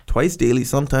 semi-daily, twice daily.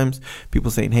 Sometimes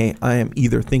people saying, hey, I am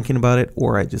either thinking about it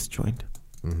or I just joined.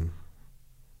 Mm-hmm.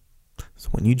 So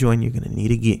when you join, you're going to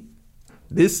need a gi.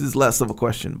 This is less of a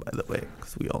question, by the way,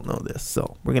 because we all know this.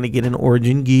 So we're going to get an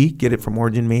Origin gi. Get it from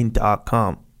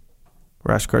originmain.com.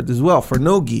 Rash cards as well for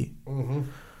no gi. Mm-hmm.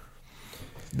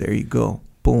 There you go.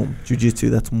 Boom. Jiu-jitsu,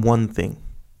 that's one thing.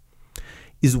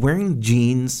 Is wearing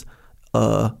jeans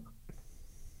a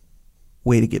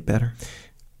way to get better?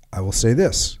 I will say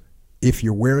this. If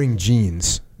you're wearing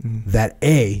jeans that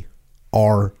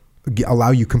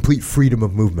allow you complete freedom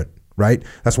of movement, right?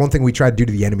 That's one thing we try to do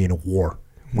to the enemy in a war.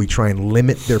 We try and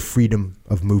limit their freedom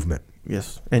of movement.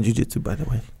 Yes, and jiu-jitsu, by the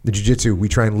way. The jiu-jitsu, we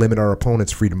try and limit our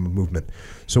opponent's freedom of movement.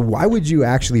 So why would you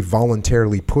actually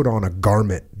voluntarily put on a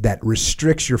garment that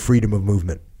restricts your freedom of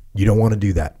movement? You don't want to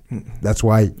do that. That's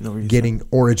why getting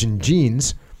Origin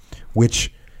jeans,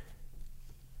 which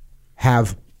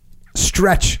have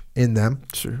stretch in them.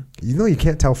 Sure. You know, you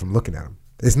can't tell from looking at them.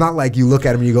 It's not like you look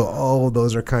at them and you go, oh,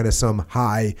 those are kind of some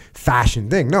high fashion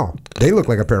thing. No, they look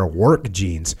like a pair of work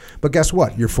jeans. But guess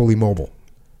what? You're fully mobile.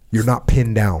 You're not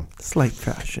pinned down. Slight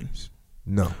fashion.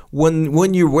 No.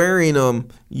 When you're wearing them,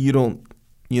 you don't,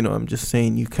 I'm just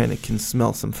saying you kind of can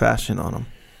smell some fashion on them.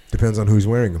 Depends on who's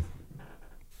wearing them.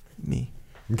 Me.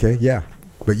 Okay, yeah.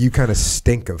 But you kind of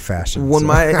stink of fashion. When so.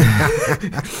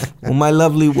 when my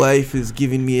lovely wife is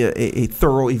giving me a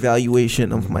thorough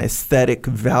evaluation of my aesthetic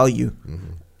value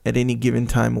at any given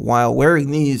time while wearing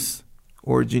these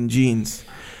Origin jeans,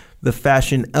 the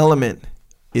fashion element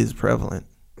is prevalent.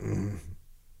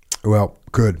 Well,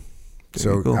 good. There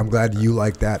So you go. I'm glad you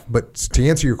like that. But to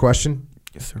answer your question,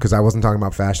 Yes, sir. because I wasn't talking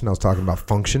about fashion, I was talking about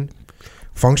function.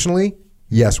 Functionally,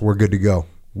 yes, we're good to go.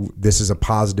 This is a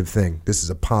positive thing. This is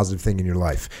a positive thing in your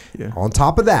life. Yeah. On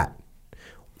top of that,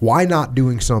 why not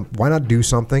do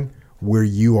something where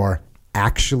you are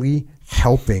actually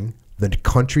helping the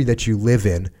country that you live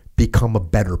in become a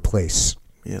better place?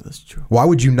 Yeah, that's true. Why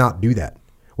would you not do that?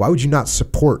 Why would you not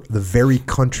support the very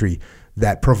country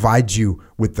that provides you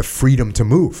with the freedom to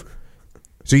move?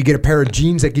 So you get a pair of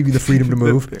jeans that give you the freedom to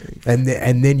move, and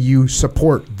then you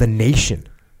support the nation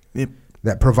Yep.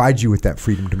 that provides you with that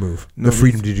freedom to move, No the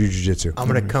freedom to do jiu-jitsu. I'm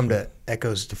going to come to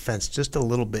Echo's defense just a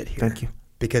little bit here. Thank you.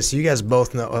 Because you guys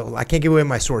both know, I can't give away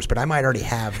my source, but I might already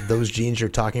have those jeans you're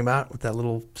talking about with that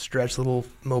little stretch, little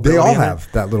mobility. They all in it.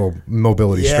 have that little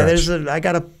mobility Yeah, stretch. I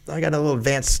got a little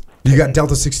advanced. You got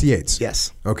Delta 68s?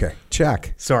 Yes. Okay,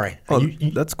 check. Sorry. Oh,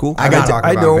 You- that's cool. I got it.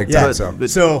 I about don't. big time, but- so. but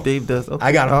So, Dave does. Okay.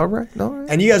 I got it. All right.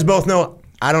 And you guys both know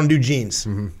I don't do jeans.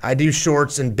 I do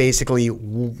shorts, and basically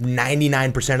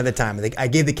 99% of the time. I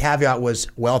gave the caveat was,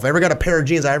 well, if I ever got a pair of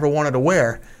jeans I ever wanted to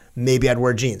wear, maybe I'd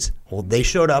wear jeans. Well, they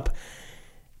showed up.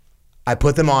 I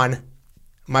put them on.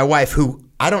 My wife, who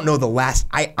I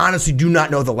honestly do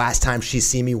not know the last time she's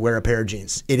seen me wear a pair of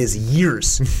jeans. It is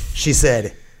years. She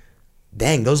said,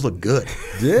 dang, those look good.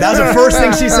 That was the first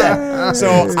thing she said.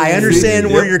 So I understand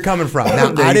where you're coming from.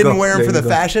 Now, There I you didn't go. wear them There for you the go.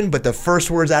 fashion, but the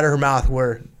first words out of her mouth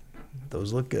were,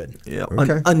 those look good. Yeah.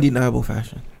 Okay. Undeniable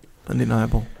fashion.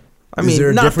 Undeniable. I mean, is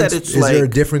there a not difference, that it's is like. there a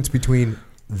difference between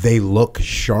they look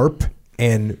sharp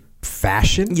and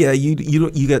fashion? Yeah,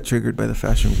 you got triggered by the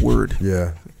fashion word.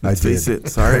 Yeah, Let's I did. face it.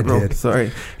 Sorry, I bro. did.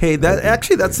 Sorry. Hey,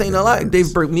 that's saying a lot.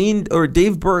 Dave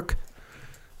Burke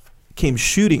came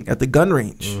shooting at the gun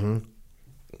range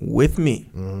with me.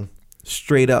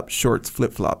 Straight up shorts,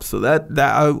 flip flops. So that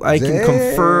I can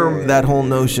confirm that whole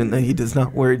notion that he does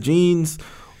not wear jeans,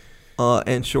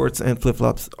 and shorts and flip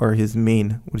flops are his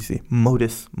main. What do you say?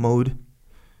 Mode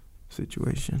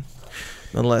situation.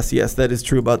 Nonetheless, yes, that is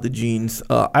true about the jeans.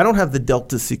 I don't have the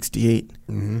Delta 68.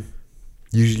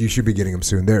 You should be getting them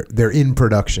soon. They're in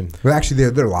production. Well, actually,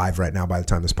 they're live right now. By the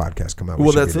time this podcast comes out, we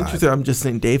Well, should that's be live. interesting. I'm just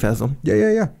saying Dave has them. Yeah. Yeah,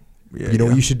 You know yeah.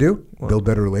 what you should do? What? Build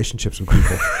better relationships with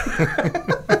people.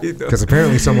 Because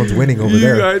apparently someone's winning over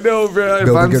there. I know, bro.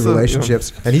 Building good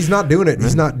relationships, and he's not doing it.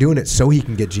 He's not doing it so he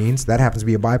can get jeans. That happens to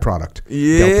be a byproduct.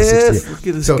 Yes, look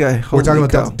at this so guy. We're talking Holy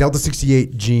about cow. Delta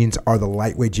 68 jeans are the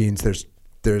lightweight jeans.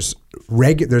 There's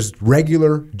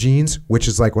regular jeans, which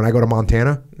is like when I go to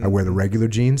Montana, I wear the regular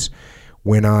jeans.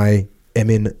 When I am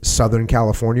in Southern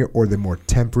California or the more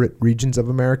temperate regions of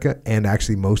America, and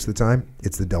actually most of the time,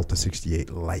 it's the Delta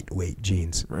 68 lightweight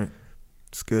jeans. Right.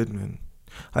 It's good, man.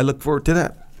 I look forward to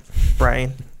that.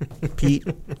 Brian, Pete.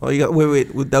 Oh, you got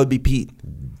wait. That would be Pete.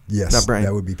 Yes, Not Brian.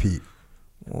 that would be Pete.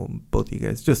 Well, both of you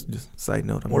guys. Just side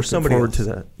note. I'm Or looking somebody forward else. to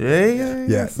that.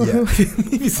 Yeah.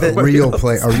 Yeah. said- A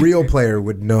real player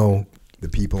would know the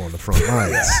people on the front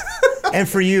lines. And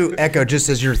for you, Echo, just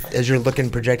as you're looking,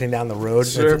 projecting down the road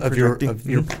Sure, of your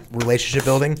projecting. relationship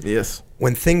building, Yes.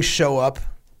 when things show up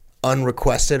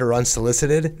unrequested or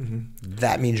unsolicited,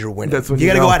 that means you're winning. That's when you you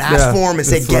got to go know. out and ask Yeah. for them and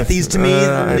say, It's "Get like, these to me."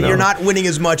 I know. You're not winning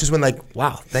as much as when, like,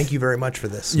 "Wow, thank you very much for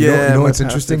this." Yeah. You know my what's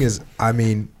interesting passive.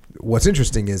 is, what's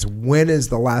interesting is when is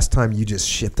the last time you just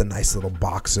shipped a nice little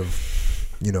box of,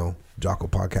 Jocko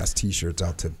Podcast T-shirts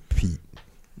out to Pete?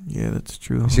 Yeah, that's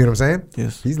true. You see what I'm saying?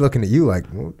 Yes. He's looking at you like,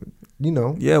 well,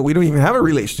 Yeah, we don't even have a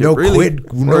relationship. no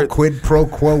really. quid pro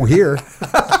quo here.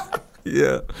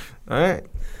 Yeah. All right.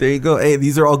 There you go. Hey,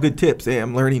 these are all good tips. Hey,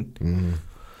 I'm learning.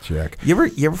 Check. You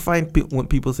ever find when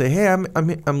people say, "Hey, I'm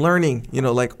learning,"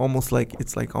 almost like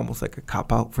a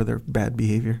cop out for their bad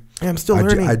behavior. Hey, I'm still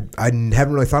learning. I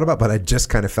haven't really thought about, but I just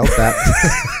kind of felt that.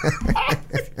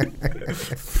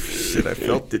 Shit, I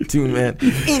felt it too, man.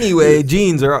 Anyway,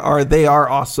 jeans are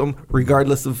awesome,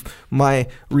 regardless of my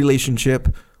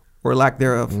relationship or lack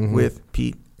thereof with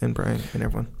Pete and Brian and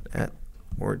everyone at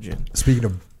Origin. Speaking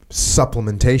of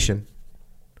supplementation,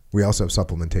 We also have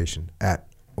supplementation at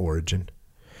Origin.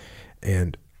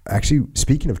 And actually,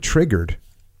 speaking of triggered,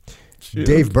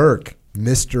 Dave Burke,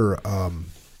 Mr.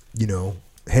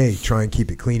 Hey, try and keep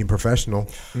it clean and professional,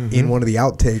 in one of the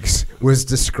outtakes was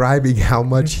describing how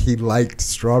much he liked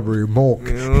strawberry milk,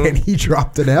 and he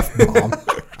dropped an F-bomb.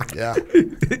 Yeah.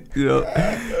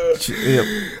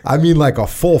 I mean, like a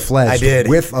full-fledged, I did.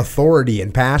 with authority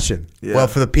and passion. Yeah. Well,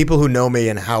 for the people who know me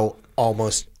and how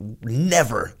almost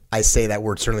never I say that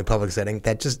word, certainly in public setting,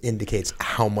 that just indicates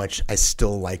how much I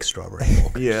still like strawberry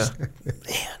milk. Yeah.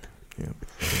 Man.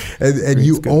 And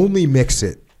you only mix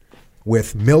it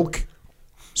with milk,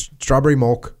 strawberry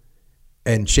milk,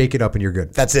 and shake it up and you're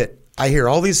good. That's it. I hear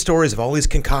all these stories of all these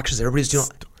concoctions everybody's doing.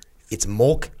 It's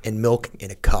milk and milk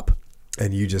in a cup.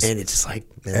 And you just, And it's just like,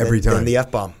 every time. And the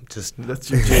F-bomb. Just,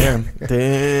 That's your jam.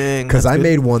 Dang. because that's I good.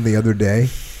 made one the other day,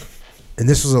 and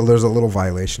there's a little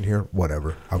violation here.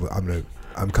 Whatever.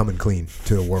 I'm coming clean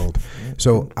to the world.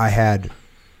 So I had.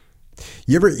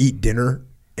 You ever eat dinner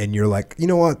and you're like, you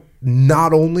know what?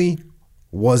 Not only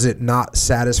was it not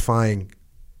satisfying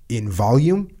in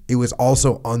volume, it was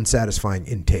also unsatisfying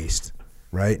in taste,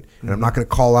 right? And I'm not going to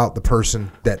call out the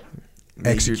person that Made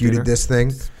your executed dinner? this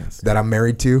thing Yes. that I'm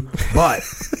married to, but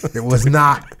it was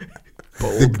not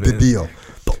the deal.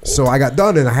 So I got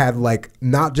done and I had like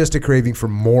not just a craving for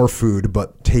more food,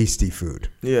 but tasty food.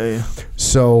 Yeah.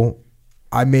 So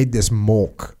I made this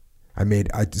milk. So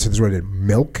this is what I did: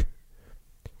 milk,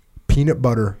 peanut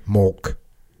butter,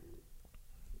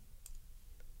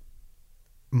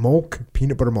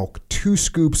 peanut butter, 2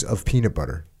 scoops of peanut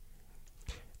butter,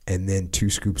 and then 2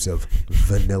 scoops of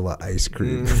vanilla ice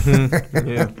cream.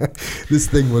 Yeah. This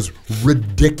thing was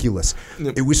ridiculous.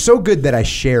 It was so good that I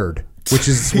shared, which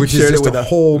is shared it just with a us.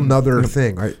 whole nother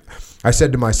thing. I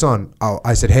said to my son,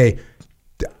 I said, hey,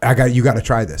 you got to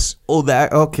try this. Oh,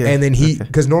 that okay. And then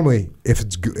because normally if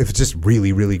it's just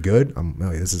really, really good,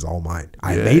 this is all mine.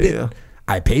 I Yeah, made it. yeah.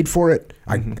 I paid for it.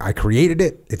 I created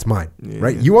it. It's mine.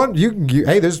 Right? You want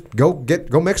hey,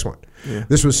 go mix one. Yeah.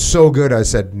 This was so good. I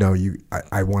said, no,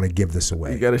 I want to give this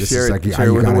away. You gotta This share is it. like, Share it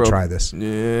you with the gotta world. try this.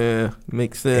 Yeah,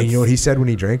 makes sense. And you know what he said when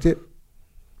he drank it?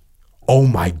 Oh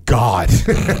my God.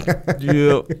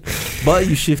 Yeah, but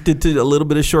you shifted to a little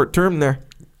bit of short term there.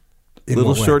 In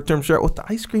Little what way? short term with the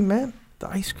ice cream, man. The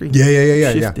ice cream.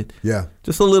 Yeah. Shifted. Yeah.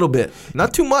 Just a little bit,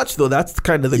 not too much though. That's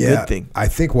kind of the good thing. I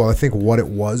think what it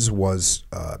was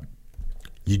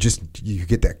you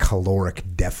get that caloric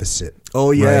deficit.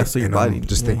 Oh, yeah, right? so your And body- I'm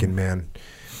just yeah. thinking, man,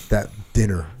 that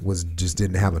dinner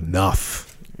didn't have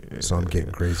enough. So I'm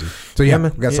getting crazy. So yeah,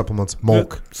 man. we got Yeah. supplements.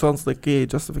 Milk. Good. Sounds like a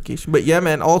justification, but yeah,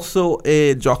 man. Also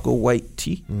a Jocko White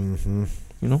tea. Mm-hmm.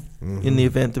 You know, in the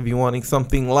event of you wanting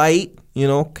something light, you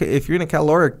know, if you're in a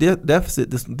caloric deficit,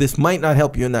 this might not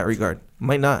help you in that regard.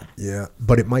 Might not. Yeah,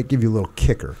 but it might give you a little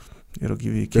kicker. It'll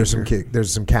give you a kicker. There's some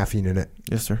There's some caffeine in it.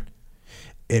 Yes, sir.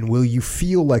 And will you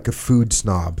feel like a food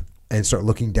snob and start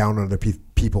looking down on other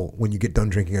people when you get done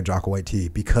drinking a Jocko White tea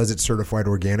because it's certified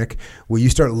organic? Will you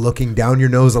start looking down your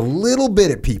nose a little bit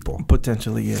at people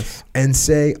Potentially, yes. and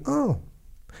say, oh,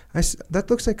 that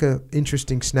looks like an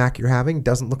interesting snack you're having.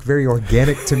 Doesn't look very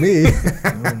organic to me.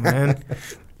 Oh, man.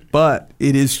 But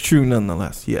it is true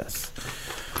nonetheless, yes.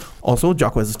 Also,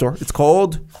 Jocko has a store. It's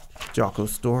called Jocko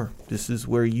Store. This is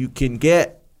where you can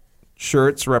get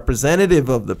shirts representative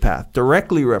of the path.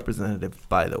 Directly representative,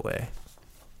 by the way.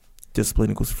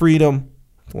 Discipline equals freedom.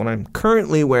 The one I'm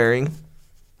currently wearing.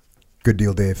 Good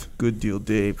deal, Dave. Good deal,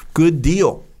 Dave. Good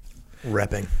deal.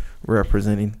 repping.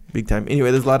 Representing big time.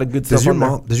 Anyway, there's a lot of good stuff on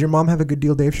there. Does your mom have a Good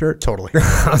Deal Dave shirt? Totally.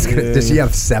 Does she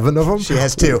have 7 of them? She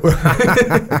has 2.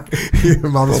 Your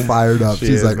mom's fired up. She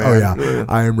She's is, like, man. oh yeah,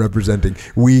 I am representing.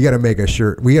 We got to make a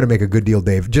shirt. We got to make a Good Deal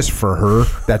Dave just for her.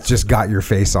 That's just got your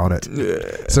face on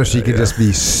it. So she can just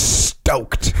be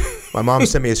stoked. My mom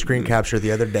sent me a screen capture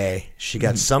the other day. She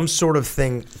got some sort of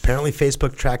thing. Apparently,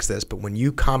 Facebook tracks this, but when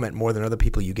you comment more than other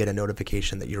people, you get a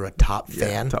notification that you're a top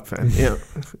fan. Top fan. Yeah.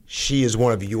 She is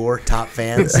one of your top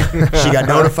fans. She got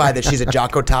notified that she's a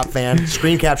Jocko top fan.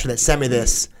 Screen capture that sent me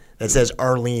this that says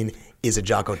Arlene is a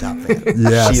Jocko top fan.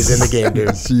 Yes. She is in the game,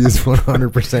 dude. She is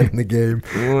 100% in the game.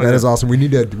 That is awesome. We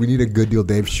need a Good Deal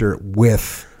Dave shirt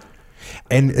with.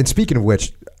 And speaking of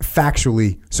which,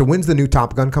 factually, so when's the new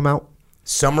Top Gun come out?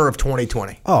 Summer of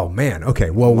 2020. Oh man. Okay.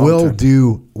 Well, we'll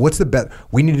do. What's the bet?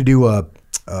 We need to do a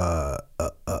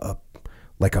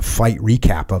like a fight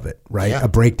recap of it, right? Yeah. A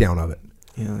breakdown of it.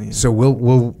 Yeah. So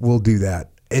we'll do that.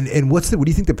 And what do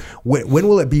you think when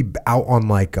will it be out on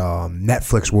like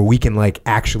Netflix where we can like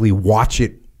actually watch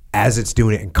it as it's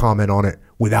doing it and comment on it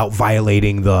without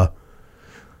violating the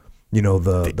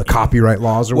copyright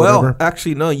laws or Well, whatever?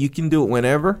 actually, no. You can do it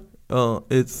whenever.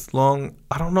 It's long.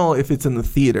 I don't know if it's in the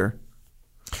theater.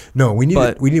 No, we need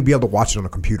to be able to watch it on a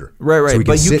computer. Right. So we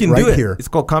can But you sit can right do it. here. It's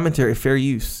called commentary, fair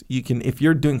use. You can, if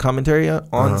you're doing commentary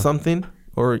on something,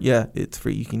 or it's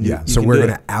free. You can. Yeah, so we're going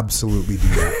to absolutely do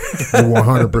that.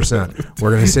 100%. We're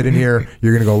going to sit in here.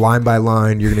 You're going to go line by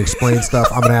line. You're going to explain stuff.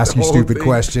 I'm going to ask you stupid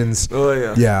questions. Oh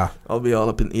yeah. Yeah. I'll be all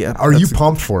up in. Yeah. Are you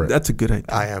pumped for it? That's a good idea.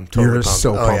 I am totally You're pumped.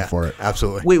 so pumped for it.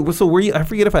 Absolutely. Wait. So were you? I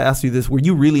forget if I asked you this. Were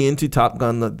you really into Top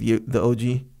Gun, the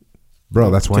OG?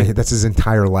 Bro, that's why that's his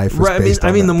entire life was based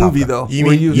on I mean that the Top movie Gun. though.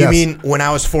 You mean when I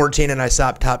was 14 and I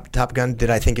saw Top Gun, did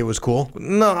I think it was cool?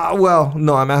 No, well,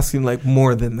 no. I'm asking like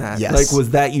more than that. Yes. Like,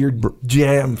 was that your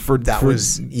jam for That for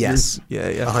was yes.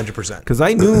 Yeah. 100%. Because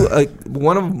I knew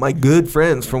one of my good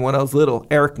friends from when I was little,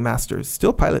 Eric Masters,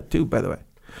 still pilot too, by the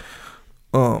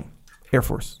way. Air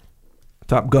Force,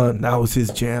 Top Gun. That was his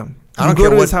jam. I don't You go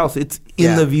care to his what- house. It's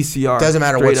in the VCR. Doesn't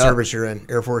matter what straight up. service you're in,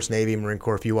 Air Force, Navy, Marine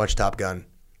Corps. If you watch Top Gun,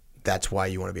 that's why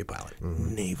you want to be a pilot.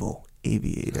 Naval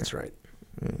aviator. That's right.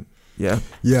 Yeah,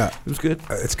 Yeah. it was good.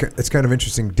 It's kind of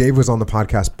interesting. Dave was on the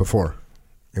podcast before,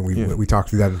 and we talked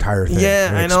through that entire thing. Yeah,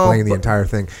 and I know, explained the but- entire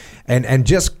thing, and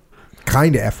just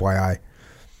kind of FYI,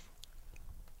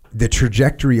 the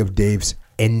trajectory of Dave's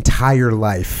entire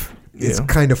life is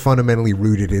kind of fundamentally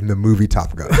rooted in the movie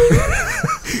Top Gun.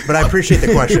 But I appreciate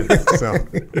the question. So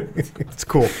it's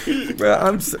cool. Well,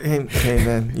 I'm saying, hey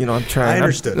man, I'm trying. I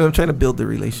understood. I'm trying to build the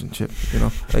relationship.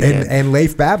 Again. And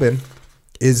Leif Babin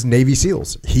is Navy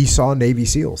SEALs. He saw Navy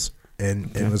SEALs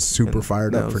and was super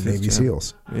fired that up for was his Navy jam.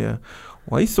 SEAls. Yeah.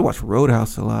 Well, I used to watch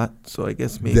Roadhouse a lot, so I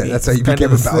guess maybe That's how you it's kind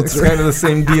became of a the- bouncer. It's kind of the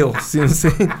same deal. See what I'm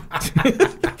saying? I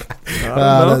don't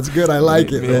know. That's good. I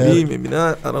like it, Maybe, man. maybe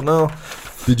not. I don't know.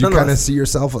 Did you kind of Nonetheless. see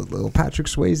yourself a little Patrick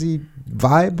Swayze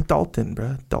vibe? Dalton,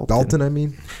 bro. Dalton, I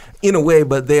mean. In a way,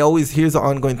 but they always, here's the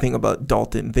ongoing thing about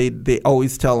Dalton. They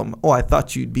always tell him, oh, I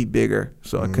thought you'd be bigger,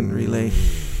 so I couldn't relay.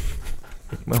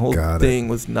 My whole Got it. thing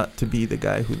was not to be the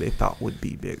guy who they thought would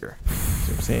be bigger.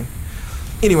 See what I'm saying?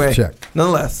 Anyway, Check.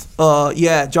 nonetheless,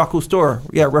 Jocko Store.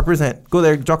 Yeah, represent. Go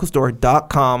there,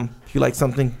 jockostore.com. If you like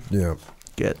something, Yeah.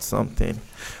 get something.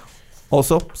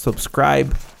 Also,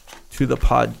 subscribe to the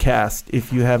podcast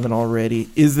if you haven't already.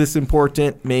 Is this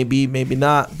important? Maybe, maybe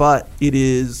not, but it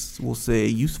is, we'll say,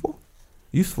 useful.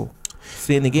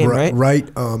 Stay in the game, right? Right.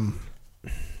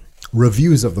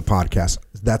 Reviews of the podcast.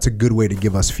 That's a good way to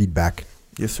give us feedback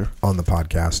Yes, sir. on the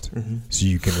podcast. So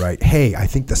you can write, hey, I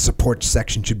think the support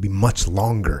section should be much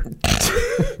longer.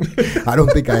 I don't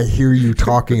think I hear you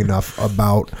talking enough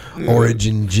about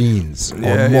Origin Jeans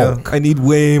or Molk. I need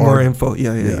way Or- more info.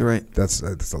 Yeah, you're right. That's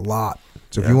a lot.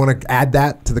 So if you want to add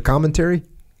that to the commentary,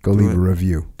 go leave it. a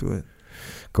review. Do it.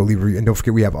 Go leave a review. And don't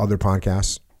forget, we have other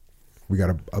podcasts. We got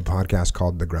a podcast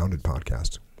called The Grounded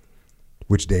Podcast,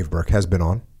 which Dave Burke has been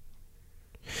on.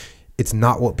 It's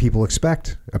not what people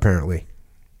expect, apparently.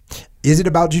 Is it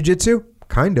about jiu-jitsu?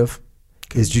 Kind of.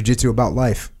 Is jiu-jitsu about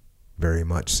life? Very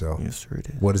much so. Yes, sir, it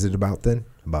is. What is it about then?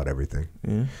 About everything.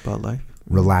 Yeah, about life.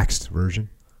 Relaxed version.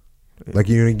 Like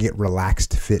you can get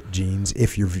relaxed fit jeans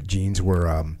if your jeans were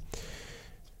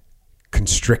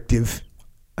constrictive.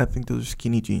 I think those are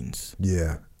skinny jeans.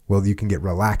 Yeah. Well, you can get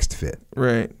relaxed fit.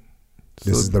 Right.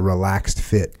 This is the relaxed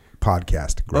fit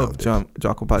podcast. Of Grounded.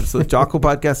 Jocko Podcast. So Jocko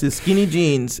Podcast is skinny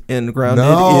jeans and Grounded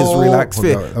No. is relaxed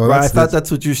fit. Oh, Right, I that's- thought that's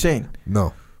what you're saying.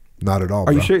 No, not at all.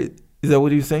 Are you bro. sure? Is that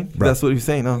what you're saying? Bro. That's what you're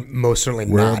saying, huh? Most certainly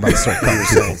We're not. about to start cutting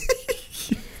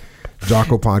people.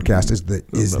 Jocko Podcast is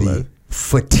the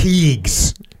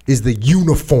fatigues, is the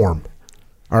uniform.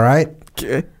 All right?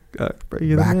 Okay.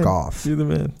 You're the Back man. off. You're the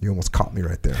man. You almost caught me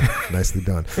right there. Nicely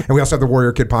done. And we also have the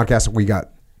Warrior Kid Podcast. We got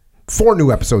 4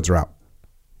 new episodes are out.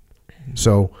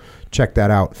 So check that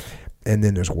out. And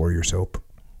then there's Warrior Soap,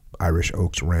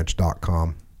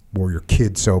 IrishOaksRanch.com, Warrior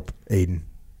Kid Soap, Aiden,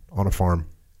 on a farm.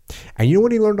 And you know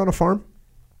what he learned on a farm?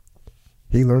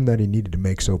 He learned that he needed to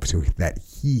make soap so that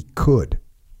he could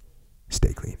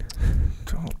stay clean.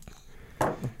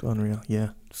 Unreal. Yeah,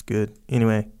 it's good.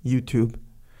 Anyway, YouTube.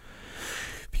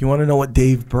 If you want to know what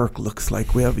Dave Burke looks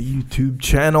like, we have a YouTube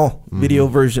channel, video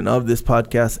version of this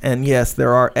podcast. And yes,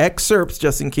 there are excerpts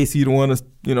just in case you don't want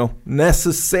to,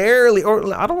 necessarily,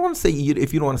 or I don't want to say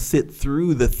if you don't want to sit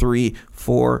through the 3,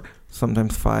 4,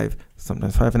 sometimes 5,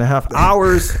 sometimes 5.5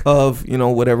 hours of,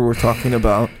 whatever we're talking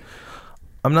about.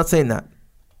 I'm not saying that.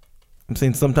 I'm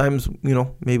saying sometimes,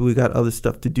 maybe we got other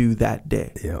stuff to do that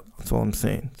day. Yeah. That's all I'm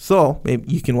saying. So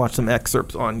maybe you can watch some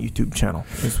excerpts on YouTube channel.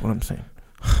 Is what I'm saying.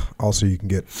 Also, you can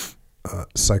get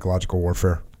Psychological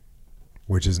Warfare,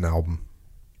 which is an album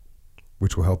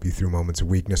which will help you through moments of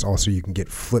weakness. Also, you can get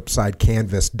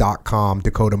FlipsideCanvas.com,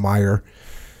 Dakota Meyer,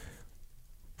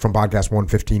 from Podcast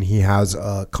 115. He has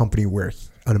a company where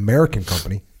an American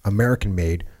company,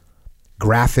 American-made,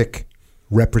 graphic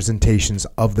representations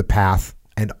of the path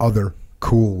and other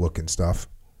cool-looking stuff.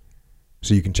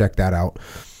 So you can check that out.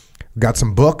 We've got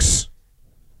some books.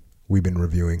 We've been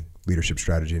reviewing Leadership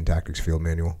Strategy and Tactics Field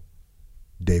Manual.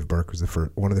 Dave Burke was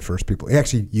one of the first people.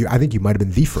 Actually, I think you might have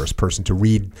been the first person to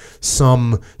read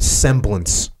some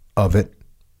semblance of it.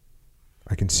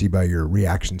 I can see by your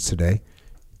reactions today,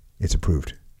 it's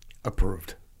approved.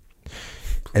 Approved.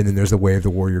 And then there's the Way of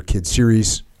the Warrior Kid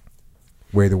series,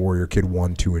 Way of the Warrior Kid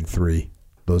 1, 2, and 3.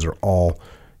 Those are all,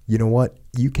 you know what?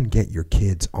 You can get your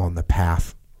kids on the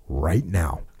path right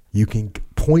now. You can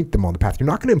point them on the path. You're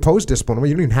not going to impose discipline on them.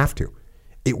 You don't even have to.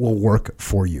 It will work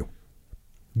for you.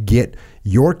 Get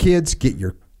your kids, get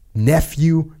your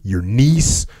nephew, your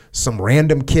niece, some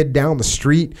random kid down the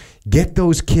street. Get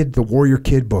those kids the Warrior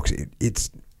Kid books.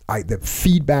 The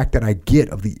feedback that I get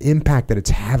of the impact that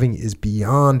it's having is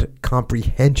beyond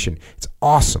comprehension. It's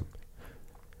awesome.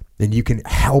 And you can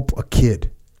help a kid.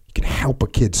 You can help a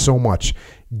kid so much.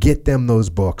 Get them those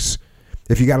books.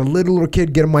 If you got a little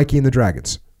kid, get them Mikey and the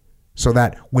Dragons. So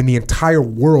that when the entire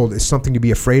world is something to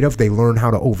be afraid of, they learn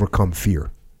how to overcome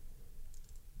fear.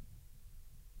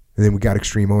 And then we got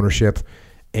Extreme Ownership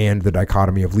and The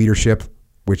Dichotomy of Leadership,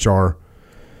 which are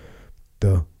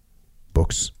the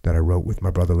books that I wrote with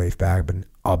my brother Leif Bagman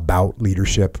about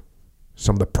leadership.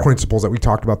 Some of the principles that we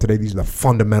talked about today, these are the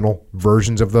fundamental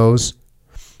versions of those.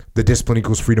 The Discipline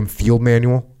Equals Freedom Field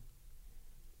Manual.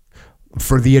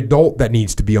 For the adult that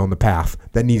needs to be on the path,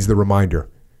 that needs the reminder,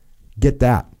 get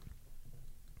that.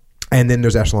 And then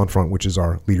there's Echelon Front, which is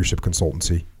our leadership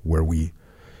consultancy, where we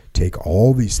take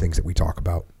all these things that we talk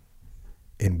about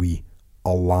and we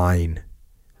align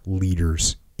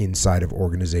leaders inside of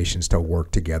organizations to work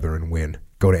together and win.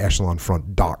 Go to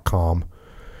echelonfront.com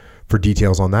for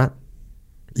details on that.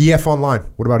 EF Online.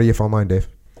 What about EF Online, Dave?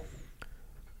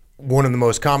 One of the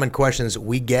most common questions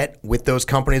we get with those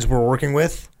companies we're working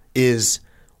with is,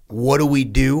 what do we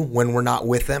do when we're not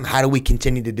with them? How do we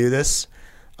continue to do this?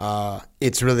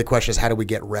 It's really the question is, how do we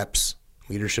get reps?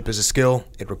 Leadership is a skill.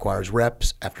 It requires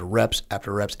reps after reps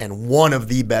after reps. And one of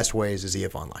the best ways is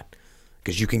EF Online,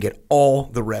 because you can get all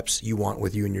the reps you want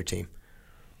with you and your team.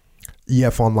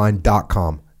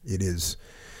 EFOnline.com. It is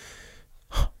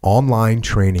online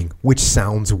training, which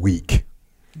sounds weak.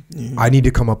 I need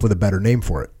to come up with a better name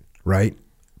for it, right?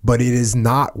 But it is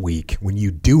not weak when you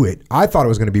do it. I thought it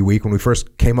was going to be weak when we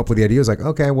first came up with the idea. It was like,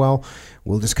 okay, well,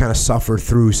 we'll just kind of suffer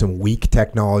through some weak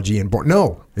technology.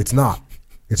 No, it's not.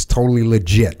 It's totally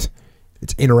legit.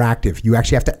 It's interactive. You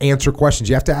actually have to answer questions.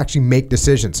 You have to actually make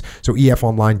decisions. So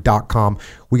EFOnline.com.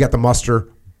 We got the muster,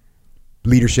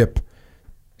 leadership,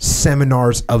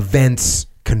 seminars, events,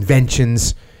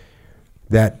 conventions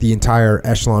that the entire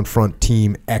Echelon Front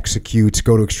team executes.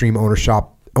 Go to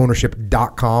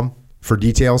extremeownership.com for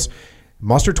details.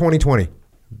 Muster 2020.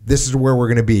 This is where we're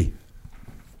going to be.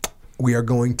 We are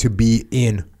going to be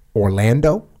in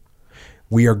Orlando.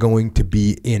 We are going to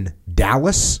be in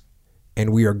Dallas,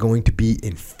 and we are going to be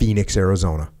in Phoenix,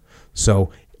 Arizona.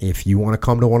 So if you want to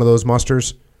come to one of those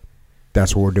musters,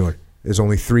 that's what we're doing. There's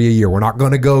only 3 a year. We're not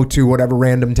going to go to whatever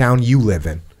random town you live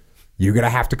in. You're going to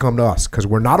have to come to us because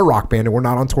we're not a rock band and we're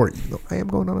not on tour. I am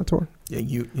going on a tour.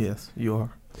 Yeah, yes, you are.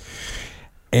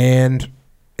 And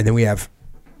then we have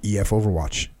EF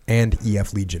Overwatch and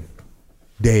EF Legion.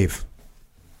 Dave,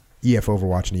 EF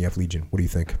Overwatch and EF Legion, what do you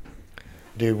think?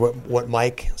 Dude, what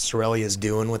Mike Sorelli is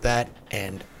doing with that,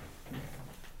 and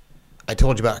I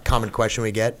told you about a common question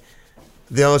we get.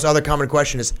 The other common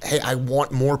question is, hey, I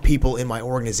want more people in my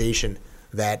organization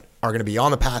that are going to be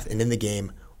on the path and in the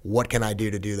game. What can I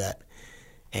do to do that?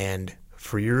 And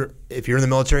if you're in the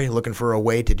military looking for a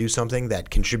way to do something that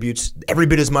contributes every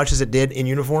bit as much as it did in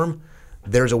uniform,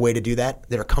 there's a way to do that.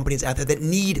 There are companies out there that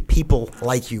need people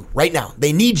like you right now.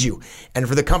 They need you. And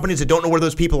for the companies that don't know where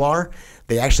those people are,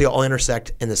 they actually all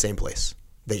intersect in the same place.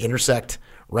 They intersect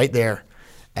right there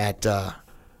at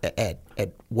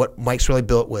what Mike's really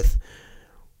built with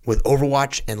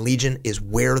Overwatch and Legion is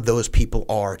where those people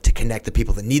are to connect the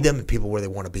people that need them and people where they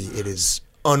want to be. It is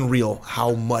unreal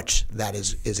how much that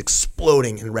is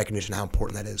exploding in recognition, how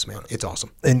important that is, man. It's awesome.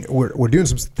 And we're doing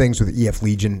some things with EF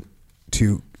Legion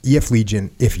to EF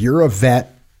Legion. If you're a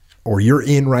vet or you're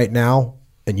in right now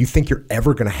and you think you're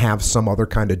ever going to have some other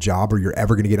kind of job or you're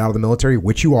ever going to get out of the military,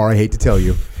 which you are, I hate to tell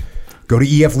you, go to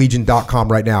eflegion.com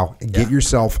right now and get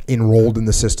yourself enrolled in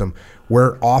the system.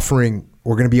 We're going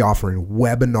to be offering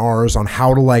webinars on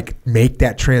how to make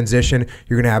that transition.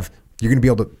 You're going to be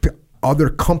able to, other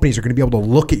companies are going to be able to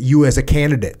look at you as a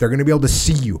candidate. They're going to be able to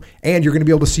see you and you're going to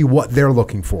be able to see what they're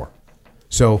looking for.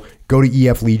 So Go to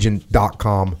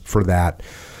eflegion.com for that.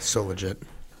 So legit.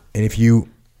 And if you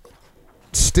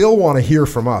still want to hear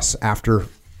from us after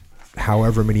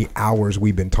however many hours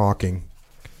we've been talking,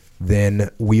 then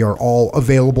we are all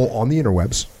available on the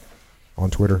interwebs, on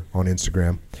Twitter, on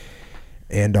Instagram,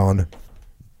 and on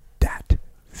that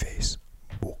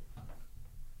Facebook.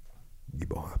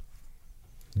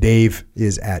 Dave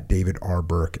is at David R.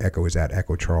 Burke. Echo is at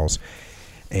Echo Charles.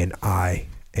 And I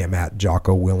am at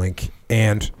Jocko Willink.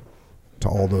 And to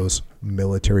all those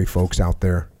military folks out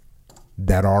there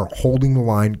that are holding the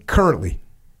line currently.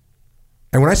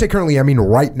 And when I say currently, I mean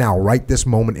right now, right this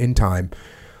moment in time,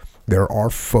 there are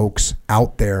folks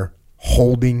out there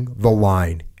holding the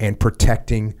line and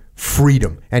protecting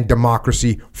freedom and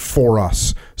democracy for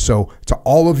us. So to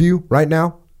all of you right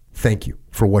now, thank you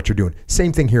for what you're doing.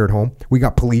 Same thing here at home. We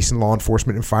got police and law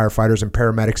enforcement and firefighters and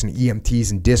paramedics and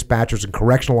EMTs and dispatchers and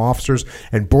correctional officers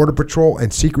and Border Patrol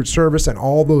and Secret Service and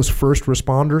all those first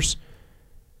responders.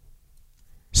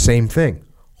 Same thing.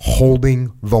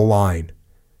 Holding the line.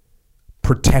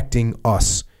 Protecting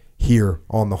us here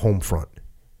on the home front.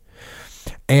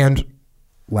 And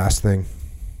last thing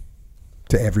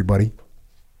to everybody.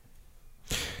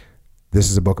 This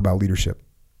is a book about leadership.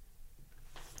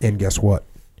 And guess what?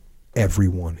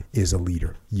 Everyone is a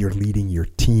leader. You're leading your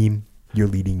team. You're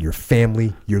leading your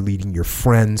family. You're leading your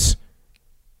friends.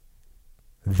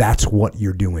 That's what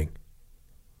you're doing.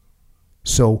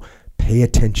 So pay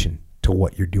attention to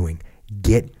what you're doing.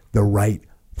 Get the right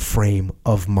frame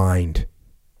of mind.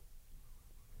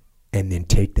 And then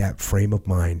take that frame of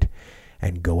mind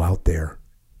and go out there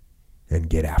and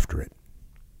get after it.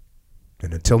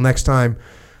 And until next time,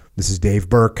 this is Dave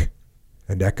Burke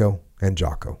and Echo and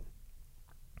Jocko.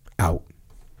 Out.